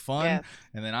 have some fun, Yes.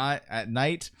 and then I at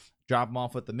night drop them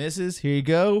off with the missus. Here you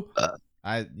go.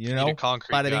 Need a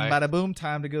concrete bada bing, guy. bada boom.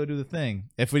 Time to go do the thing.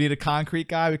 If we need a concrete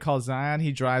guy, we call Zion.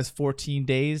 He drives 14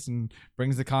 days and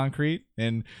brings the concrete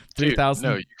and Dude, 3,000.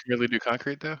 no, you can really do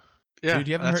concrete though. Yeah, Dude,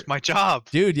 you haven't that's heard- my job.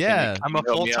 Dude, yeah. I'm a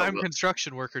Can you help me out full-time with-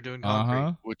 construction worker doing concrete.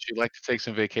 Uh-huh. Would you like to take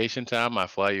some vacation time? I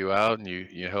fly you out and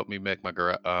you help me make my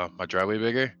my driveway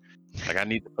bigger. Like I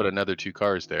need to put another 2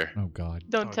 cars there. Oh God.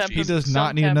 Don't Oh, tempt He him. does not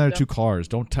Don't need tempt another him. 2 cars.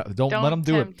 Don't let him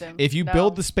do it. tempt him. If you No.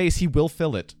 build the space, he will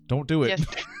fill it. Don't do it. Yes,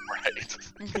 Right.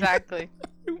 exactly.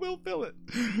 He will fill it.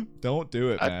 Don't do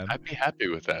it, man. I'd be happy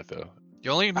with that though. The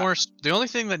only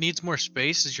thing that needs more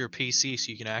space is your PC,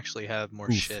 so you can actually have more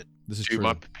Oof. shit. This is Dude, true.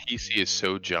 my PC is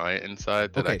so giant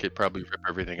inside that I Okay. could probably rip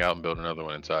everything out and build another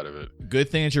one inside of it. Good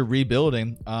thing that you're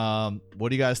rebuilding. What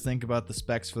do you guys think about the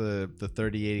specs for the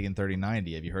 3080 and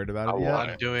 3090? Have you heard about I it yet?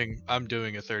 want I'm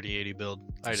doing a 3080 build.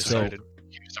 I So- decided.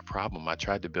 Here's the problem. I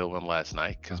tried to build one last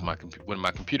night because when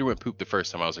my computer went poop the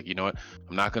first time, I was like, you know what?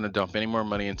 I'm not going to dump any more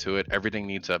money into it. Everything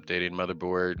needs updated,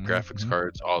 motherboard, graphics Mhm.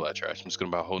 cards, all that trash. I'm just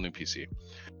going to buy a whole new PC.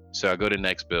 So I go to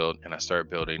next build and I start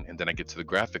building, and then I get to the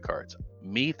graphic cards.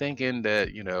 Me thinking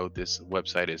that, you know, this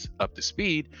website is up to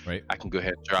speed, Right. I can go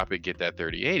ahead and drop it, get that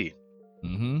 3080.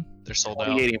 Mm-hmm. They're sold out.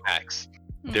 3080 Max.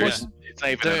 There's it's not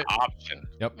even an option.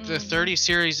 Yep. The 30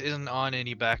 series isn't on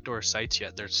any backdoor sites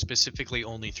yet. They're specifically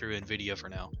only through Nvidia for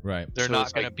now. Right. They're So not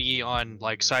it's going like- to be on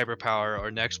like CyberPower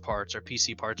or Next Parts or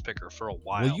PC Parts Picker for a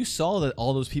while. Well, you saw that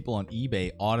all those people on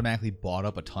eBay automatically bought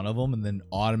up a ton of them and then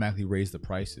automatically raised the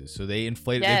prices. So they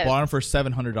inflated. They Yes. bought them for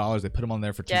 $700. They put them on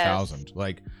there for Yes. 2,000.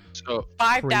 Like So,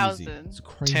 Five crazy. thousand. It's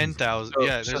crazy. 10,000. so,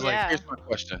 Yeah, so there's like, Yeah. here's my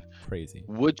question. Crazy.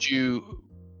 Would you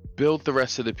build the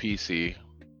rest of the PC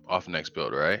off next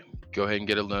build, right? Go ahead and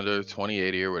get another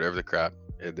 2080 or whatever the crap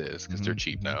it is, because they're Mhm,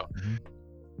 cheap mhm, now, mhm.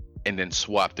 and then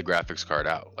swap the graphics card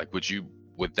out. Like,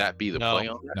 would that be the No. play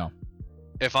on that?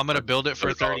 If I'm gonna build it for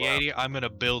a It's all around. 3080, I'm gonna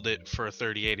build it for a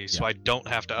 3080, so Yeah. I don't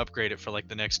have to upgrade it for like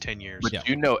the next 10 years. But Yeah.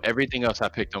 you know, everything else I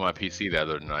picked on my PC the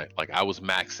other night, like I was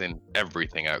maxing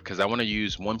everything out because I want to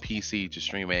use one PC to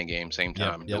stream and game same Yep,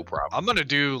 time, no yep. problem. I'm gonna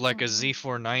do like a Mhm.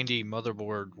 Z490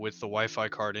 motherboard with the Wi-Fi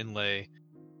card inlay,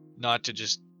 not to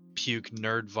just puke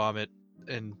nerd vomit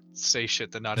and say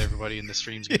shit that not everybody in the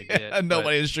stream's gonna get. Yeah, but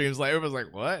nobody in streams like everyone's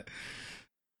like, what?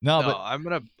 No, no, but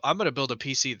I'm gonna build a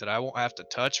PC that I won't have to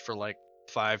touch for like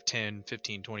 5, 10,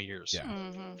 15, 20 years. Yeah.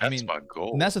 Mm-hmm. That's mean, my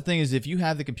goal. and that's the thing is if you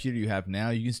have the computer you have now,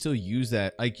 you can still use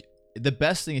that. Like the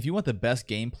best thing, if you want the best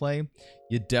gameplay,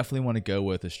 you definitely want to go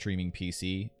with a streaming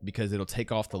PC because it'll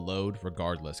take off the load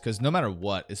regardless. Because no matter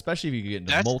what, especially if you get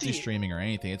into That's the- multi-streaming or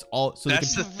anything, it's all so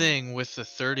That's the the thing with the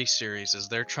 30 series is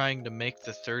they're trying to make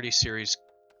the 30 series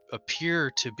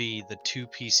appear to be the 2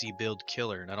 PC build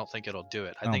killer, and I don't think it'll do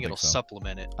it. I don't think think it'll so.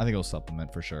 supplement it. I think it'll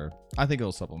supplement for sure. I think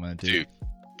it'll supplement it too. Dude,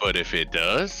 but if it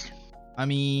does, I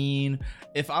mean,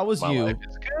 if I was my you, life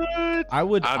is good. I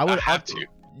would I would have to.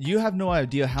 You have no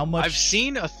idea how much I've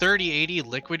seen a 3080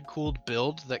 liquid cooled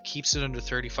build that keeps it under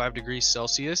 35 degrees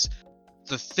Celsius.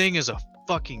 The thing is a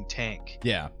fucking tank.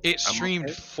 Yeah. It I'm streamed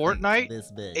okay. Fortnite,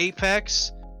 This big.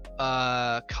 Apex,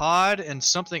 COD, and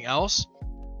something else,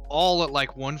 all at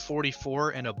like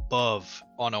 144 and above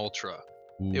on Ultra.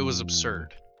 It was Ooh.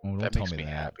 absurd. Oh, don't That tell makes me me that.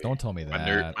 happy. Don't tell me My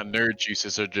that. nerd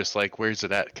juices are just like, where's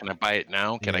it at? Can I buy it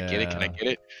now? Can I get it? Can I Yeah. get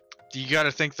it? You got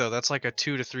to think though, that's like a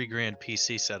 2 to 3 grand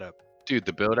PC setup. Dude,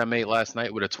 the build I made last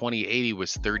night with a 2080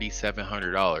 was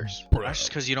 $3,700. That's just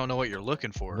because you don't know what you're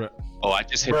looking for. Bruh. Oh, I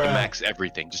just hit the max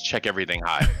everything. Just check everything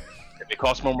high. If it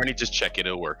costs more money, just check it.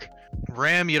 It'll work.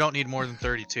 RAM, you don't need more than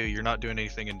 32. You're not doing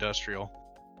anything industrial.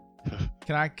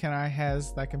 Can I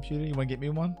has that computer? You want to get me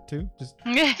one too? Just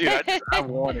Dude, I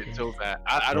want it so bad.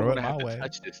 I don't Throw it want to have my to way.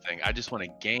 touch this thing. I just want to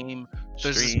game,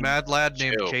 There's this stream. mad lad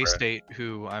named chill, bruh. K-State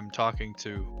who I'm talking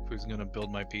to, who's gonna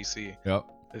build my PC yep.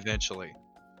 eventually.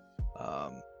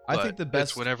 I think But the it's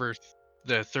best whenever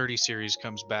the 30 series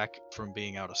comes back from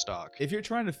being out of stock. if you're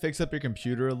trying to fix up your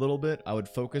computer a little bit, I would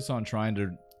focus on trying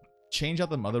to change out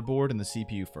the motherboard and the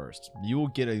CPU first. You will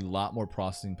get a lot more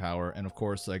processing power, and of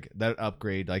course, like that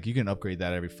upgrade, like you can upgrade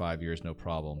that every 5 years, no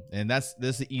problem. And this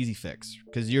is an easy fix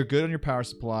because you're good on your power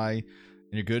supply and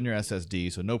you're good on your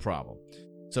SSD, so no problem.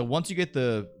 So once you get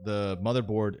the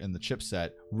motherboard and the chipset,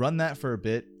 run that for a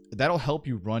bit. That'll help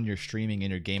you run your streaming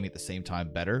and your gaming at the same time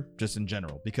better, just in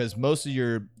general, because most of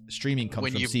your streaming comes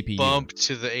When from you CPU. bump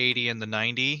to the 80 and the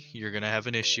 90, you're gonna have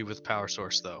an issue with power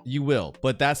source though. You will,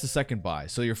 but that's the second buy.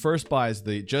 So your first buy is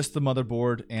just the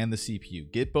motherboard and the CPU.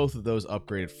 Get both of those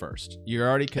upgraded first. You're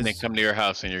already And then come to your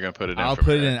house and you're gonna put it in. I'll for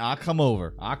put it me. in. I'll come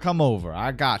over.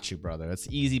 I got you, brother. That's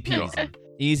easy peasy.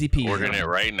 Easy peasy. Ordering it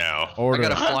right now. Order I it.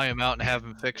 gotta fly him out and have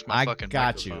him fix my I fucking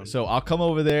got you. microphone. So I'll come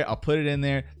over there. I'll put it in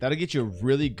there. That'll get you a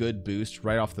really good boost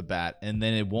right off the bat, and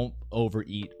then it won't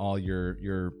overeat all your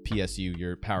PSU,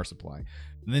 your power supply.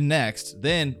 And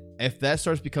then if that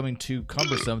starts becoming too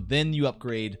cumbersome, then you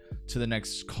upgrade to the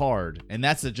next card, and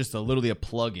that's just literally a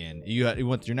plug-in. You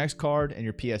want your next card and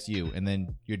your PSU, and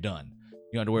then you're done.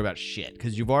 You don't have to worry about shit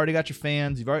because you've already got your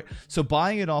fans. So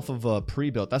buying it off of a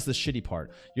pre-built, that's the shitty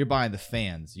part. You're buying the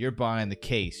fans, you're buying the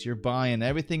case, you're buying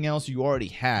everything else you already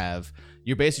have.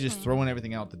 You're basically just throwing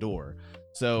everything out the door.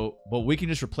 So, but we can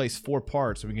just replace 4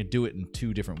 parts, and we can do it in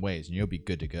 2 different ways, and you'll be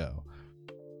good to go.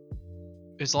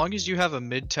 As long as you have a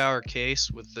mid-tower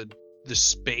case with the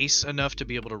space enough to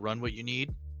be able to run what you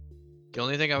need, the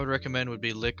only thing I would recommend would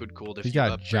be liquid cooled. If He's you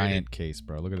got a upgraded. giant case,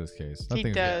 bro. Look at this case. That He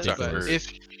thing's does. ridiculous. If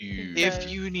Huge. If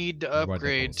you need to upgrade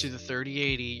Ridiculous. to the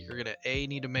 3080, you're gonna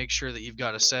need to make sure that you've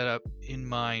got a setup in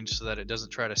mind so that it doesn't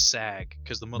try to sag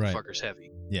because the Right. motherfucker's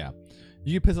heavy. Yeah.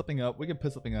 You can put something up. We can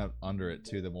put something up under it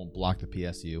too that won't block the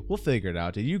PSU. We'll figure it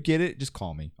out. Did you get it? Just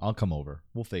call me. I'll come over.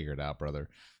 We'll figure it out, brother.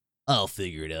 I'll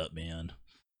figure it out, man.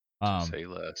 Say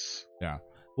less. Well,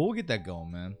 we'll get that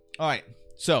going, man. All right.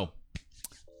 So,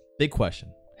 big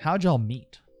question. How'd y'all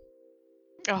meet?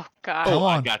 Oh God. Come Oh,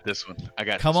 I on. got this one.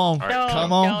 Come on. All right. Don't,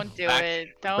 come on. don't do it.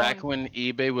 Don't. Back when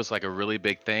eBay was like a really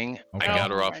big thing, Okay. I got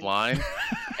her Oh, offline,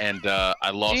 and I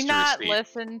lost Do her not receipt.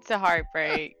 listen to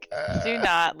Heartbreak. Do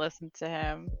not listen to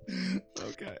him.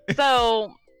 Okay.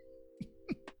 So,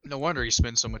 No wonder he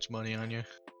spends so much money on you.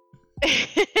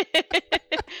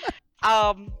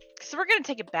 so we're gonna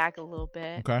take it back a little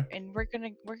bit, Okay. and we're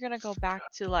gonna go back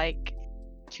to like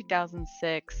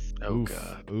 2006. Oh Oof.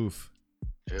 god. Oof.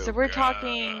 So we're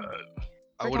talking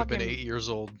I We're would have been talking- 8 years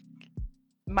old.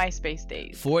 MySpace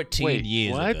days. 14 Wait,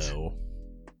 years what? ago.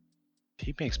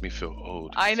 He makes me feel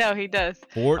old. I know he does.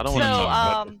 14. I don't want to So, talk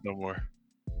about um, this no more.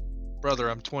 Brother,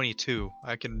 I'm 22.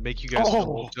 I can make you guys feel Oh,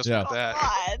 old just yeah. with that.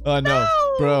 God, No,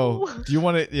 bro. no! Do you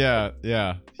want to?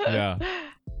 Yeah.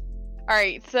 All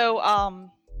right, so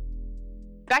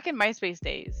back in MySpace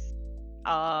days,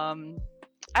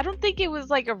 I don't think it was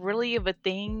like a really of a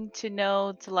thing to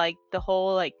know to like the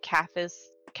whole like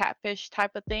catfish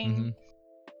type of thing.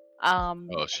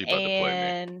 Oh, she about to play me.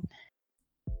 And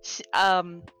sh-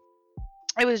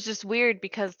 it was just weird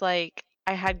because like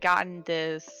I had gotten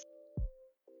this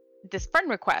friend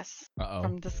request Uh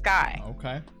from this guy. oh.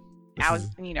 Okay. I was,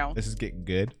 you know, This is getting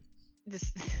good.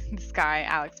 this guy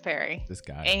Alex Perry, This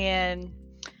guy. and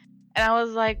I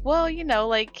was like, well, you know,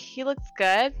 like he looks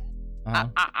good.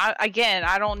 Uh-huh. Again,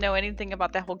 I don't know anything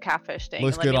about that whole catfish thing.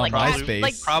 Looks Like, good on cat- MySpace.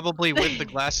 Like, Probably with the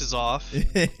glasses off.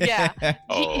 Yeah.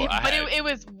 Oh, but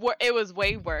it was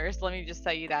way worse. Let me just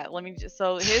tell you that.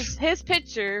 So his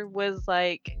picture was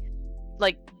like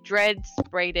dreads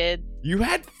braided. You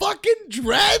had fucking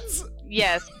dreads?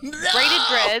 Yes, No! braided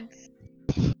dreads.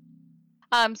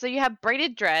 So you have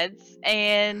braided dreads,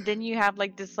 and then you have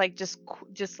like this like just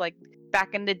like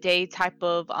back in the day type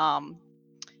of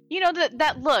you know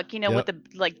that look, you know, Yep. with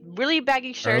the like really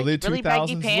baggy shirts, Early really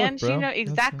baggy 2000s look, pants, bro. you know, That's-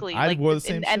 exactly. I like wore the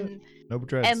same and shit. No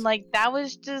dreads. and like that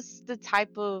was just the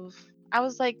type of I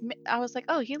was like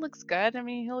oh, he looks good. I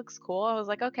mean, he looks cool. I was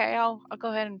like, okay, I'll go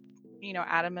ahead and, you know,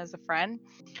 add him as a friend.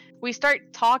 We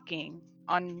start talking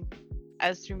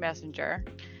as through Messenger,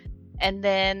 and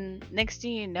then next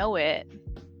thing you know it,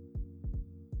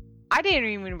 I didn't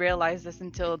even realize this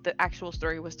until the actual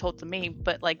story was told to me.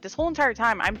 But like this whole entire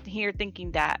time, I'm here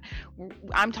thinking that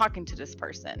I'm talking to this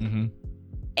person, Mm-hmm.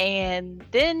 and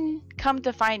then come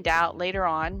to find out later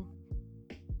on,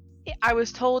 I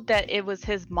was told that it was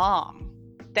his mom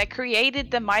that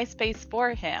created the MySpace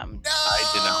for him. I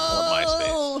did not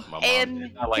want MySpace. My mom And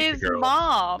did not like the his girl.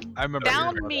 mom I remember hearing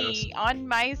found about this. me on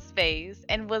MySpace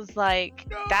and was like,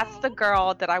 "That's the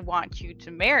girl that I want you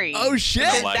to marry." Oh shit!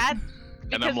 Because like- that,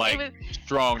 And I'm because like, it was,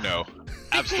 strong no.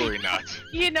 Absolutely not.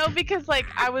 because like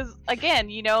I was again,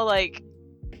 like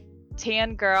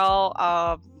tan girl,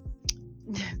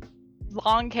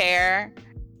 long hair,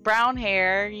 brown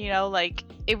hair, like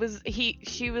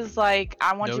she was like,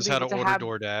 I want Knows you how to to be able to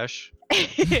order have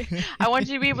DoorDash. I want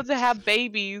you to be able to have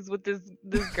babies with this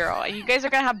girl, and you guys are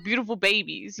gonna have beautiful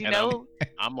babies, And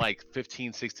I'm like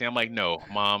 15, 16. I'm like, no,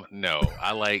 mom, no.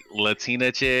 I like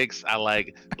Latina chicks. I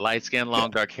like light skin,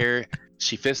 long, dark hair.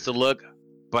 She fits the look,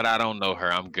 but I don't know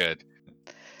her. I'm good.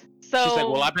 So She's like,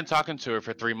 well, I've been talking to her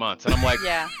for 3 months. And I'm like,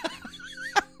 yeah.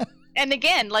 And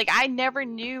again, like I never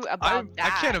knew I about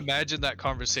that. can't imagine that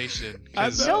conversation. I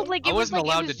 'cause know. No, like I it was wasn't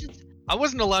like allowed it was to. just, I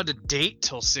wasn't allowed to date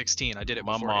till 16. I did it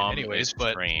my beforehand mom anyways, is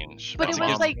but strange. but My it to was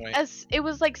get mom- like the point. it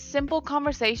was like simple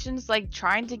conversations, like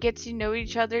trying to get to know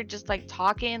each other, just like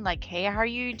talking, like, hey, how are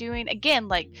you doing? Again,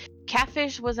 like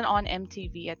Catfish wasn't on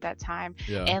MTV at that time.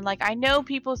 Yeah. And like I know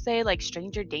people say like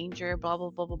stranger danger, blah blah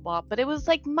blah blah blah, but it was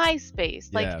like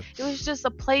MySpace. Like Yeah. it was just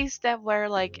a place that where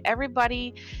like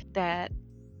everybody that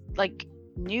like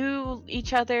knew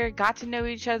each other, got to know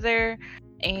each other.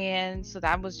 And so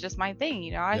that was just my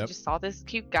thing, I Yep. just saw this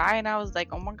cute guy and I was like,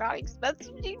 oh my god, he's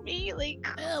messaging me, like,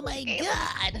 Oh my okay,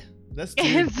 god. That's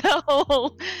and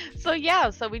so yeah,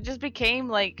 so we just became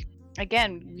like,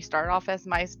 again, we started off as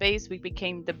MySpace, we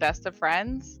became the best of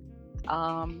friends. We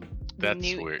That's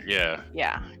knew, weird. Yeah.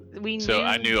 yeah, we So knew,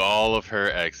 I knew all of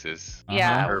her exes.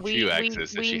 yeah, Her few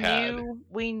exes that she had.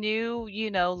 we knew,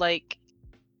 like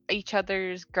each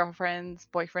other's girlfriends,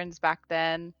 boyfriends back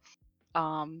then.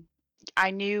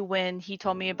 I knew when he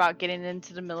told me about getting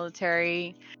into the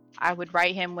military, I would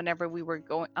write him whenever we were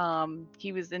going.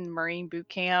 He was in Marine boot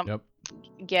camp. Yep.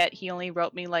 Yet he only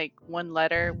wrote me like one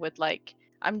letter with like,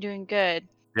 "I'm doing good."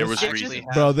 There This was actually reasons.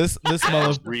 have- Bro, this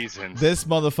Reasons. this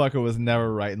motherfucker was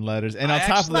never writing letters. And on I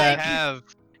top of actually that,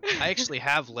 I actually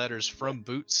have letters from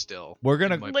Boots still. we're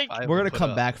gonna in my like- file we're gonna put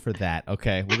come up. back for that.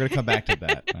 Okay, we're gonna come back to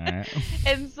that. All right.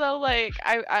 And so like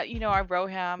I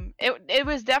wrote him. It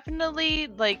was definitely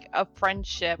like a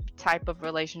friendship type of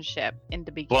relationship in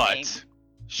the beginning. But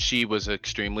she was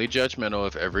extremely judgmental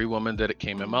of every woman that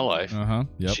came in my life. Uh huh.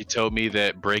 Yep. She told me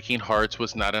that breaking hearts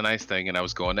was not a nice thing and I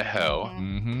was going to hell.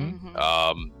 Mm-hmm.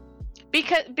 Mhm.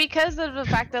 Because of the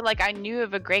fact that like I knew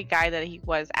of a great guy that he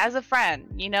was as a friend,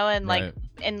 and like Right.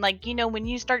 and like when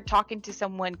you start talking to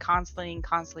someone constantly,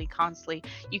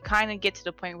 you kind of get to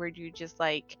the point where you just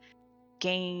like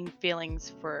gain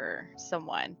feelings for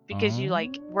someone because you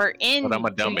like we're in But I'm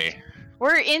a dummy.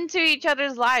 we're into each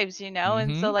other's lives, and so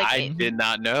Mhm. like I did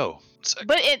not know.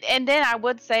 and then I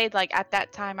would say like at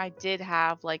that time I did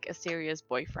have like a serious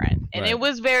boyfriend, and it Right.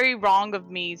 was very wrong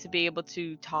of me to be able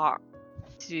to talk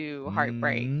to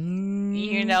Heartbreak.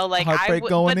 Like I Heartbreak would,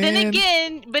 going but then in.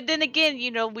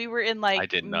 again, we were in I like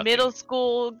did nothing. middle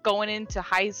school, going into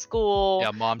high school. Yeah,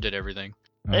 mom did everything.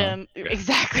 Uh-huh.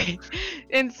 Exactly.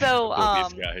 And so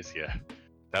Both these guys, yeah.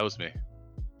 That was me.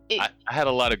 I had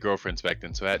a lot of girlfriends back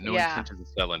then, so I had no Yeah. intentions of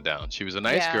settling down. She was a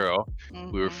nice Yeah. girl.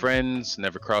 We were mhm, friends,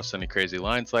 never crossed any crazy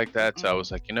lines like that. So I Mhm.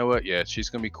 was like, you know what? Yeah, she's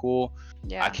gonna be cool.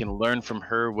 yeah. I can learn from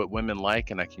her what women like,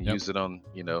 and I can Yep. use it on,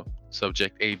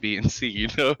 subject A, B, and C.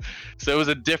 So it was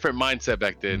a different mindset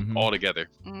back then Mhm. altogether.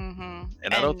 Mhm.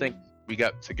 And I don't think we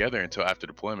got together until after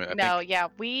deployment. I No, think yeah,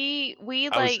 we I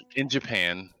was like in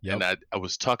Japan, Yep. and I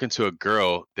was talking to a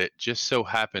girl that just so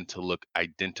happened to look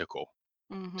identical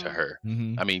to mhm. her.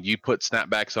 Mm-hmm. I mean, you put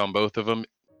snapbacks on both of them,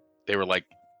 they were like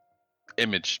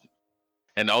imaged.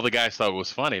 And all the guys thought it was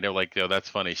funny. They were like, yo, that's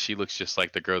funny. She looks just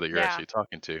like the girl that you're Yeah. actually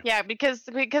talking to. Yeah, because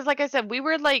like I said, we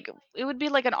were like it would be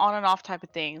like an on and off type of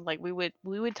thing. Like we would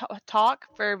talk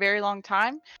for a very long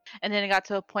time, and then it got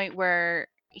to a point where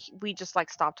we just like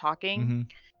stopped talking.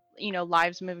 Mm-hmm.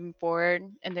 Lives moving forward,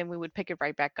 and then we would pick it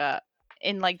right back up.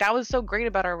 And like that was so great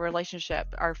about our relationship,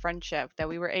 our friendship, that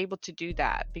we were able to do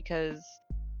that because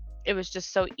it was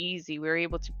just so easy. We were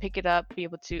able to pick it up, be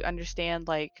able to understand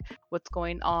like what's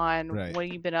going on, Right. what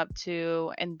you've been up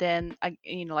to, and then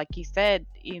like you said,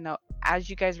 as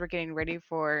you guys were getting ready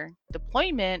for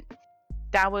deployment,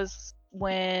 that was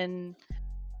when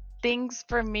things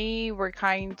for me were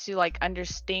kind to like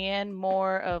understand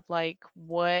more of like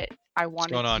what I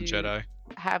What's wanted going on, to Jedi?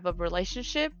 have a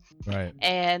relationship. Right.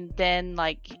 And then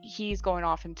like he's going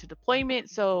off into deployment,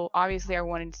 so obviously I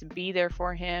wanted to be there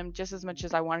for him just as much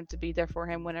as I wanted to be there for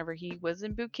him whenever he was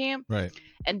in boot camp. Right.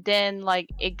 And then like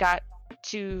it got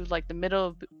to like the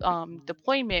middle of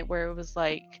deployment where it was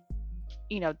like,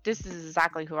 you know, this is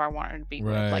exactly who I wanted to be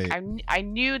with. Like Right. I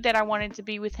knew that I wanted to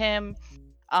be with him.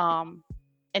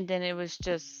 And then it was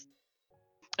just,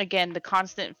 again, the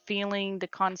constant feeling, the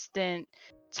constant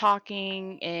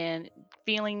talking and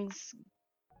feelings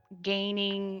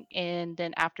gaining. And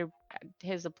then after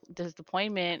his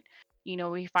deployment, you know,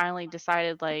 we finally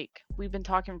decided, like, we've been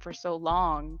talking for so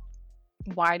long,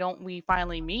 why don't we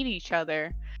finally meet each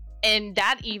other? And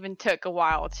that even took a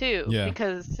while too, Yeah.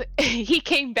 because he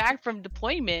came back from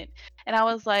deployment and I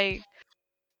was like,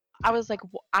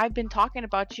 I've been talking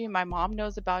about you. My mom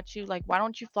knows about you. Like, why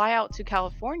don't you fly out to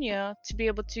California to be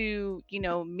able to, you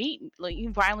know, meet, like,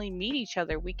 you finally meet each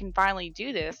other. We can finally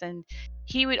do this. And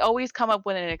he would always come up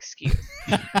with an excuse.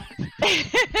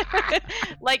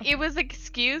 Like, it was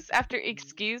excuse after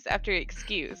excuse after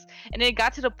excuse. And it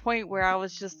got to the point where I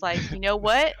was just like, you know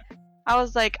what? I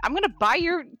was like, I'm gonna buy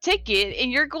your ticket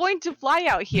and you're going to fly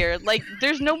out here. Like,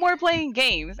 there's no more playing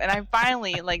games. And I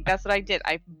finally, like, that's what I did.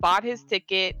 I bought his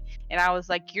ticket and I was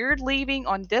like, you're leaving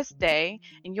on this day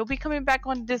and you'll be coming back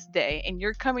on this day and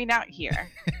you're coming out here.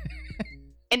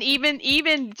 And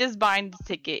even just buying the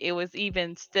ticket, it was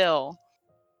even still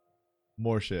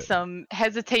More shit. some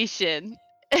hesitation.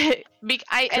 But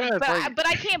I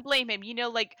can't blame him. You know,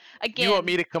 like, again, You want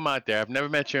me to come out there? I've never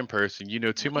met you in person. You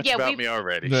know too much Yeah, about me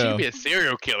already. No. She'd be a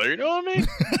serial killer. You know what I mean?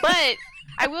 but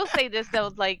I will say this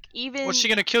though, like, even What's she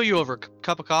gonna kill you over?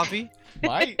 Cup of coffee?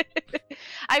 Might.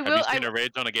 I Have will you seen her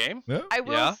rage on a game? Yeah. I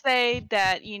will Yeah. say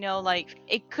that, you know, like,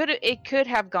 it could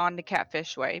have gone the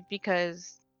catfish way,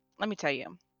 because let me tell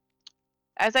you,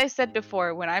 as I said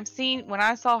before, when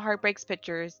I saw Heartbreak's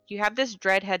pictures, you have this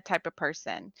dreadhead type of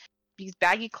person, these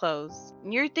baggy clothes,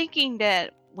 and you're thinking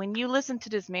that when you listen to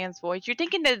this man's voice, you're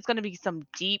thinking that it's going to be some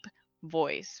deep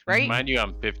voice, right? Mind you,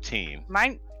 I'm 15.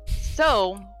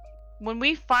 So when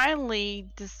we finally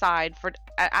decide for,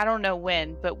 I don't know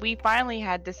when, but we finally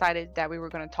had decided that we were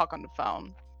going to talk on the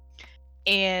phone,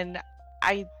 and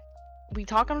we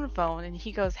talk on the phone, and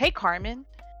he goes, "Hey, Carmen,"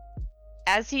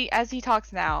 as he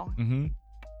talks now, Mm-hmm.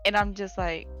 and I'm just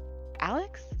like,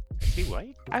 "Alex?" See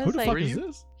white? I Who was the like, fuck is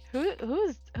this? who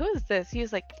is this? He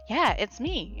was like, "Yeah, it's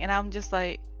me," and I'm just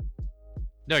like,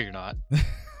 No, you're not.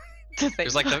 just It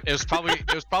was like it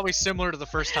was probably similar to the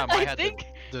first time I had think,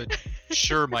 the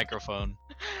Shure microphone.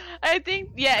 I think,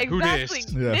 yeah, Who exactly,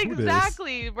 dis? Yeah, who dis?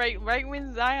 exactly, right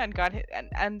when Zion got hit,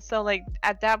 and so, like,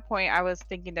 at that point, I was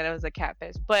thinking that it was a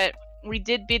catfish, but we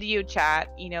did video chat.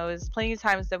 You know, there's plenty of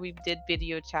times that we did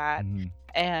video chat, Mhm.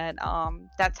 and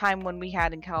that time when we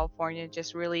had in California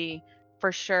just really,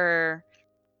 for sure,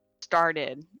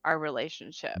 started our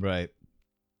relationship Right.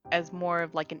 as more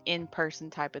of like an in-person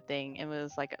type of thing. It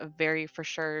was like a very for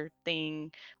sure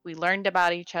thing. We learned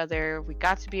about each other. We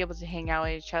got to be able to hang out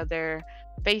with each other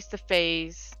face to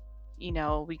face. You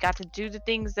know, we got to do the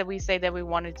things that we say that we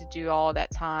wanted to do all that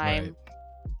time.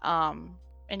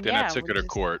 And Then yeah, I took we her to just-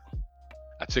 court.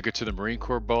 I took her to the Marine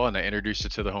Corps ball and I introduced her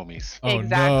to the homies. Oh,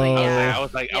 Exactly, no. yeah. I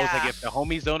was like, Yeah. if the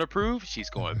homies don't approve,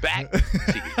 she's going back.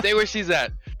 She can stay where she's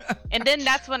at. And then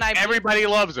that's when I Everybody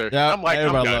loves her. Yeah, I'm like,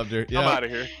 everybody I'm done. loved her. I'm Yeah, out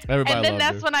of here. everybody and then loved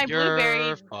that's her. when I You're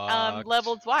blueberried fucked.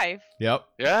 Level's wife. Yep.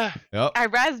 Yeah, Yep. I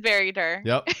raspberried her.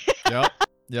 Yep. Yep.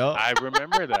 Yep. I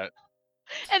remember that.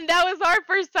 And that was our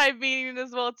first time meeting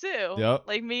as well too. Yep.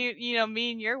 Like me, you know,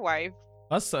 me and your wife.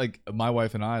 Us, like, my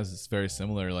wife and I is very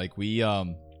similar. Like, we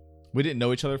didn't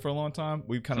know each other for a long time.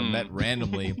 We kind of met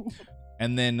randomly,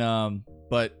 and then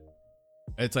but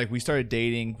it's like we started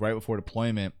dating right before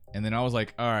deployment, and then I was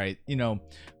like, all right, you know,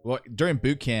 well, during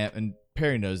boot camp, and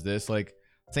Perry knows this, like,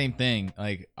 same thing.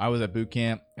 Like, I was at boot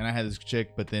camp and I had this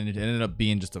chick, but then it ended up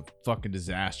being just a fucking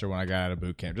disaster when I got out of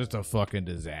boot camp. Just a fucking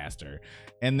disaster.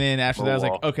 And then after that, I was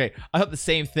like, okay, I thought the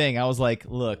same thing. I was like,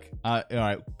 look, all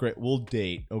right, great, we'll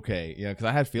date. Okay. Yeah, because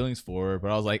I had feelings for her,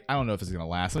 but I was like, I don't know if it's going to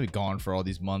last. I'll be gone for all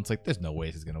these months. Like, there's no way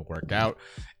this is going to work out.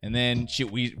 And then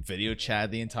we video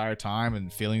chatted the entire time,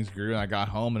 and feelings grew, and I got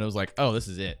home, and it was like, oh, this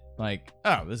is it. Like,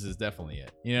 oh, this is definitely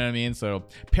it. You know what I mean? So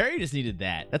Perry just needed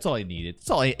that. That's all he needed. That's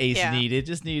all Ace needed.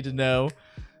 Just needed to know.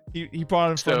 He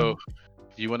brought him So,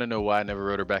 you want to know why I never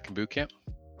wrote her back in boot camp?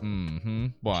 Mm-hmm.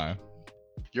 Why?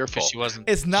 Your Because fault. she wasn't.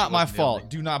 It's not she my wasn't the fault. only-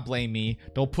 Do not blame me.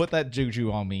 Don't put that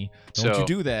juju on me. Don't So- you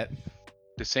do that.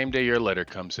 The same day your letter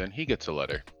comes in, he gets a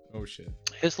letter. Oh shit.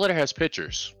 His letter has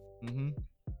pictures. Mm-hmm.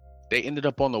 They ended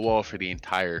up on the wall for the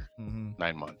entire Mm-hmm.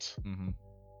 9 months. Mm-hmm.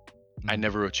 I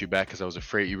never wrote you back because I was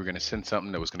afraid you were gonna send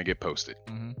something that was gonna get posted.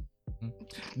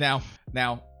 Now,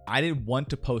 I didn't want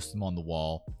to post them on the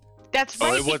wall. That's Oh,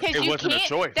 right, it because you wasn't a can't.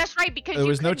 choice. That's right, because There you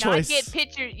was could no not choice. get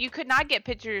pictures. You could not get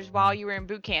pictures while you were in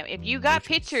boot camp. If you No got choice.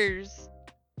 pictures,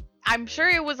 I'm sure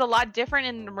it was a lot different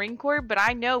in the Marine Corps. But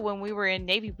I know when we were in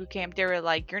Navy boot camp, they were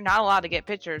like, "You're not allowed to get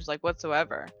pictures, like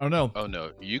whatsoever." Oh no, Oh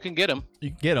no, you can get them. you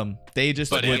can get them. They just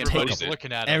But would take everybody's them.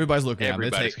 looking at 'em. Everybody's looking at them.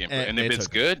 Everybody's getting and if it's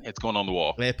good, it's going on the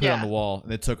wall. They put it on Yeah. the wall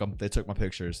and they took them. They took my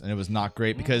pictures and it was not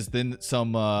great because then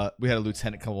some. We had a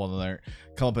lieutenant come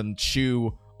up and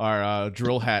chew our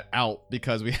drill hat out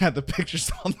because we had the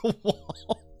pictures on the wall.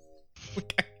 We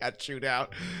got chewed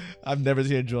out. I've never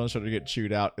seen a drill instructor get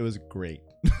chewed out. It was great.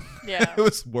 Yeah. It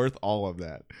was worth all of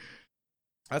that.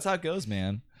 That's how it goes,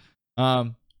 man.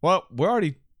 Well, we're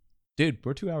already, dude.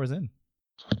 We're 2 hours in,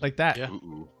 like that. Yeah.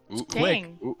 Ooh, ooh, Quick.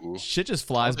 Dang. ooh, ooh. Shit just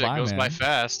flies It by, goes man. by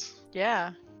fast.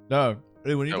 Yeah. No,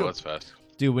 dude, when you No, do, that's fast.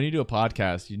 when you do a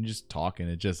podcast, you can just talk and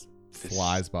it just This-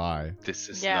 flies by. This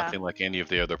is Yeah. nothing like any of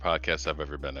the other podcasts I've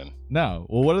ever been in. No,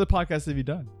 well, what other podcasts have you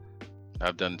done?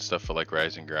 I've done stuff for like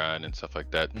Rise and Grind and stuff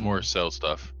like that. Mm. More sell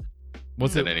stuff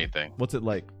What's than it? anything. What's it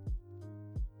like?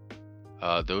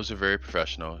 Those are very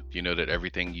professional. You know that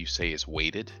everything you say is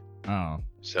weighted. Oh,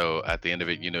 So at the end of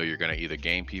it, you know you're gonna either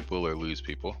gain people or lose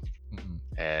people, mm-mm.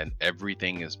 and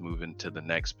everything is moving to the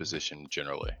next position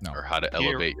generally, No. or how to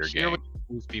elevate your Here game. with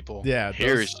these people. yeah.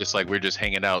 Here those- it's just like we're just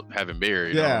hanging out, having beer.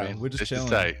 You know what I Yeah, mean? we're just This is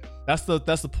chilling. tight. that's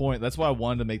the point. That's why I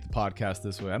wanted to make the podcast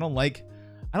this way. I don't like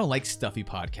stuffy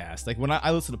podcasts. Like when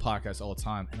I listen to podcasts all the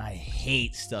time, and I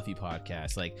hate stuffy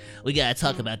podcasts. Like We gotta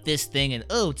talk about this thing, and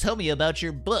oh, tell me about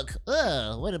your book.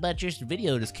 Oh, what about your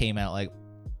video just came out? Like,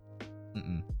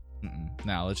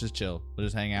 no, let's just chill. We'll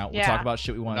just hang out. We'll Yeah. talk about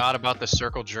shit we want. Not about the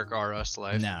circle jerk RS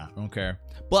life. Nah, I don't care.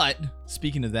 But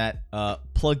speaking of that,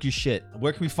 plug your shit.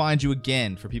 Where can we find you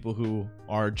again for people who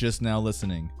are just now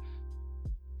listening?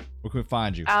 Where can we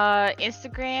find you?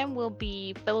 Instagram will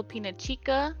be Filipina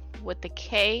Chica with the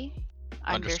K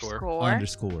Underscore.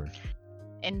 Underscore.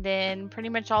 And then pretty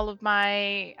much all of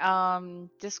my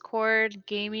Discord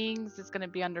gamings is gonna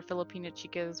be under Filipina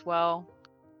Chica as well.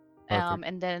 Perfect.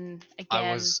 And then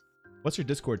again, What's your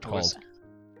Discord I called? was-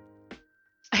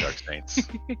 Dark Saints.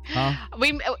 Huh?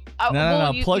 we No,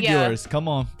 well, plug yeah. yours. Come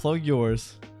on, plug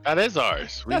yours. That is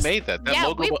ours. We That's- made that. That Yeah,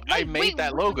 logo. I made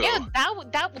that logo. Yeah,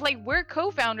 that like we're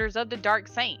co-founders of the Dark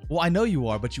Saint. Well, I know you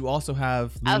are, but you also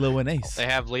have Lilo and Ace. They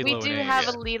have Lilo We and do Ace. have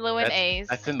a Lilo and Ace.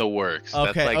 That's in the works. Okay,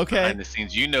 That's like okay. behind the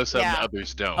scenes. You know something Yeah.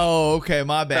 others don't. Oh, okay,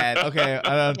 my bad. Okay,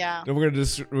 Yeah. we're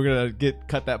gonna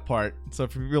cut that part. So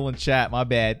for people in chat, my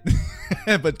bad.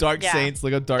 But Dark Yeah. Saints,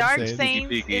 look up Dark, Dark Saints. Saints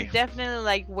Peaky. is definitely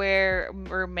like where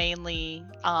we're mainly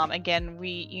again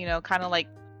we kind of like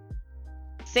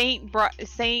Saint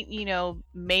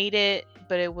made it,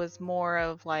 but it was more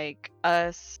of like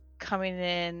us coming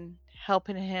in,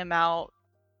 helping him out,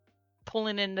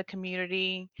 pulling in the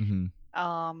community, Mhm.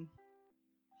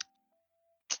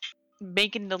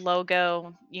 making the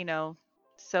logo,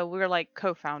 so we're like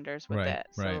co-founders with Right, that.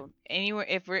 right. So anywhere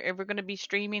if we're gonna be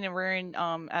streaming and we're in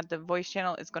at the voice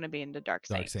channel, it's gonna be in the Dark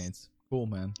Dark Saints. Saints. Cool,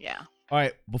 man. Yeah. All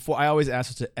right, before I always ask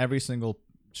this to every single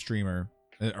streamer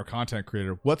or content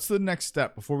creator, what's the next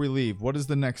step before we leave? What is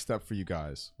the next step for you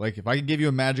guys? Like, if I could give you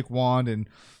a magic wand and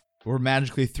we're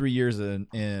magically 3 years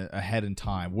ahead in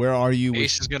time, where are you?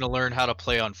 Ace is gonna learn how to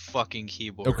play on fucking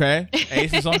keyboard. Okay,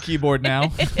 Ace is on keyboard now.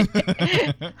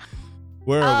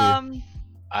 Where are we?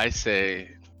 I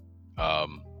say,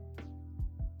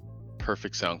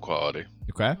 perfect sound quality.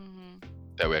 Okay, mhm,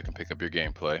 That way I can pick up your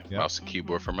gameplay. Yep. Mouse and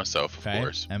keyboard Mhm. for myself, of okay,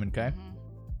 course, M and K. mhm.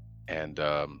 and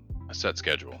a set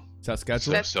schedule. Set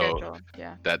schedule. Set So- schedule.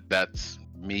 Yeah. That's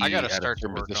me I gotta at start a to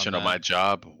certain work on position on that. my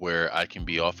job where I can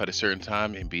be off at a certain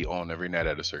time and be on every night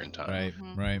at a certain time. Right,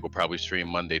 Mhm. right. We'll probably stream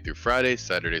Monday through Friday,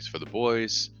 Saturdays for the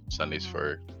boys, Sundays Mhm.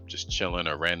 for just chilling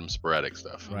or random sporadic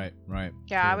stuff. Right, right.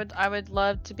 Yeah, Cool. I would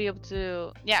love to be able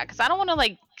to, yeah, because I don't want to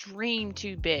like dream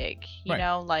too big, you Right.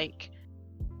 know, like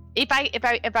if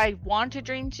I want to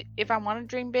dream if I want to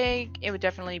dream big, it would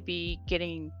definitely be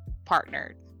getting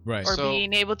partnered Right. or So,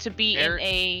 being able to be Eric- in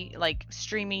a like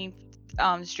streaming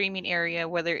area,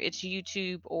 whether it's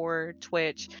YouTube or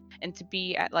Twitch, and to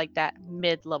be at like that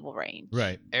mid-level range.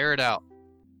 Right. Air it out.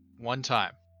 One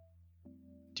time.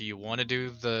 Do you want to do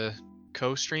the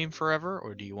co-stream forever,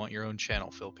 or do you want your own channel,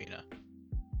 Filipina?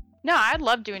 No, I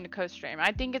love doing the co-stream.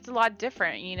 I think it's a lot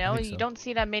different, you know? think You so. don't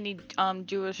see that many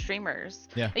duo streamers.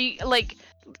 Yeah.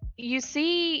 You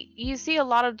see a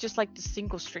lot of just like the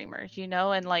single streamers, you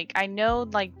know? And like I know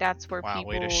like that's where Wow, people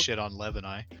way to shit on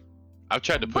Lebanai. I've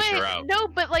tried to push her out. No,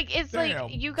 but like it's Damn.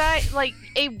 like you guys like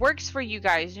it works for you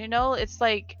guys, you know? It's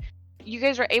like you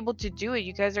guys are able to do it.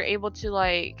 You guys are able to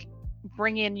like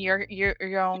bring in your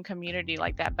own community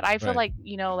like that. But I feel Right. like,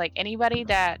 you know, like anybody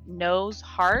that knows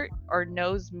Heart or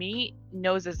knows me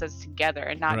knows us as together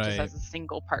and not just Right. as a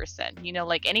single person. You know,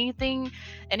 like any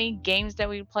games that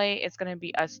we play, it's gonna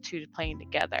be us two playing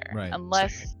together. Right.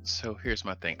 Unless So here's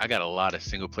my thing. I got a lot of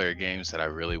single player games that I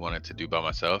really wanted to do by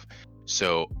myself.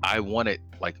 So I wanted,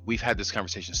 like, we've had this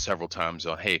conversation several times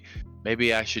on, hey,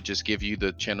 maybe I should just give you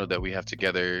the channel that we have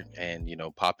together and, you know,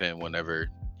 pop in whenever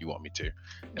you want me to. And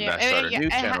Yeah, then I start a yeah, new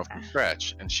it ha- channel from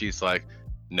scratch. And she's like,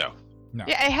 no. No.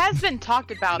 yeah, it has been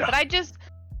talked about, No. but I just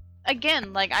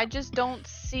don't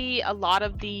see a lot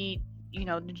of the, you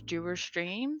know, the doer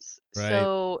streams. Right.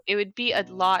 So it would be a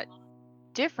lot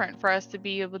different for us to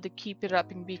be able to keep it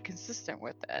up and be consistent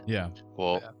with it. Yeah.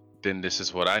 Well, Yeah. then this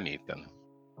is what I need then.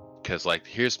 Because, like,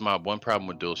 here's my one problem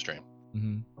with dual stream.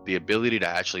 Mm-hmm. The ability to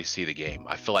actually see the game.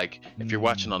 I feel like if you're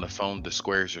watching on the phone, the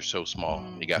squares are so small.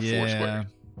 You got 4 squares.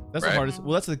 That's the right? hardest.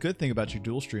 Well, that's the good thing about your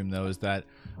dual stream though, is that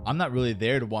I'm not really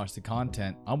there to watch the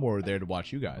content. I'm more there to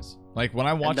watch you guys. Like when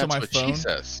I watch And on that's my what phone. she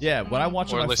says. Yeah, when I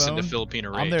watch Or on my listen phone, to Filipino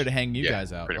Rage. I'm there to hang you Yeah,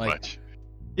 guys out. pretty Like, much.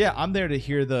 yeah, I'm there to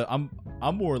hear the. I'm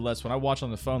more or less when I watch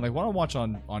on the phone. Like when I watch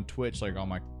on Twitch, like on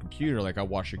my computer, like I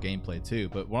watch your gameplay too.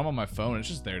 But when I'm on my phone, it's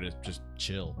just there to just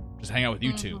chill, just hang out with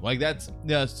you two. Mhm. Like that's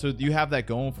yeah. So you have that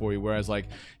going for you. Whereas like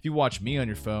if you watch me on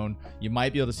your phone, you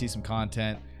might be able to see some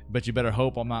content. But you better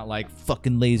hope I'm not like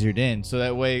fucking lasered in. So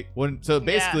that way,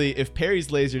 basically, if Perry's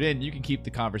lasered in, you can keep the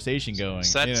conversation going.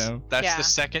 So you know? that's Yeah. the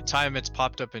second time it's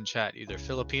popped up in chat, either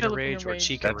Filipino Rage or Rage.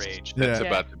 Chica That's, Rage. that's Yeah.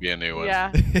 about to be a new one.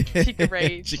 Yeah. Chica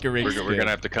Rage. Chica Rage. We're gonna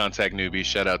have to contact Newbie.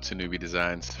 Shout out to Newbie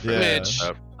Designs. For Yeah. that Which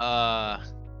stuff.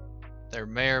 there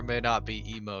may or may not be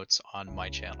emotes on my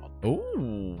channel.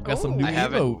 Ooh, got some Ooh. new I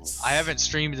haven't emotes. I haven't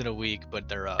streamed in a week, but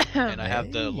they're up. And I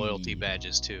have the loyalty Hey.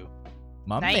 badges too.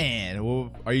 My Nice. man.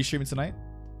 Well, are you streaming tonight?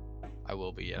 I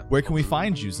will be, yeah. Where can we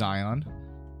find you, Zion?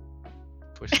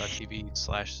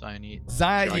 Twitch.tv/Cyanite.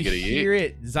 Zion, Can I you get a yeet? hear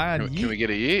it? Zion, Can we get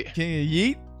a yeet? Can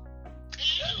you yeet?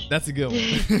 That's a good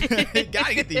one.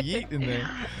 Gotta get the yeet in there.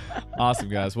 Awesome,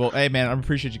 guys. Well, hey, man, I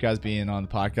appreciate you guys being on the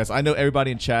podcast. I know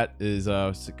everybody in chat is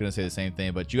going to say the same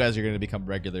thing, but you guys are going to become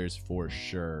regulars for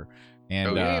sure. And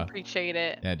Oh, We yeah. appreciate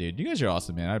it. yeah, dude, you guys are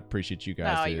awesome, man. I appreciate you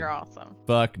guys. No, dude. you're awesome.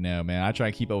 Fuck no, man. I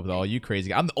try to keep up with all you crazy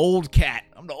guys. I'm the old cat.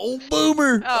 I'm the old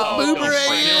boomer. Oh, Boomer don't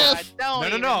say AF. God,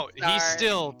 don't No. even He's start.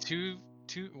 still two.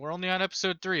 We're only on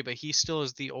episode 3, but he still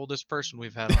is the oldest person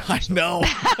we've had on. I so know.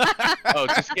 Oh,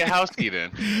 just get housey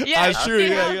then. Yeah, That's true.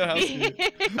 Yeah,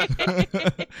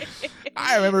 yeah.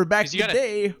 I remember back 'Cause in you the gotta-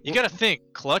 day. You gotta think.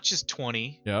 Clutch is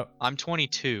 20. Yep. I'm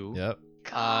 22. Yep.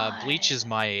 Bleach is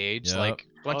my age. Yep. Like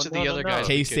a bunch Oh, of no, the no, other no. guys.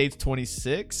 K we could- State's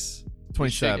 26, We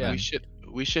 27.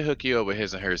 should hook you up with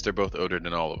his and hers. They're both older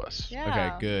than all of us. Yeah.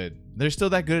 Okay, good. They're still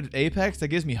that good at Apex. That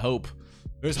gives me hope.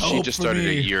 There's hope She just for started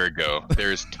me. a year ago.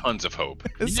 There's tons of hope.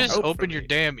 You There's just hope for open your me.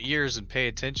 damn ears and pay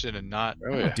attention and not.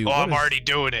 Oh, yeah. Dude, Oh, what I'm is- already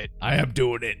doing it. I am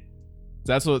doing it.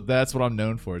 That's what I'm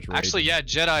known for. Is Actually, raging.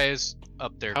 yeah, Jedi is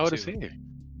up there How old too. is he?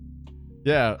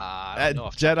 Yeah. I don't know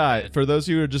off the top of my Jedi. head. For those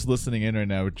of you who are just listening in right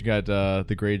now, you got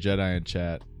the Gray Jedi in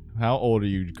chat. How old are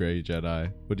you, Gray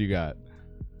Jedi? What do you got?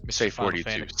 Mr. Say Final 42.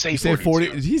 Fantasy. Say You say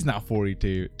 42. 40? He's not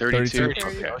 42. 32. 32.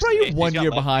 Okay. Bro, you're He's one got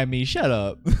year like- behind me. Shut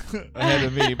up. Ahead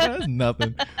of me. But that's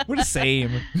nothing. We're the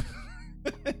same.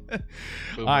 Boomer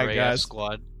Alright, AF guys.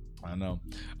 Squad. I know. All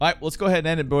right, well, let's go ahead and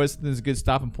end it, boys. This is a good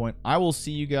stopping point. I will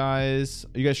see you guys.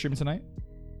 Are you guys streaming tonight?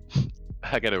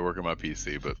 I gotta work on my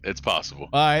PC, but it's possible.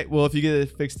 All right. Well, if you get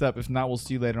it fixed up, if not, we'll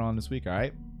see you later on this week. All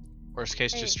right. Worst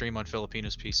case, Hey. just stream on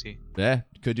Filipinos PC. Yeah,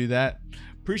 could do that.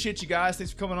 Appreciate you guys.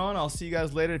 Thanks for coming on. I'll see you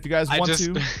guys later. If you guys I want just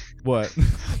to, what?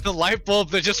 the light bulb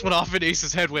that just went off in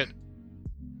Ace's head went.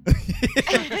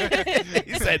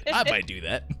 He said, I might do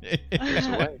that.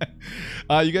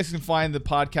 You guys can find the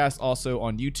podcast also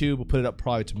on YouTube. We'll put it up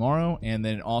probably tomorrow, and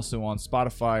then also on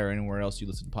Spotify or anywhere else you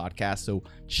listen to podcasts. So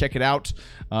check it out.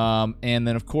 And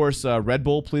then, of course, Red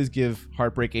Bull, please give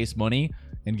Heartbreak Ace money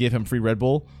and give him free Red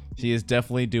Bull. He is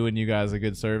definitely doing you guys a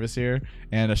good service here.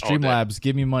 And Streamlabs,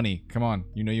 give me money. Come on.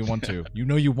 You know you want to. You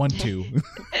know you want to.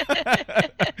 All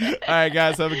right,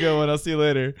 guys. Have a good one. I'll see you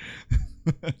later.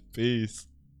 Peace.